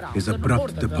 his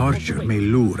abrupt departure may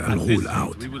lure Al-Ghul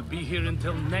out. We will be here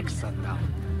until next sundown.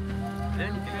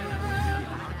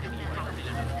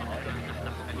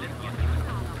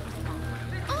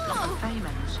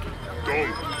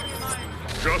 Don't.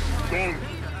 Just don't.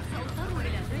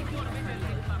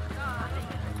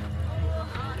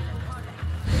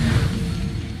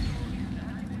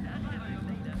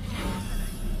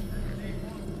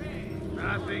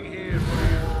 Nothing here for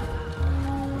you.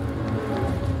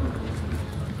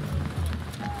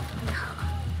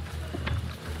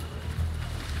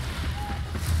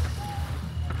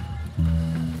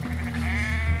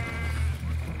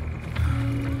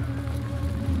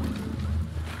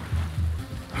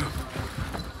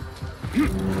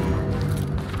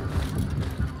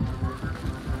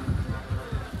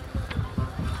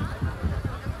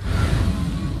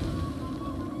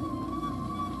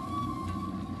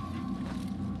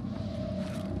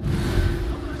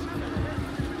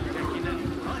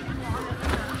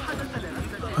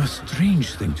 A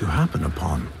strange thing to happen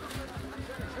upon.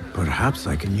 Perhaps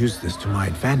I can use this to my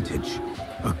advantage.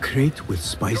 A crate with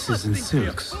spices and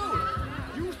silks.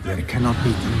 There cannot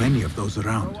be too many of those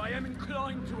around. I am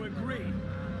inclined to agree.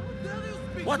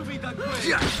 What? Like you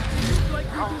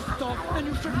to stop, and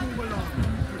you should move along.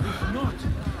 If not,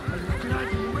 I will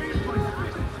gladly raise my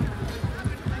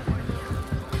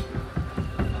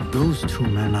fist. Those two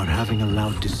men are having a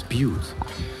loud dispute,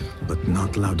 but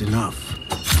not loud enough.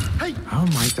 How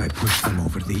might I push them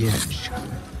over the edge?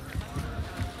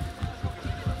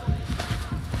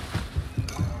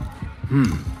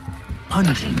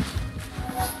 Pungent.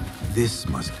 This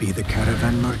must be the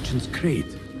caravan merchant's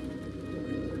crate.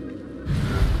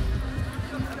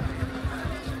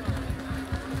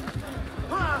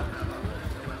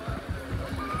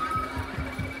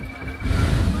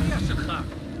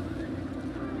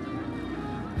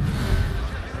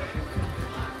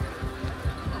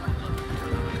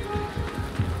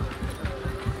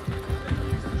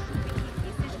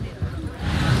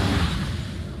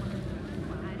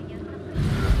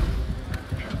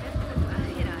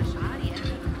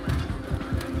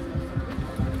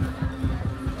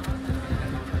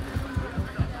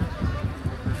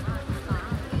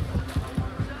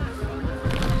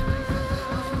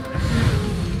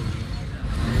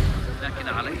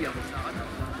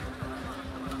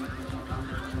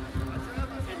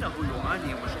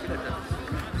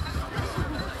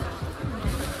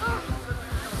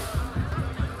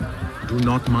 Do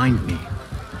not mind me.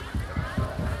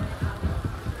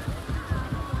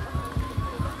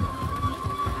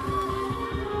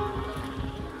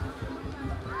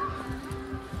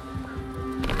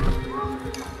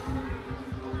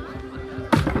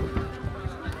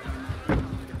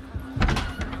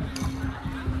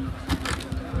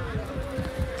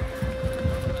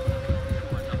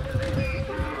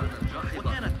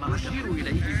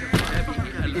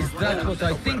 Is that what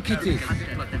I think it is?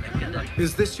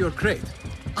 Is this your crate?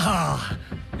 Ah,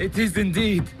 it is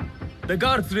indeed. The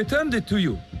guards returned it to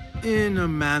you. In a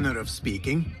manner of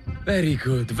speaking. Very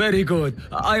good, very good.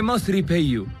 I must repay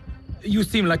you. You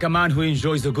seem like a man who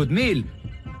enjoys a good meal.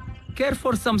 Care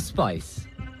for some spice?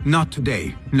 Not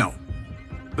today, no.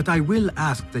 But I will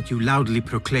ask that you loudly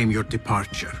proclaim your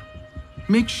departure.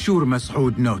 Make sure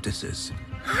Mas'ud notices.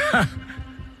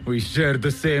 We share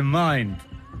the same mind.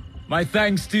 My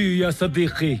thanks to you, ya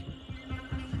Sadiqi.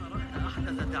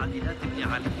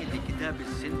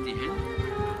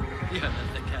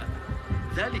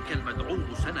 ذلك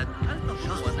المدعو سند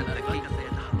شخص ذكي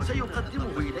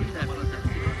سيقدمه إلينا في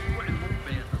تأثير الأسبوع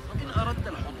المقبل إن أردت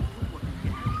الحضور.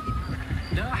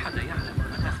 لا أحد يعلم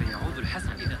متى سيعود.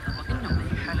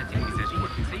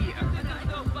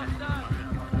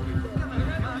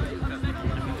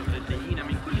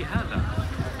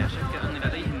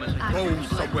 go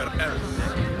somewhere else.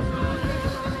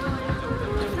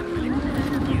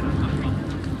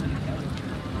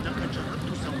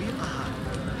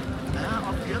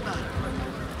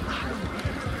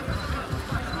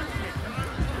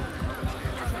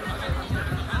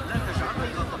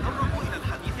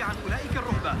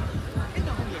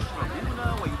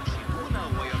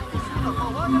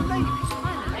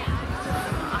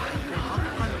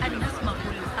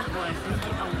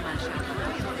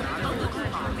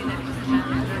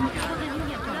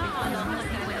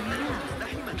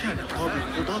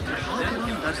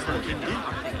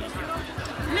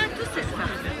 لا تسرع.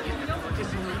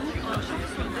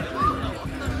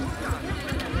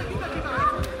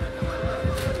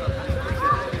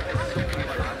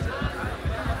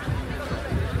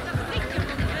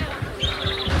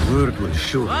 Word will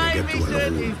surely get to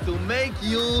Al-Ghul. To make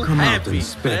you Come out happy, and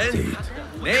spectate.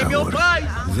 Name your Coward.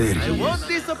 price. There I he won't is.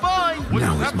 disappoint.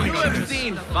 Now is my You have chance.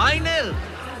 seen final.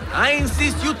 I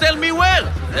insist you tell me well,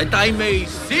 that I may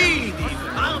see these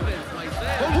marvels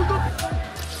myself.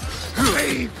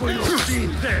 Pay for your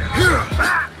sins there.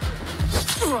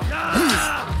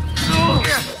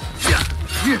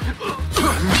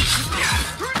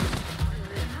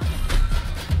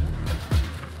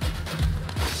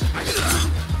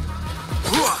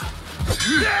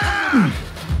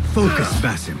 Focus,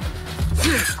 Basim.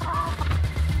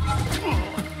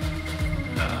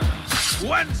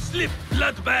 One slip,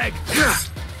 blood bag.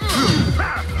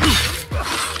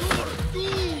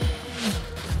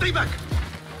 Stay back.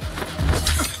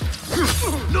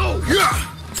 No.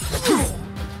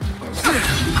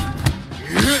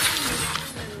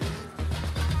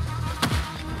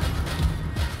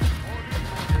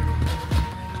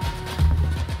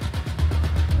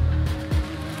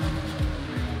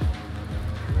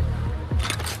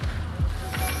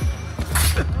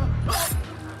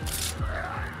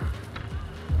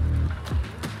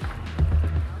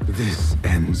 This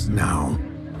ends now.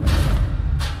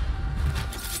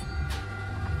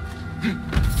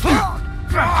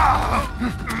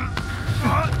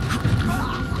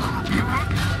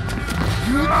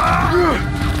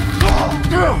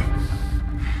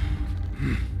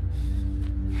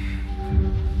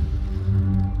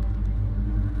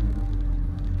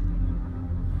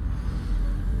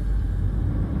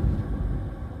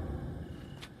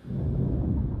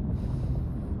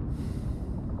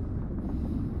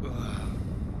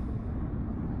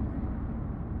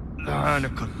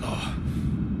 لعنك الله.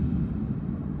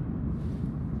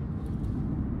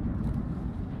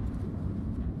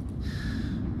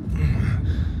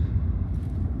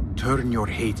 Turn your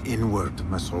hate inward,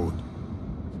 Masood.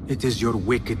 It is your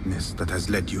wickedness that has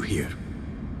led you here.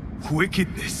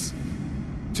 Wickedness?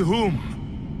 To whom?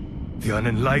 The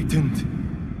unenlightened?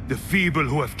 The feeble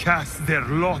who have cast their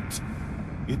lot?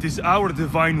 It is our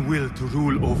divine will to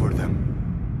rule over them.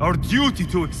 Our duty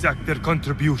to exact their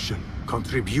contribution.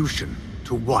 Contribution?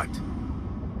 To what?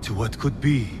 To what could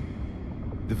be.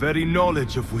 The very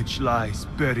knowledge of which lies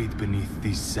buried beneath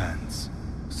these sands.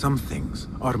 Some things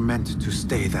are meant to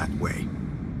stay that way.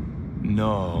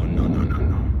 No.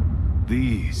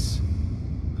 These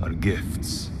are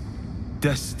gifts,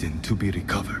 destined to be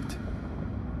recovered.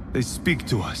 They speak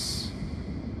to us,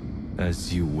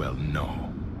 as you well know.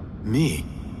 Me?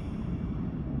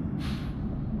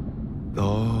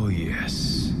 Oh, yes.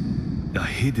 A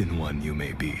hidden one you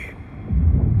may be,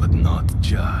 but not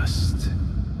just.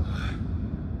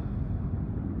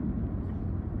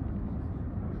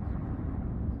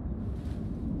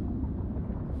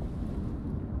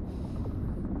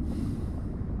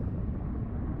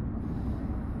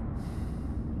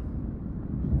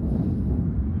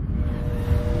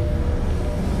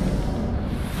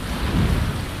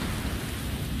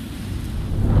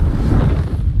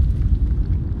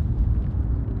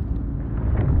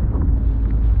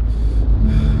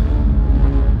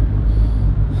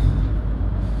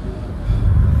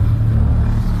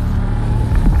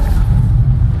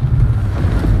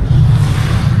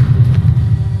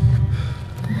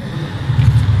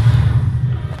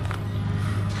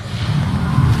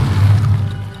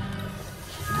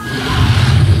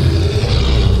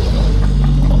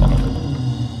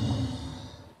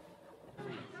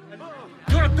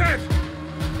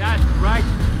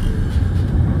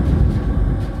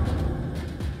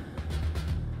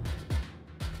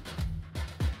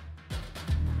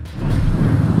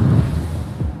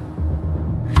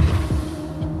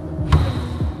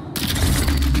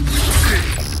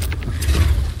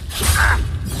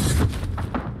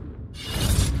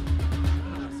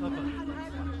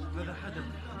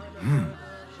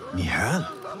 Nihal?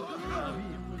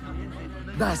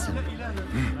 Basim.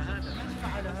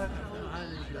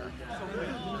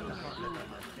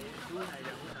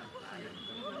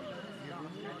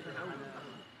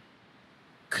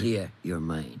 clear your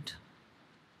mind.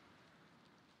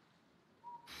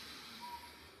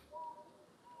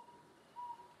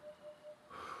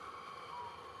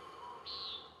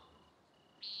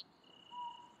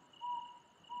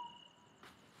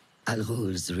 Al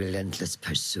Ghul's relentless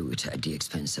pursuit at the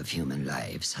expense of human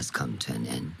lives has come to an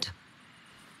end.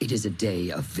 It is a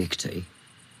day of victory,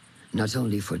 not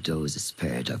only for those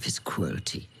spared of his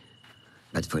cruelty,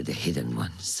 but for the hidden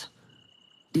ones.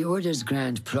 The Order's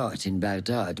grand plot in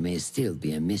Baghdad may still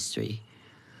be a mystery,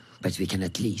 but we can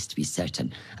at least be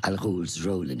certain Al Ghul's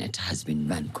role in it has been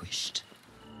vanquished.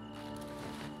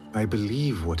 I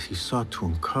believe what he sought to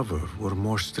uncover were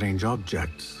more strange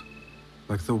objects,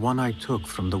 like the one I took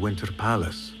from the Winter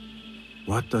Palace.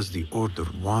 What does the Order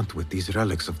want with these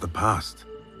relics of the past?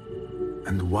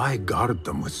 And why guard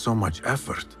them with so much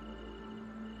effort?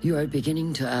 You are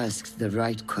beginning to ask the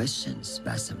right questions,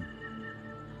 Basim.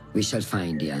 We shall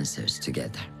find the answers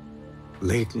together.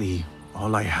 Lately,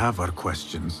 all I have are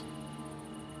questions.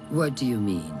 What do you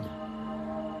mean?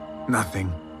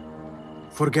 Nothing.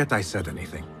 Forget I said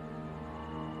anything.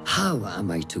 How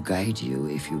am I to guide you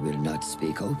if you will not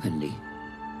speak openly?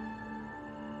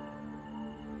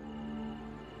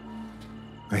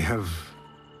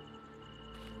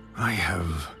 I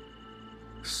have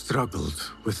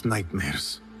struggled with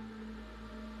nightmares.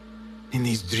 In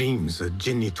these dreams, a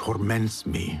jinni torments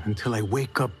me until I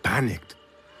wake up panicked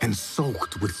and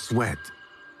soaked with sweat.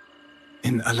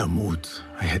 In Alamut,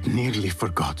 I had nearly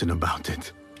forgotten about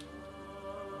it.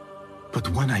 But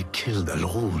when I killed Al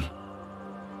Ghul,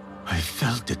 I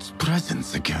felt its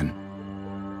presence again.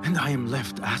 And I am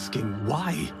left asking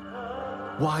why?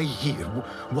 Why here?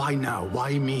 Why now?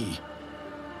 Why me?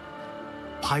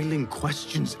 Piling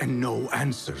questions and no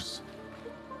answers.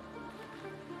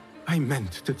 I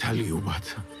meant to tell you,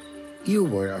 but... You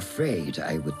were afraid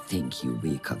I would think you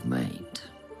weak of mind.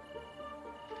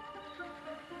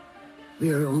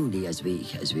 We are only as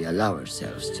weak as we allow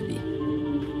ourselves to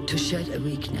be. To shed a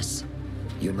weakness,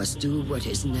 you must do what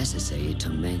is necessary to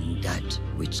mend that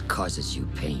which causes you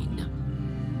pain.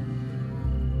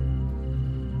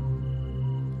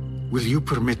 Will you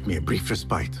permit me a brief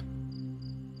respite?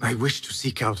 I wish to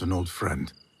seek out an old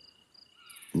friend.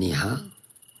 Nihal?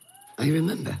 I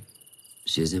remember.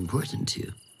 She is important to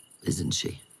you, isn't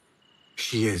she?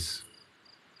 She is.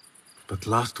 But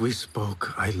last we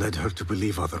spoke, I led her to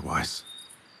believe otherwise.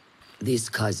 This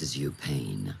causes you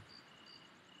pain.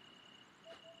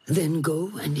 Then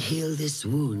go and heal this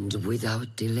wound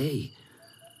without delay.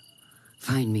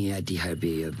 Find me at the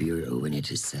Harbiya Bureau when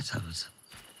it is settled.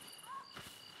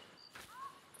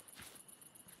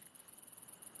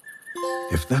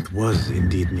 If that was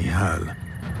indeed Nihal,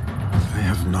 I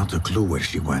have not a clue where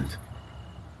she went.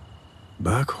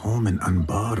 Back home in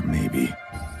Anbar, maybe.